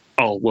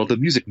 oh, well, the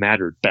music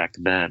mattered back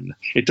then.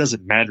 It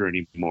doesn't matter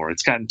anymore.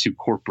 It's gotten too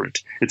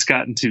corporate. It's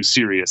gotten too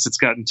serious. It's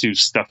gotten too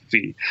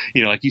stuffy.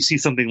 Like you see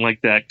something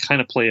like that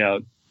kind of play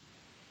out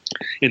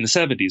in the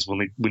 70s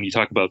when you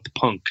talk about the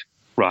punk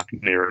rock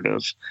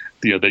narrative,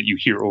 that you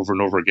hear over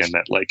and over again,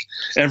 that like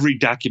every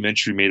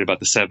documentary made about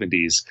the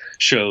 70s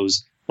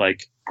shows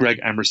like Greg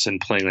Emerson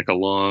playing like a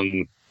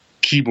long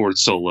keyboard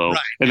solo, right.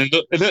 and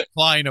then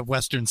line of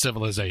Western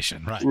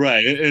civilization, right?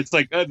 Right. It's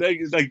like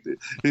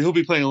he'll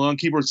be playing a long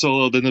keyboard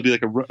solo, then there'll be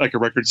like a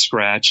record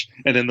scratch,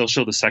 and then they'll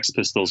show the Sex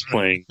Pistols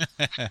playing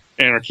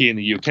Anarchy in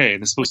the UK,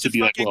 and it's supposed to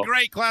be like, well,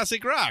 great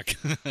classic rock,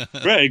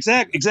 right?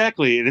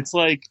 Exactly, and it's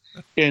like,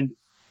 and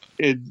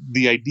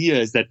the idea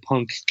is that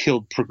punk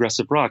killed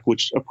progressive rock,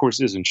 which of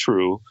course isn't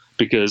true,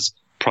 because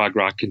prog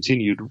rock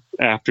continued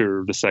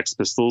after the Sex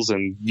Pistols,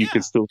 and you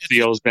could still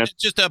see all those bands.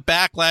 It's just a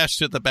backlash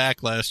to the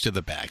backlash to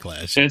the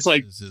backlash. And it's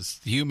like this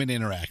human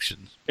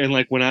interaction. And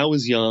like when I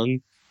was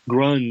young,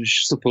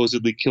 grunge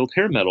supposedly killed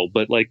hair metal,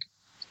 but like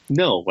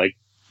no, like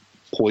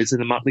Poison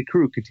and Motley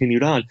Crue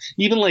continued on.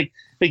 Even like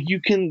you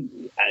can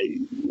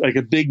like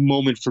a big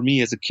moment for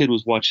me as a kid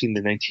was watching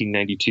the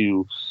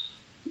 1992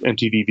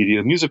 MTV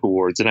Video Music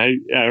Awards, and I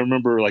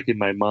remember like in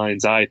my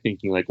mind's eye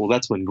thinking like, well,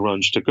 that's when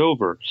grunge took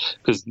over,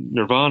 because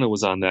Nirvana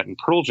was on that and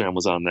Pearl Jam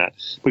was on that.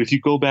 But if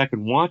you go back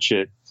and watch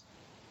it,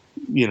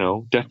 you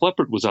know, Def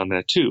Leppard was on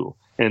that too,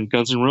 and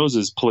Guns N'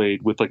 Roses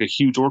played with like a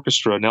huge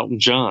orchestra and Elton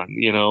John,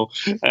 you know,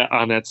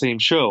 on that same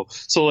show.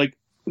 So like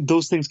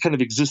those things kind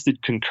of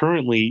existed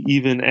concurrently,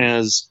 even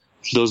as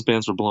those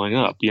bands were blowing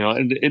up, you know,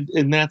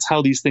 and that's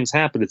how these things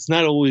happen. It's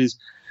not always,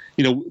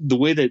 you know, the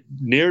way that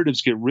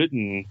narratives get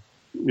written,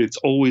 it's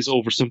always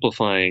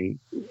oversimplifying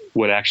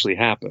what actually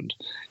happened,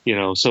 you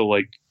know? So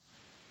like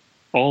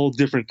all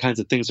different kinds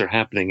of things are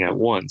happening at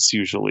once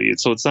usually.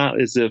 So it's not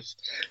as if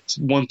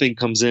one thing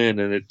comes in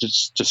and it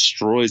just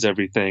destroys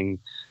everything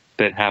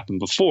that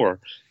happened before,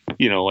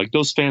 you know, like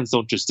those fans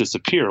don't just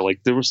disappear. Like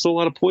there were still a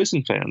lot of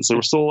Poison fans. There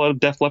were still a lot of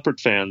Def Leppard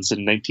fans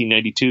in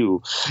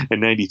 1992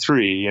 and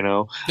 93, you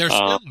know. There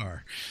still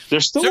are.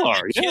 There still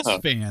are, Kiss yeah.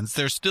 fans.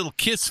 There's still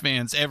Kiss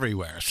fans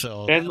everywhere.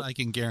 So and, that I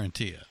can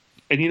guarantee you.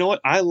 And you know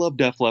what? I love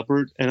Def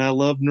Leppard and I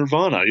love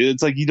Nirvana.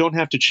 It's like you don't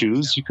have to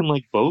choose. No. You can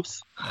like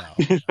both.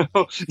 No. You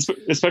know?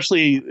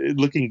 Especially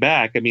looking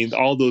back, I mean,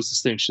 all those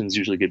distinctions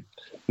usually get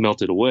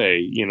melted away,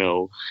 you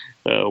know,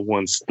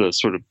 once the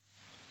sort of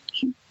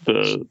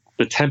the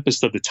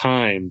tempest of the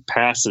time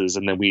passes,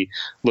 and then we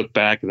look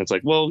back and it's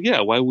like, well, yeah,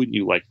 why wouldn't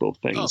you like both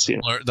things?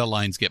 The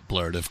lines get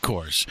blurred, of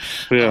course.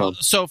 Yeah.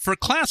 So for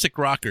classic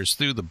rockers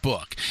through the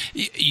book,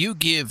 you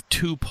give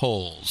two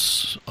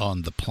poles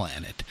on the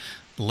planet: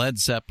 Led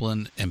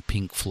Zeppelin and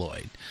Pink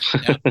Floyd.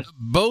 Now,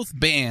 both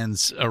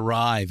bands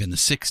arrive in the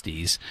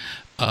 60s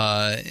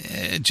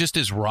just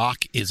as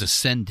rock is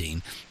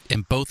ascending,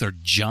 and both are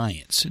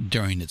giants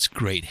during its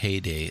great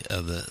heyday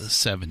of the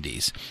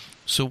 70s.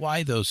 So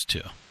why those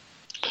two?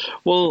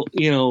 Well,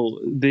 you know,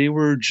 they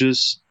were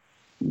just,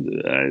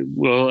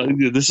 well,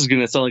 this is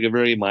going to sound like a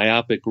very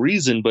myopic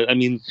reason, but I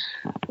mean,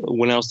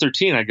 when I was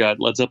 13, I got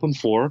Led Zeppelin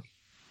 4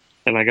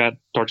 and I got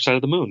Dark Side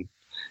of the Moon.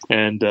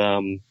 And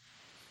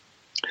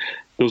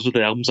those were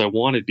the albums I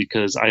wanted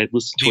because I had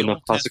listened to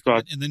enough classic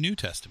rock. In the New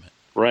Testament.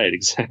 Right,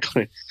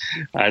 exactly.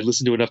 I had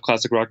listened to enough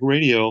classic rock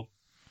radio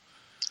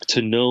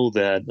to know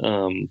that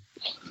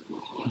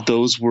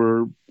those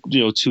were,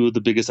 you know, two of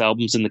the biggest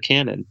albums in the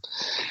canon.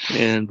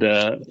 And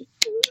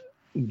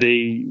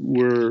they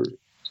were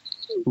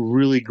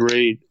really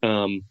great.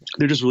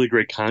 They're just really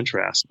great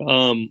contrast.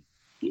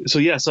 So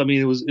yes, I mean,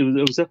 it was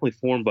definitely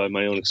formed by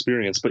my own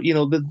experience. But you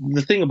know,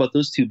 the thing about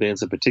those two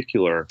bands in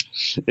particular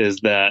is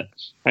that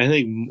I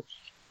think,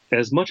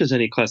 as much as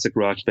any classic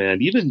rock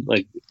band, even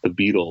like the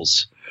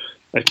Beatles,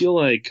 I feel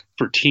like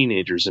for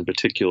teenagers in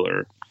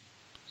particular,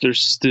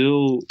 there's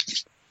still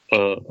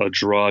a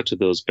draw to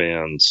those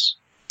bands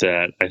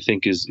that I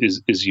think is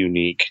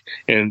unique.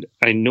 And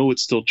I know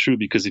it's still true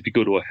because if you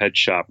go to a head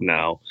shop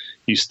now,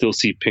 you still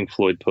see Pink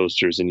Floyd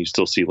posters and you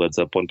still see Led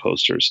Zeppelin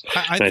posters.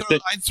 I'd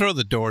throw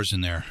the Doors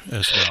in there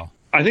as well.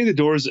 I think the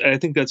Doors, I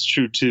think that's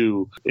true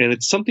too. And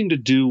it's something to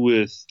do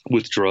with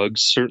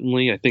drugs,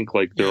 certainly. I think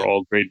like they're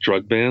all great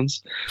drug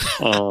bands.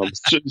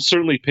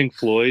 Certainly Pink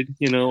Floyd,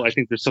 you know, I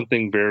think there's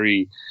something very,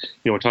 you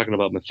know, we're talking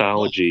about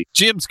mythology. Well,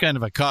 Jim's kind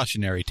of a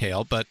cautionary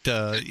tale, but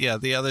yeah,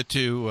 the other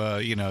two,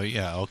 you know,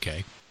 yeah,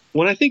 okay.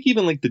 When I think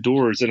even like the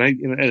Doors, and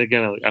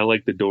again, I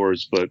like the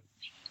Doors, but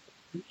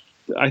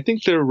I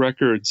think their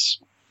records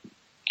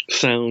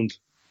sound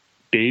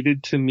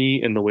dated to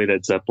me in the way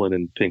that Zeppelin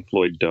and Pink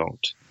Floyd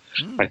don't.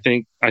 I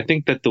think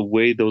that the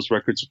way those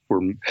records were,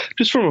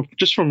 just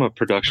from a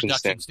production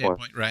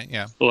standpoint, right?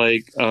 Yeah.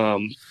 Like,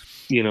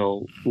 you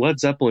know, Led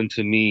Zeppelin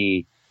to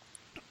me,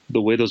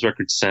 the way those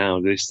records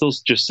sound, they still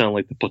just sound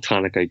like the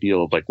platonic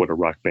ideal of like what a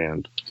rock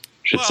band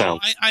should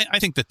sound. I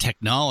think the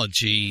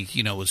technology,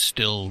 you know, was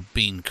still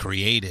being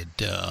created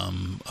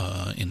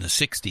in the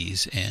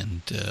 60s,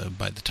 and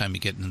by the time you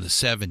get into the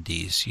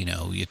 70s, you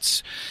know,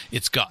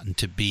 it's gotten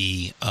to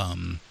be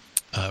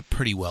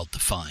pretty well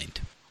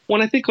defined.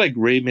 When I think like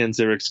Ray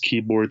Manzarek's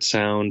keyboard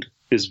sound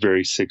is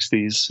very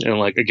 60s, and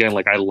like again,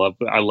 like I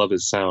love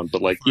his sound,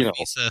 but like, you know,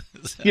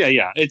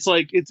 yeah, it's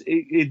like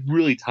it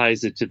really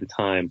ties it to the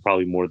time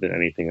probably more than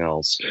anything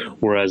else.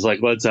 Whereas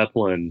like Led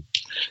Zeppelin,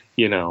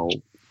 you know,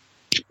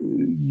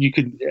 you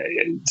could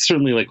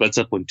certainly like Led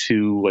Zeppelin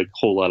 2, like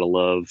Whole Lotta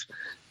Love,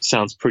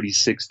 sounds pretty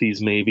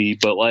 60s maybe,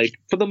 but like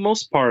for the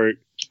most part,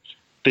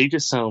 they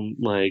just sound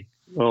like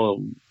a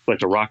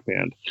rock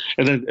band.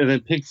 And then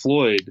Pink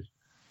Floyd,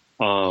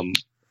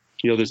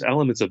 you know, there's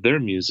elements of their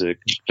music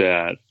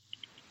that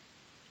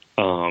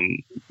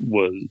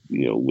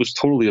was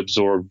totally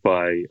absorbed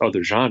by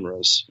other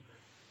genres,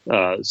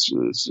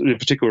 in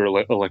particular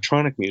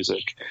electronic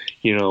music.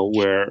 You know,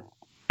 where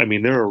I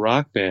mean, they're a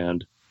rock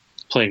band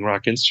playing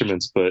rock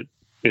instruments, but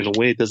in a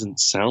way it doesn't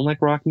sound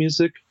like rock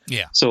music.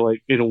 Yeah. So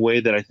like in a way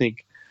that I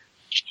think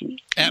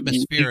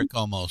Atmospheric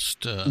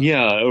almost.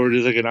 Yeah, or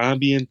there's like an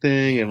ambient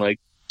thing, and like,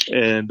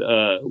 and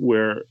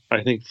where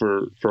I think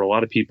for a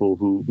lot of people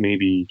who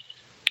maybe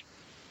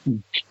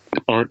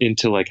aren't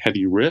into like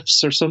heavy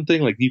riffs or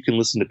something, like you can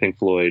listen to Pink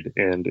Floyd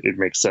and it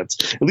makes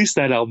sense. At least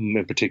that album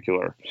in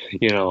particular,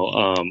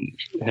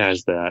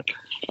 has that.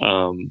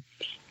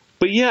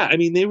 But yeah, I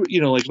mean, they were,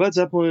 like Led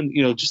Zeppelin,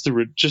 just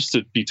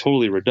to be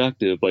totally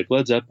reductive, like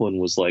Led Zeppelin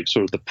was like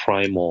sort of the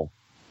primal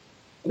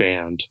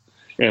band,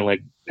 and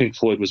like Pink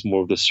Floyd was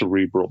more of the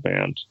cerebral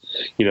band.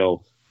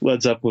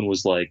 Led Zeppelin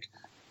was like,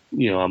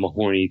 I'm a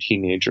horny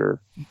teenager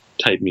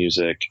type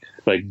music,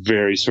 like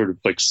very sort of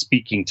like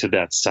speaking to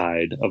that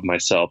side of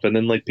myself. And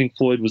then like Pink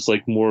Floyd was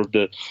like more of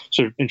the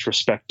sort of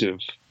introspective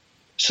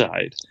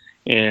side.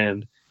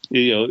 And,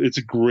 it's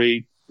a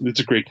great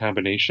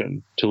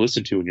combination to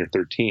listen to when you're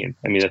 13.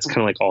 I mean, that's kind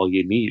of like all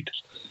you need,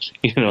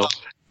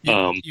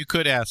 You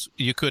could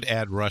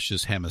add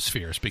Rush's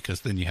Hemispheres,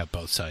 because then you have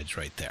both sides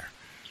right there.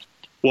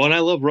 Well, and I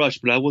love Rush,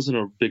 but I wasn't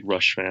a big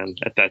Rush fan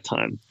at that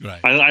time. Right.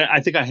 I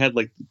think I had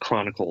like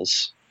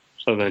Chronicles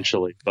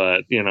eventually,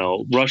 but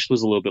Rush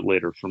was a little bit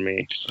later for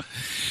me.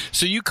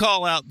 So you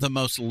call out the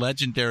most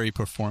legendary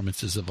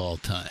performances of all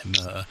time,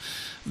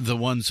 the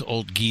ones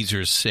old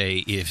geezers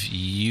say, if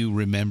you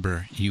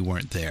remember, you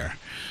weren't there.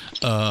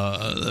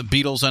 The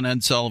Beatles on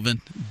Ed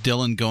Sullivan,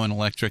 Dylan going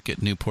electric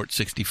at Newport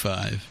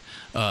 65,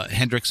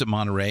 Hendrix at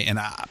Monterey, and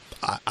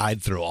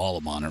I'd throw all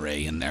of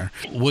Monterey in there,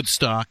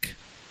 Woodstock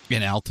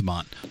in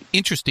Altamont.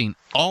 Interesting,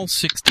 all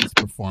 60s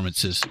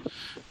performances,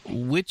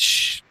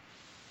 which,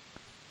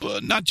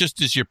 not just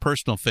is your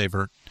personal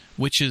favorite,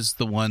 which is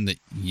the one that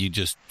you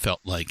just felt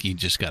like you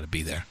just got to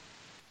be there?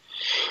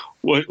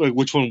 What, like,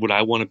 which one would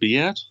I want to be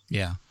at?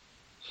 Yeah.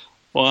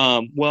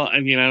 Well,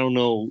 I mean, I don't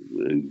know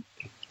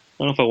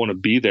if I want to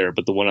be there,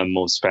 but the one I'm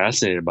most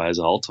fascinated by is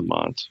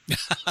Altamont.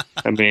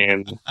 I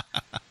mean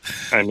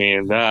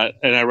that,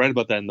 and I read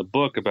about that in the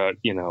book about,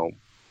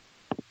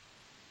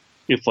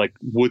 if like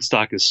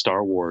Woodstock is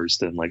Star Wars,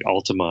 then like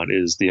Altamont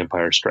is The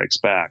Empire Strikes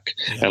Back.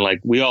 Yeah. And like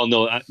we all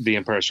know The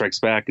Empire Strikes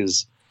Back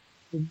is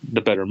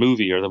the better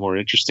movie or the more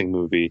interesting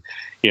movie,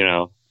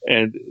 And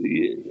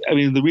I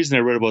mean, the reason I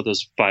read about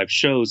those 5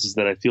 shows is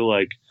that I feel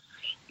like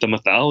the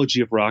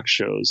mythology of rock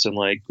shows and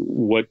like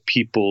what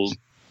people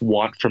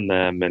want from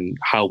them and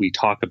how we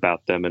talk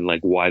about them and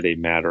like why they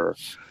matter.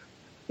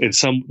 And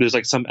there's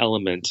like some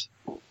element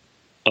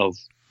of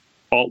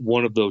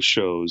one of those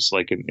shows,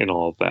 like in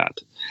all of that.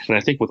 And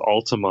I think with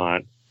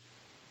Altamont,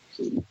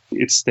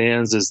 it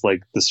stands as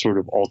like the sort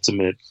of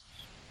ultimate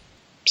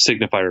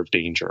signifier of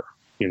danger.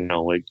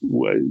 Like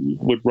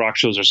what rock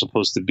shows are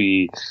supposed to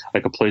be,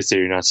 like a place that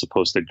you're not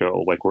supposed to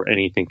go, like where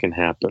anything can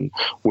happen,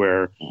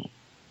 where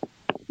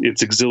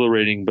it's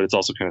exhilarating, but it's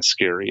also kind of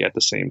scary at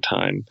the same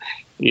time,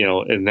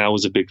 and that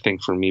was a big thing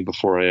for me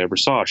before I ever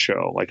saw a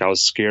show. Like I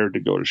was scared to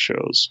go to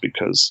shows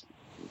because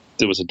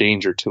there was a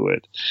danger to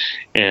it.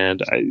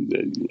 And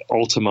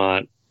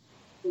Altamont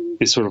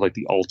is sort of like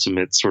the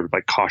ultimate sort of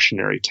like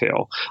cautionary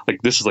tale.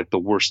 Like this is like the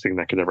worst thing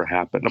that could ever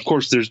happen. Of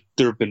course,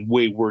 there have been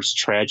way worse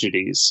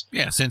tragedies.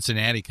 Yeah,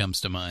 Cincinnati comes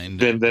to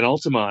mind. Than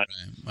Altamont,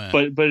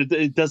 right. But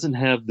it doesn't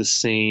have the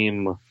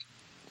same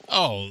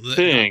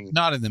thing.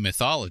 Not in the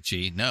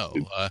mythology, no.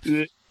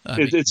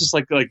 It's just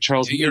like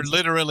Charles. You're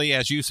literally,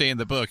 as you say in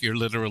the book, you're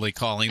literally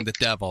calling the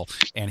devil,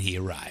 and he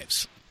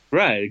arrives.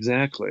 Right,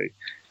 exactly.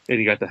 And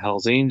you got the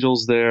Hells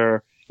Angels there,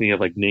 and you have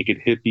like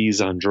naked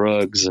hippies on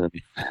drugs, and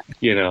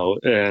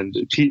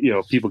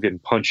people getting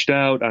punched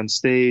out on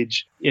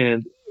stage,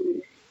 and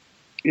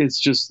it's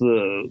just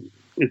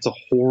it's a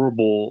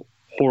horrible,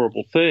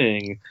 horrible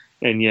thing,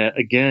 and yet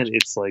again,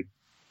 it's like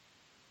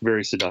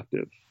very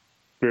seductive,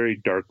 very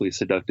darkly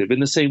seductive,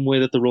 in the same way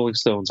that the Rolling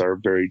Stones are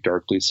very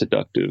darkly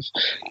seductive.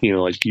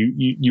 Like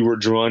you were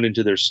drawn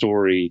into their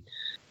story,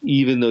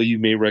 even though you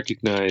may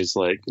recognize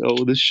like,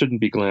 oh, this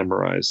shouldn't be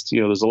glamorized.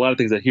 There's a lot of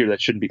things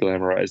that shouldn't be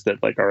glamorized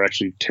that like are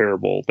actually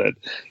terrible, that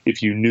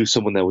if you knew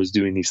someone that was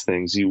doing these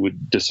things, you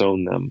would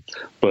disown them.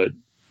 But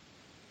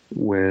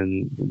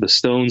when the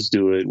Stones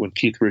do it, when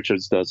Keith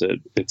Richards does it,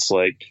 it's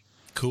like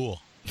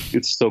cool.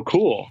 It's so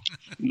cool.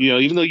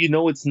 Even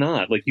though it's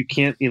not, like you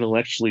can't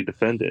intellectually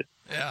defend it.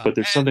 Yeah. But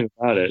there's something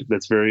about it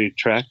that's very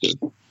attractive.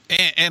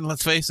 And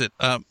let's face it,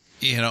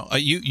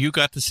 you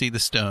got to see the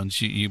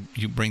Stones. You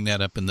bring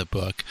that up in the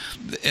book.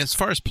 As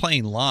far as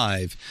playing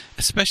live,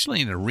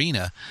 especially in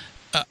arena,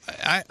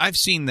 I've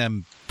seen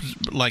them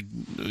like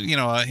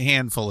a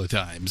handful of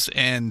times,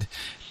 and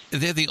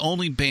they're the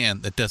only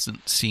band that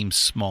doesn't seem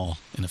small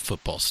in a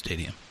football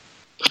stadium.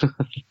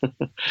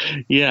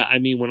 Yeah, I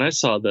mean, when I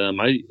saw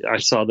them, I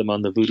saw them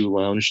on the Voodoo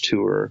Lounge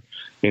tour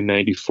in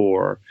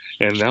 '94,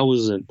 and that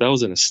was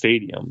in a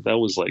stadium. That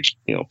was like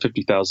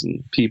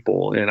 50,000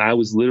 people, and I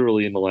was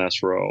literally in the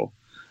last row.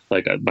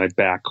 Like my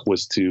back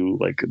was to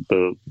like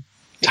the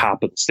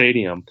top of the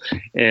stadium,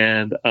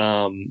 and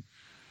I'd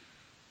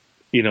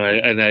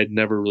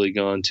never really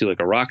gone to like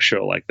a rock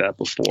show like that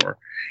before,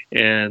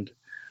 and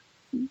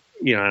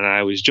you know, and I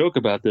always joke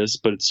about this,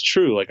 but it's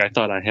true. Like, I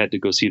thought I had to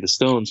go see the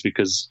Stones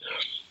because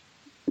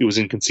it was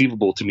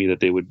inconceivable to me that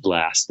they would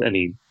last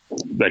any,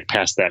 like,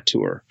 past that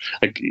tour.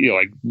 Like, you know,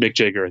 like Mick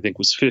Jagger, I think,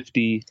 was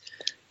 50.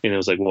 And it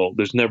was like, well,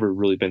 there's never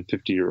really been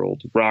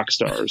 50-year-old rock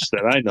stars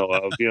that I know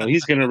of. You know,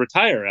 he's going to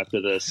retire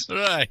after this.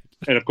 Right.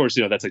 And of course,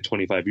 you know, that's like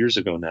 25 years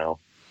ago now.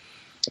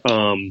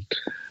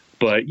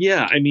 But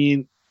yeah, I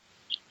mean,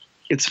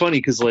 it's funny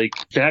because like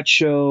that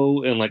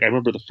show, and like I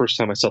remember the first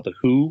time I saw The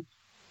Who,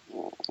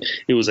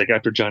 it was like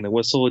after John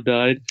Entwistle had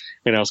died,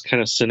 and I was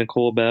kind of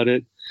cynical about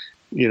it,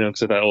 you know,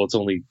 because I thought, oh, it's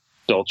only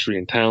Daltrey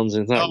and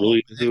Townsend. It's not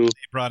really The Who. They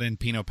brought in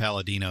Pino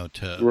Palladino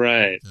to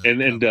right,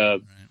 and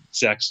right.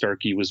 Zach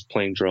Starkey was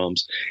playing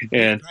drums,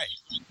 and Right.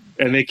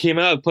 and they came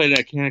out and played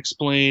I Can't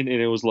Explain,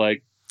 and it was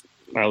like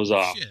I was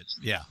off. Shit.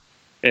 Yeah.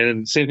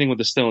 And same thing with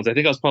the Stones. I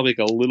think I was probably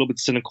like a little bit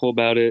cynical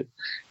about it,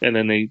 and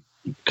then they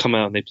come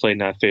out and they play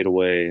Not Fade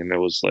Away, and it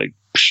was like,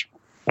 psh,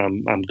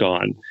 I'm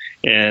gone.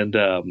 And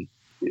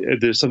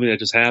there's something that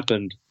just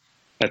happened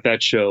at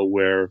that show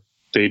where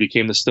they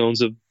became the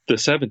Stones of the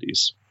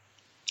 70s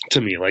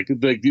to me. Like,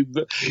 you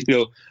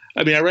know,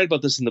 I mean, I read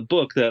about this in the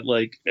book that,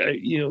 like,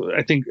 you know,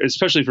 I think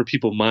especially for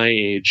people my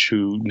age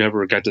who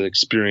never got to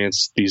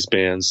experience these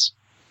bands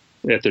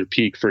at their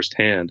peak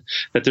firsthand,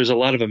 that there's a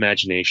lot of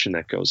imagination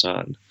that goes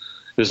on.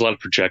 There's a lot of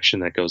projection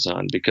that goes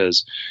on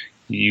because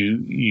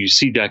you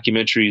see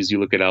documentaries, you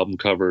look at album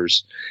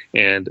covers,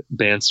 and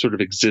bands sort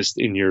of exist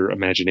in your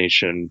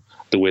imagination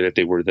the way that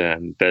they were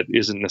then. That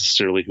isn't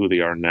necessarily who they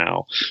are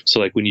now.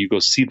 So like when you go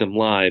see them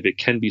live, it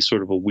can be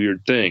sort of a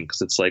weird thing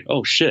because it's like,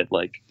 oh shit,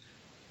 like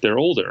they're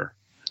older,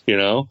 you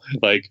know,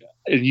 like,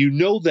 and you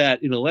know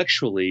that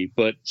intellectually,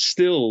 but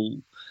still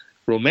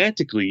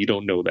romantically you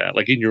don't know that,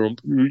 like in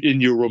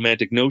your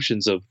romantic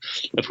notions of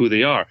who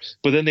they are.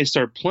 But then they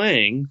start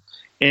playing,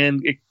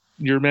 and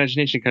your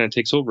imagination kind of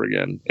takes over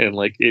again, and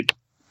like it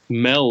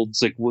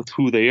melds like with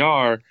who they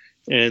are,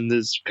 and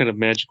this kind of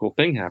magical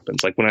thing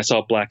happens. Like when I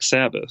saw Black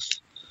Sabbath,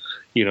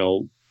 you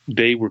know,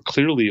 they were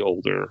clearly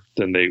older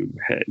than they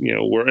had, you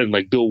know, were, and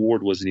like Bill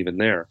Ward wasn't even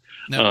there.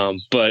 No.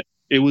 But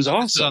it was This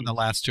is awesome. on the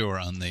last tour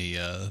on the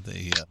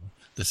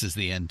This Is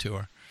the End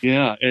tour.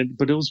 Yeah,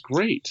 but it was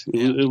great.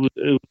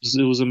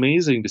 It was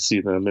amazing to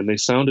see them, and they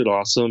sounded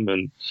awesome.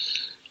 And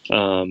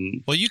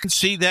well, you can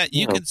see that.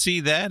 You Yeah. can see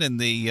that in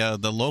the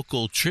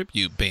local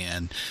tribute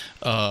band.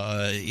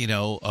 I've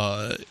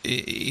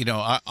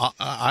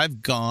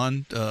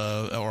gone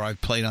or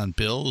I've played on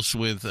bills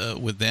with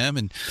them,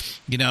 and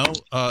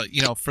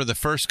for the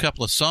first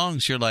couple of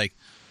songs, you're like,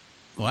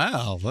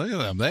 wow, look at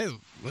them.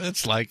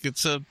 It's like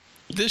it's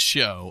this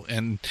show,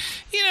 and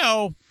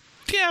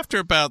after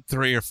about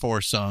 3 or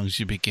 4 songs,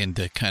 you begin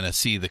to kind of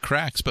see the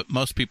cracks. But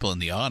most people in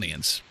the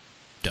audience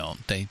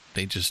don't. They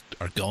just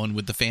are going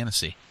with the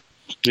fantasy.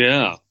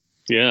 Yeah.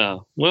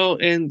 Well,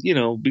 and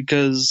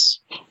because,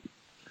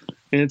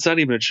 and it's not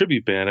even a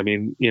tribute band. I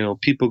mean,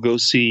 people go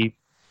see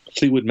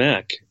Fleetwood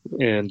Mac,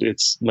 and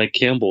it's Mike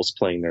Campbell's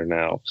playing there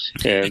now,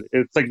 and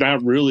it's like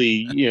not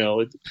really,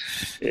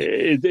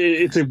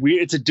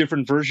 it's a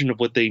different version of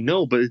what they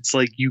know, but it's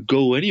like you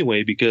go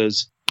anyway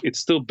because it's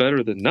still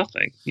better than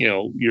nothing.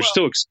 You're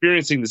still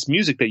experiencing this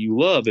music that you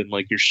love, and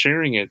like you're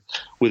sharing it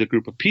with a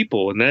group of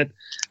people, and that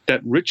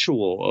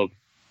ritual of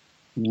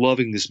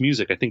loving this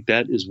music, I think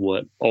that is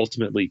what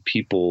ultimately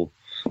people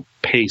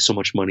pay so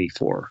much money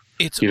for.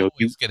 It's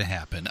always going to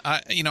happen. I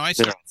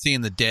started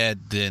seeing the Dead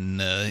in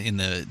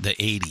the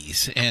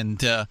 80s,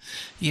 and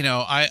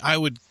I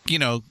would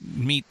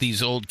meet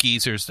these old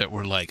geezers that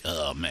were like,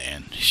 oh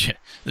man, this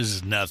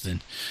is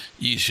nothing.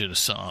 You should have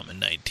saw them in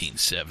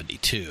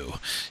 1972.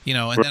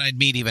 And then I'd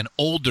meet even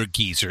older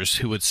geezers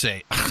who would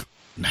say,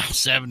 no,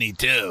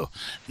 72,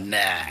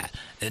 nah,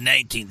 the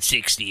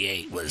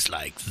 1968 was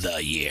like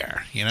the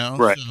year.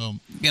 Right. So,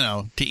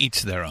 to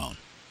each their own.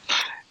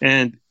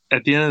 And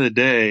at the end of the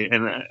day,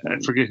 and I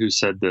forget who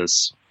said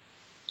this,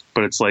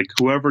 but it's like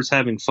whoever's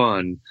having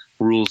fun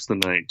rules the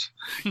night,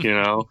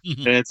 and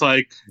it's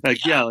like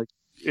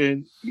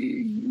and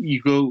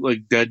you go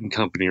like Dead and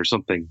Company or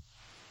something.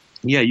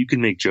 Yeah, you can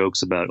make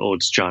jokes about,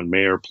 it's John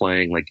Mayer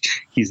playing, like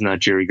he's not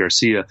Jerry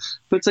Garcia,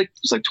 but it's like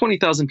there's like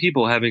 20,000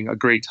 people having a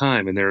great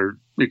time, and they're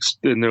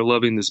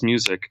loving this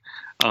music.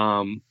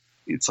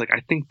 It's like, I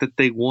think that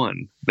they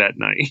won that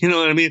night. You know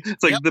what I mean?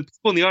 It's like the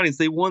people in the audience,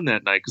 they won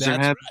that night because they're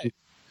having,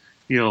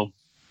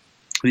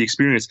 the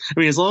experience. I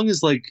mean, as long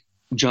as like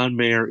John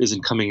Mayer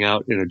isn't coming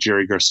out in a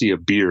Jerry Garcia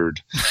beard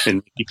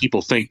and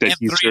people think that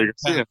he's Jerry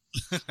Garcia.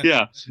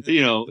 Yeah.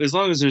 As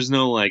long as there's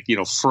no like,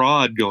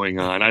 fraud going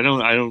on, I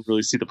don't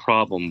really see the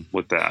problem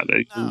with that.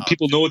 No.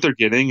 People know what they're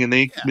getting and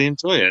they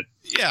enjoy it.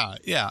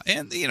 Yeah.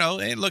 And,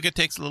 and look, it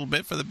takes a little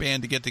bit for the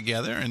band to get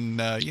together.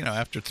 And,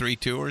 after 3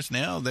 tours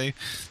now, they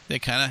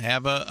kind of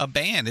have a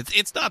band.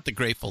 It's not the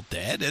Grateful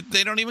Dead.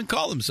 They don't even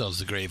call themselves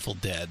the Grateful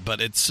Dead.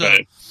 But it's,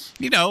 right.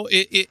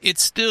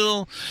 It's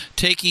still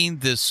taking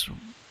this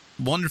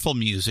wonderful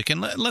music, and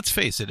let's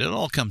face it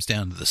all comes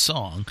down to the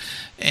song,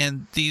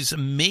 and these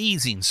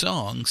amazing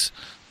songs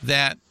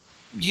that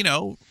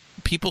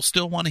people people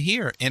still want to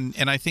hear. And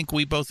I think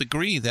we both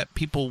agree that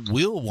people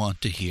will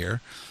want to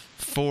hear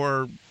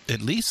for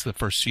at least the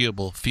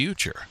foreseeable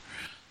future.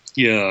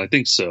 Yeah, I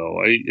think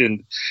so.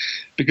 And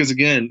because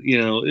again,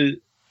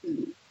 it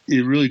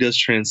really does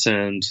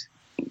transcend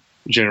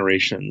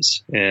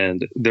generations.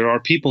 And there are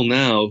people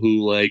now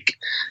who, like,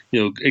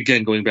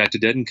 again, going back to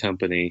Dead and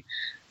Company,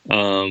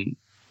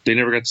 they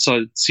never got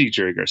to see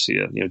Jerry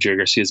Garcia. Jerry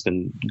Garcia's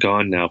been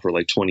gone now for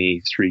like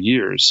 23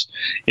 years.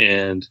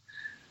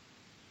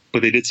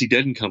 But they did see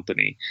Dead and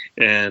Company.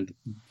 And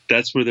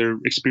that's where their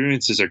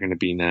experiences are going to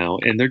be now.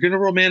 And they're going to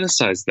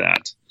romanticize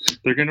that.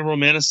 They're going to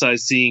romanticize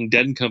seeing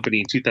Dead and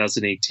Company in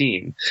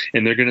 2018.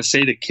 And they're going to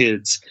say to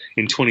kids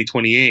in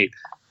 2028,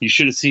 you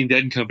should have seen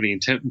Dead and Company in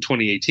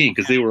 2018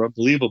 because they were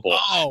unbelievable.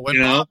 Oh,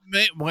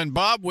 when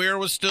Bob Weir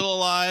was still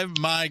alive,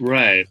 my God.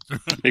 Right.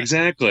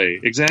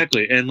 Exactly.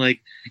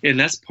 And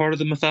that's part of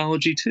the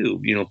mythology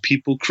too.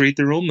 People create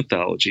their own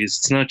mythologies.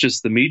 It's not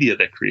just the media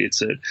that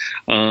creates it.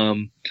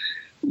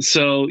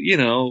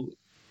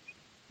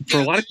 For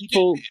a lot of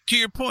people, to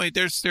your point,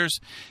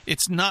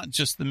 it's not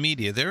just the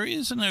media. There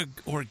is an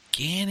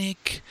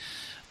organic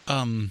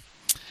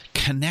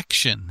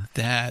connection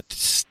that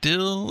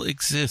still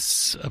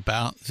exists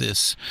about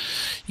this.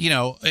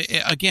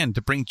 Again,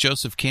 to bring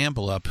Joseph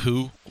Campbell up,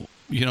 who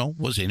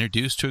was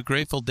introduced to a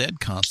Grateful Dead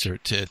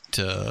concert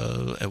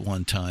at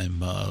one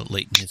time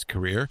late in his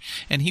career,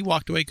 and he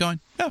walked away going,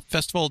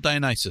 Festival of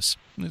Dionysus.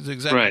 It's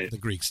exactly what the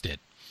Greeks did.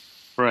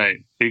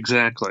 Right.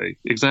 Exactly.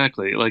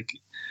 Like,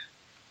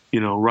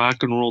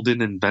 rock and roll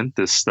didn't invent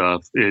this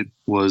stuff.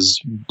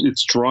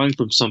 It's drawing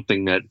from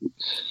something that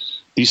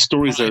these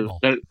stories Primal.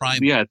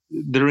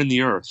 They're in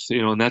the earth,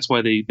 and that's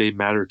why they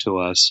matter to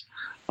us.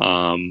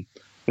 And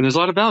there's a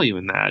lot of value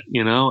in that,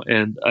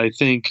 and I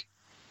think,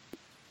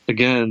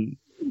 again,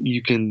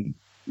 you can,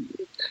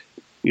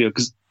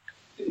 because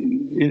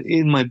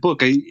in my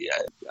book,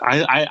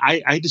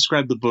 I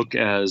describe the book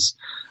as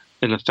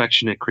an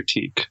affectionate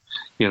critique,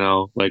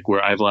 like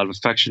where I have a lot of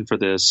affection for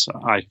this.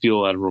 I feel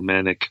a lot of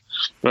romantic,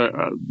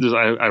 I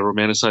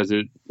romanticize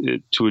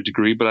it to a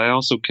degree, but I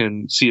also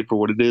can see it for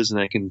what it is, and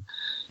I can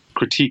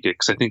critique it,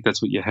 because I think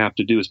that's what you have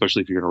to do,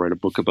 especially if you're going to write a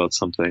book about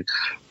something.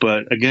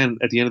 But again,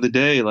 at the end of the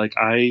day, like,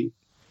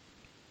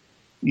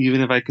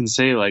 even if I can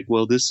say, like,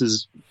 well,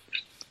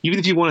 even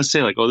if you want to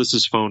say, like, oh, this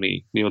is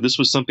phony, this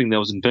was something that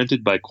was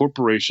invented by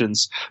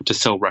corporations to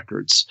sell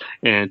records,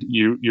 and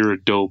you're a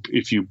dope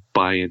if you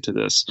buy into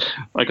this.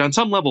 Like, on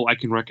some level, I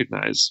can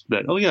recognize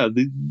that, oh yeah,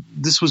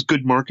 this was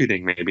good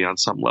marketing, maybe on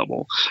some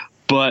level,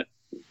 but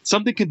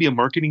something can be a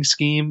marketing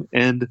scheme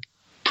and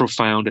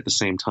profound at the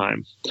same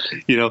time.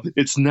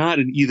 It's not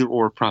an either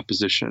or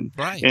proposition.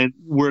 Right. And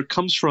where it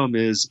comes from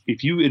is,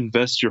 if you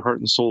invest your heart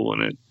and soul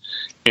in it,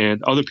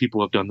 and other people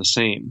have done the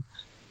same,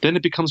 then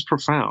it becomes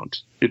profound.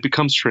 It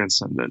becomes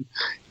transcendent.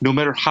 No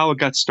matter how it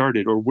got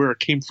started or where it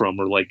came from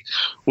or like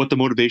what the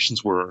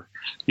motivations were.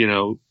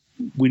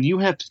 When you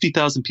have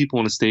 50,000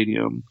 people in a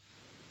stadium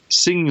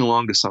singing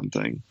along to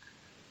something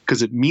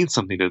because it means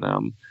something to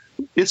them,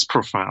 it's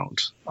profound.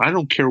 I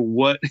don't care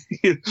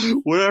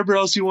whatever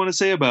else you want to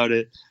say about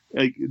it.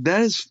 Like,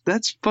 that's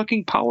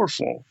fucking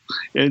powerful,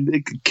 and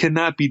it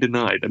cannot be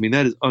denied. I mean,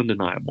 that is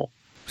undeniable.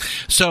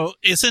 So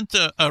isn't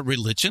a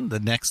religion the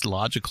next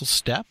logical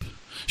step?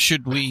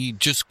 Should we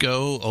just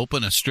go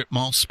open a strip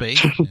mall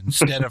space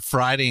instead of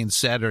Friday and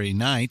Saturday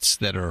nights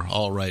that are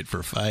all right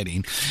for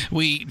fighting?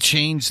 We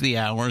change the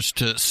hours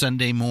to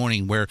Sunday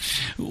morning, where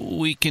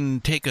we can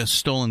take a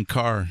stolen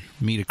car,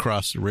 meet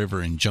across the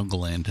river in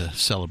Jungleland to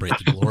celebrate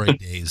the glory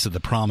days of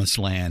the promised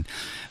land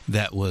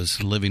that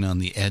was living on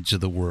the edge of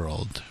the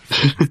world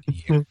for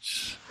 50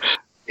 years.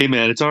 Hey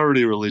man, it's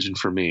already a religion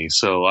for me,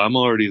 so I'm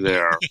already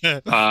there.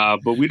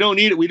 But we don't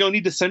need it. We don't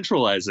need to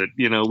centralize it.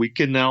 We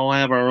can now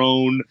have our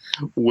own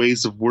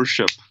ways of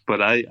worship.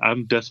 But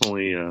I'm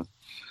definitely a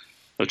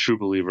true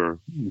believer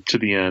to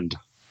the end.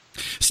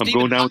 I'm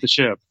going down with the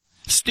ship.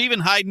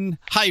 Stephen Hyden,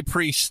 High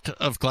Priest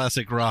of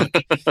Classic Rock.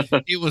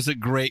 It was a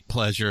great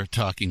pleasure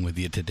talking with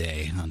you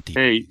today on Deep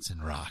Digs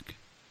in Rock.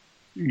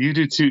 You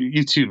do too.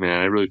 You too,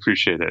 man. I really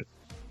appreciate it.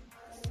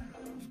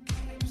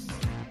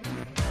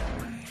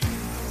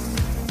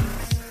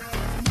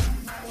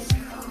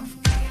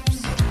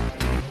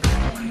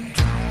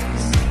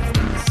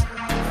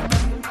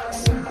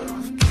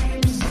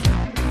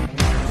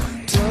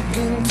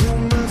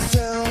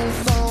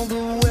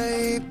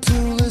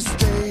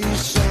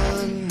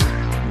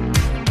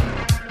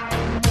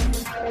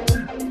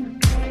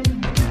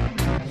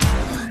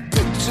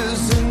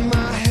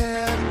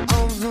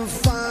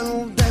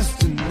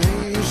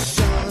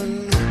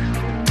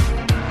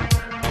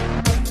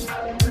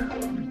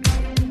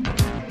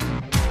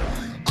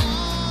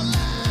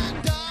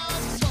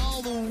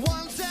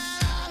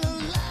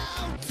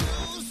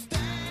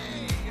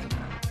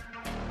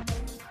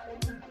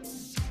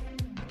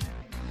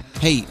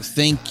 Hey,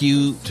 thank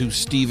you to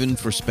Stephen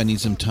for spending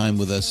some time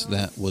with us.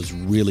 That was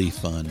really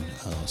fun.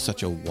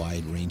 Such a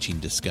wide-ranging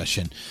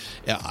discussion.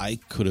 I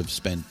could have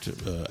spent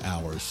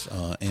hours,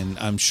 and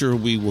I'm sure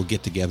we will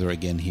get together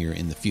again here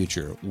in the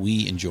future.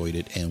 We enjoyed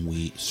it, and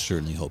we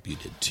certainly hope you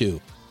did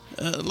too.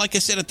 Like I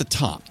said at the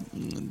top,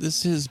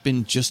 this has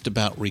been just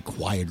about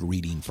required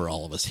reading for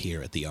all of us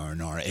here at the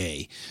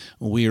RNRA.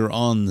 We're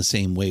on the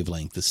same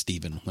wavelength as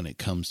Stephen when it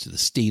comes to the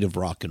state of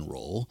rock and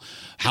roll,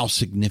 how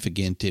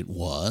significant it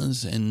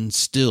was and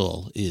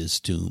still is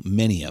to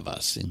many of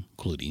us,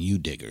 including you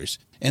diggers,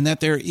 and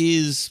that there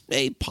is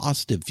a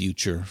positive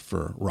future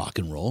for rock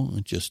and roll.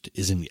 It just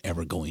isn't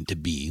ever going to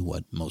be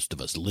what most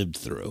of us lived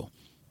through.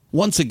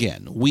 Once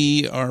again,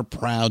 we are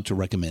proud to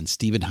recommend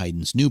Stephen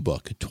Hyden's new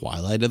book,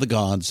 Twilight of the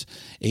Gods,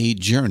 A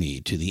Journey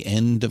to the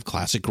End of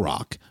Classic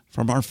Rock,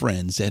 from our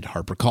friends at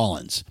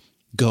HarperCollins.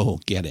 Go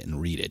get it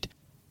and read it.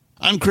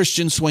 I'm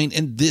Christian Swain,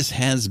 and this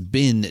has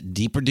been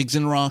Deeper Digs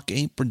in Rock,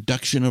 a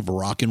production of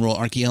Rock and Roll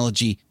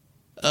Archaeology.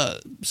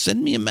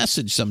 Send me a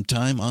message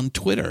sometime on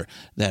Twitter.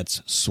 That's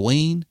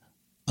Swain_Christian.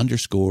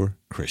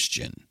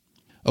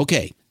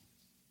 Okay,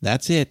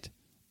 that's it.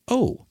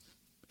 Oh,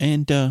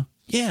 and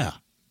yeah.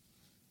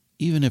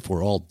 Even if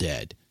we're all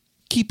dead,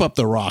 keep up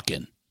the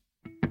rockin'.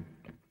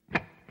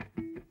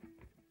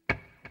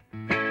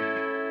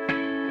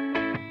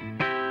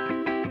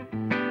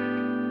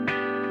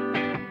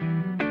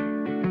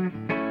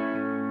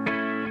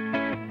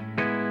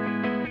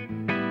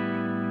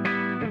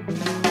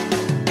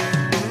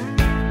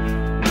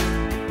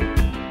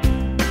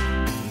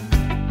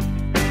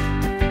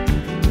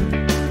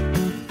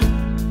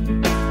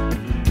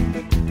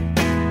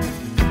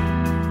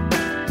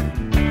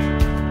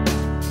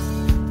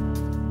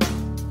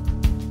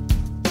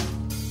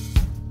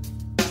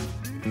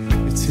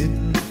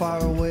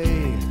 Far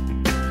away,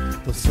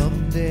 though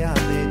someday I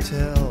may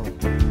tell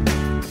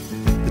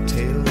the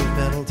tale of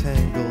metal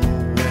tangle.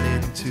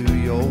 Went into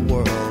your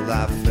world,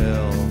 I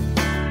fell.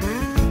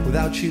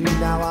 Without you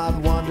now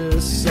I'd wander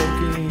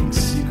soaking,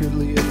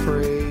 secretly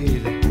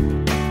afraid.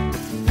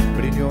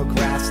 But in your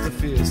grasp the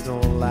fears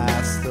don't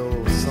last,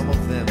 though some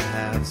of them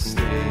have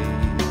stayed.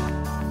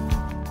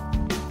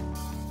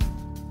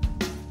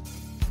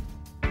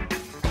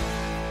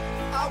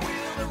 I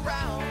wheeled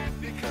around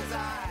because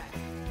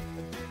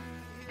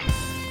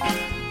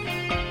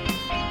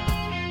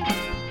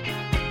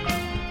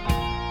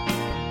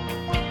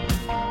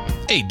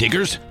Hey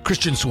diggers,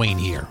 Christian Swain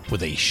here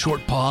with a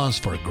short pause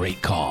for a great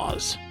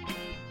cause.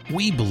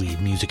 We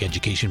believe music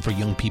education for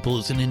young people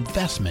is an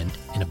investment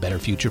in a better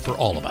future for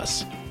all of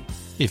us.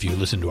 If you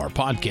listen to our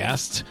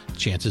podcasts,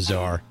 chances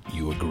are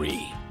you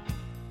agree.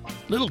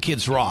 Little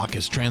Kids Rock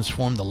has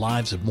transformed the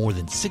lives of more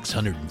than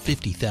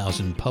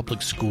 650,000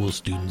 public school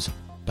students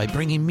by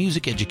bringing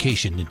music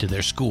education into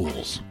their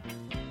schools.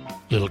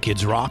 Little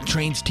Kids Rock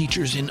trains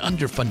teachers in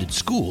underfunded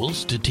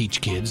schools to teach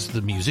kids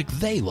the music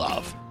they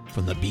love.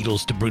 From the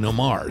Beatles to Bruno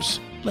Mars,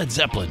 Led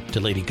Zeppelin to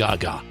Lady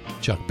Gaga,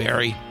 Chuck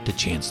Berry to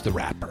Chance the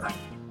Rapper.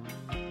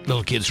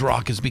 Little Kids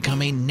Rock has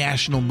become a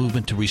national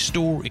movement to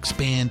restore,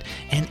 expand,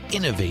 and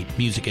innovate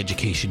music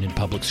education in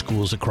public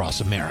schools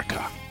across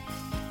America.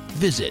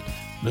 Visit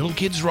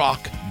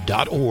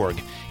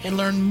littlekidsrock.org and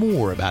learn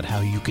more about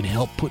how you can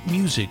help put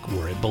music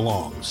where it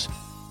belongs,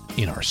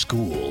 in our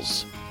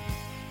schools.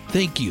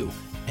 Thank you,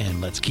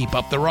 and let's keep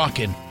up the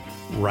rockin'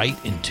 right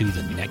into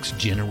the next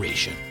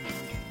generation.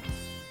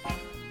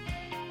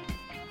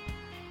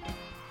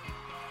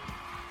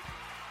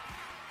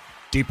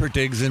 Deeper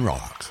Digs in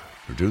Rock,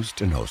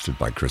 produced and hosted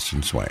by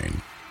Christian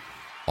Swain.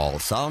 All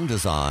sound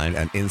design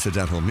and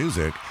incidental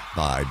music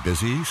by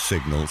Busy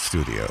Signal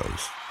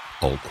Studios.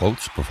 All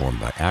quotes performed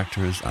by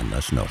actors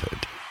unless noted.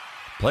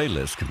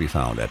 Playlists can be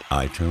found at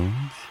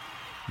iTunes,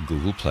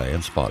 Google Play,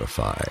 and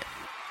Spotify.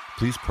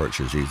 Please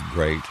purchase these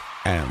great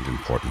and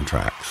important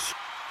tracks.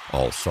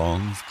 All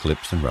songs,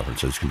 clips, and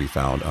references can be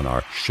found on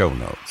our show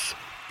notes.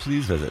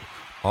 Please visit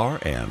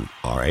rnrap.com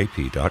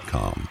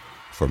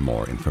for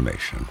more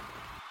information.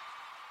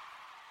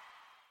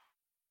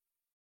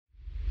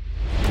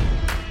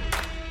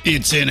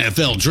 It's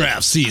NFL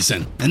draft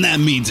season, and that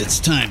means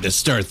it's time to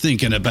start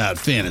thinking about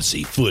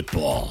fantasy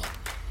football.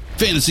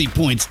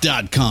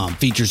 FantasyPoints.com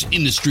features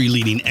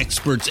industry-leading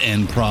experts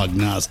and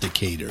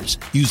prognosticators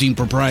using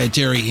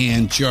proprietary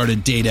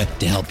hand-charted data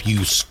to help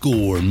you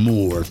score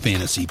more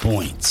fantasy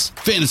points.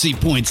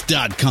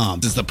 FantasyPoints.com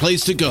is the place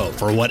to go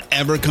for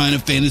whatever kind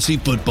of fantasy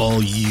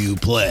football you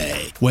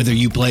play. Whether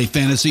you play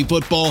fantasy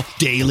football,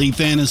 daily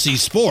fantasy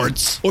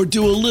sports, or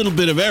do a little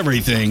bit of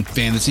everything,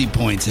 Fantasy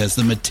Points has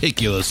the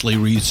meticulously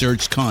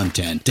researched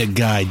content to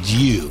guide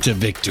you to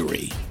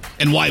victory.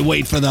 And why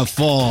wait for the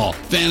fall?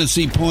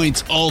 Fantasy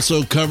Points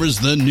also covers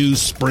the new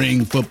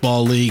spring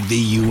football league,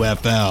 the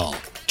UFL.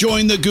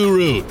 Join the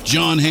guru,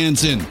 John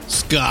Hansen,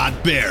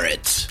 Scott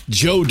Barrett.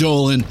 Joe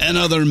Dolan, and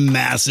other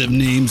massive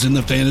names in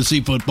the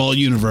fantasy football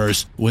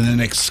universe with an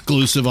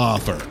exclusive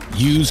offer.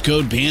 Use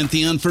code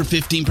Pantheon for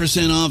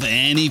 15% off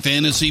any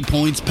Fantasy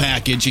Points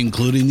package,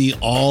 including the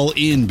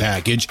all-in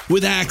package,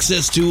 with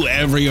access to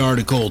every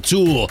article,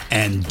 tool,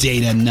 and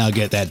data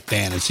nugget that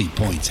Fantasy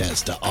Points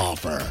has to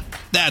offer.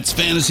 That's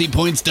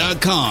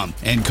fantasypoints.com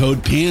and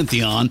code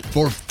Pantheon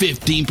for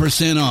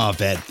 15%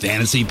 off at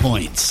Fantasy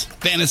Points.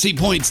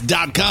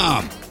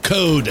 Fantasypoints.com,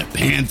 code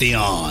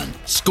Pantheon.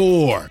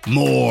 Score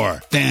more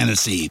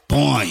fantasy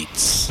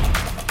points.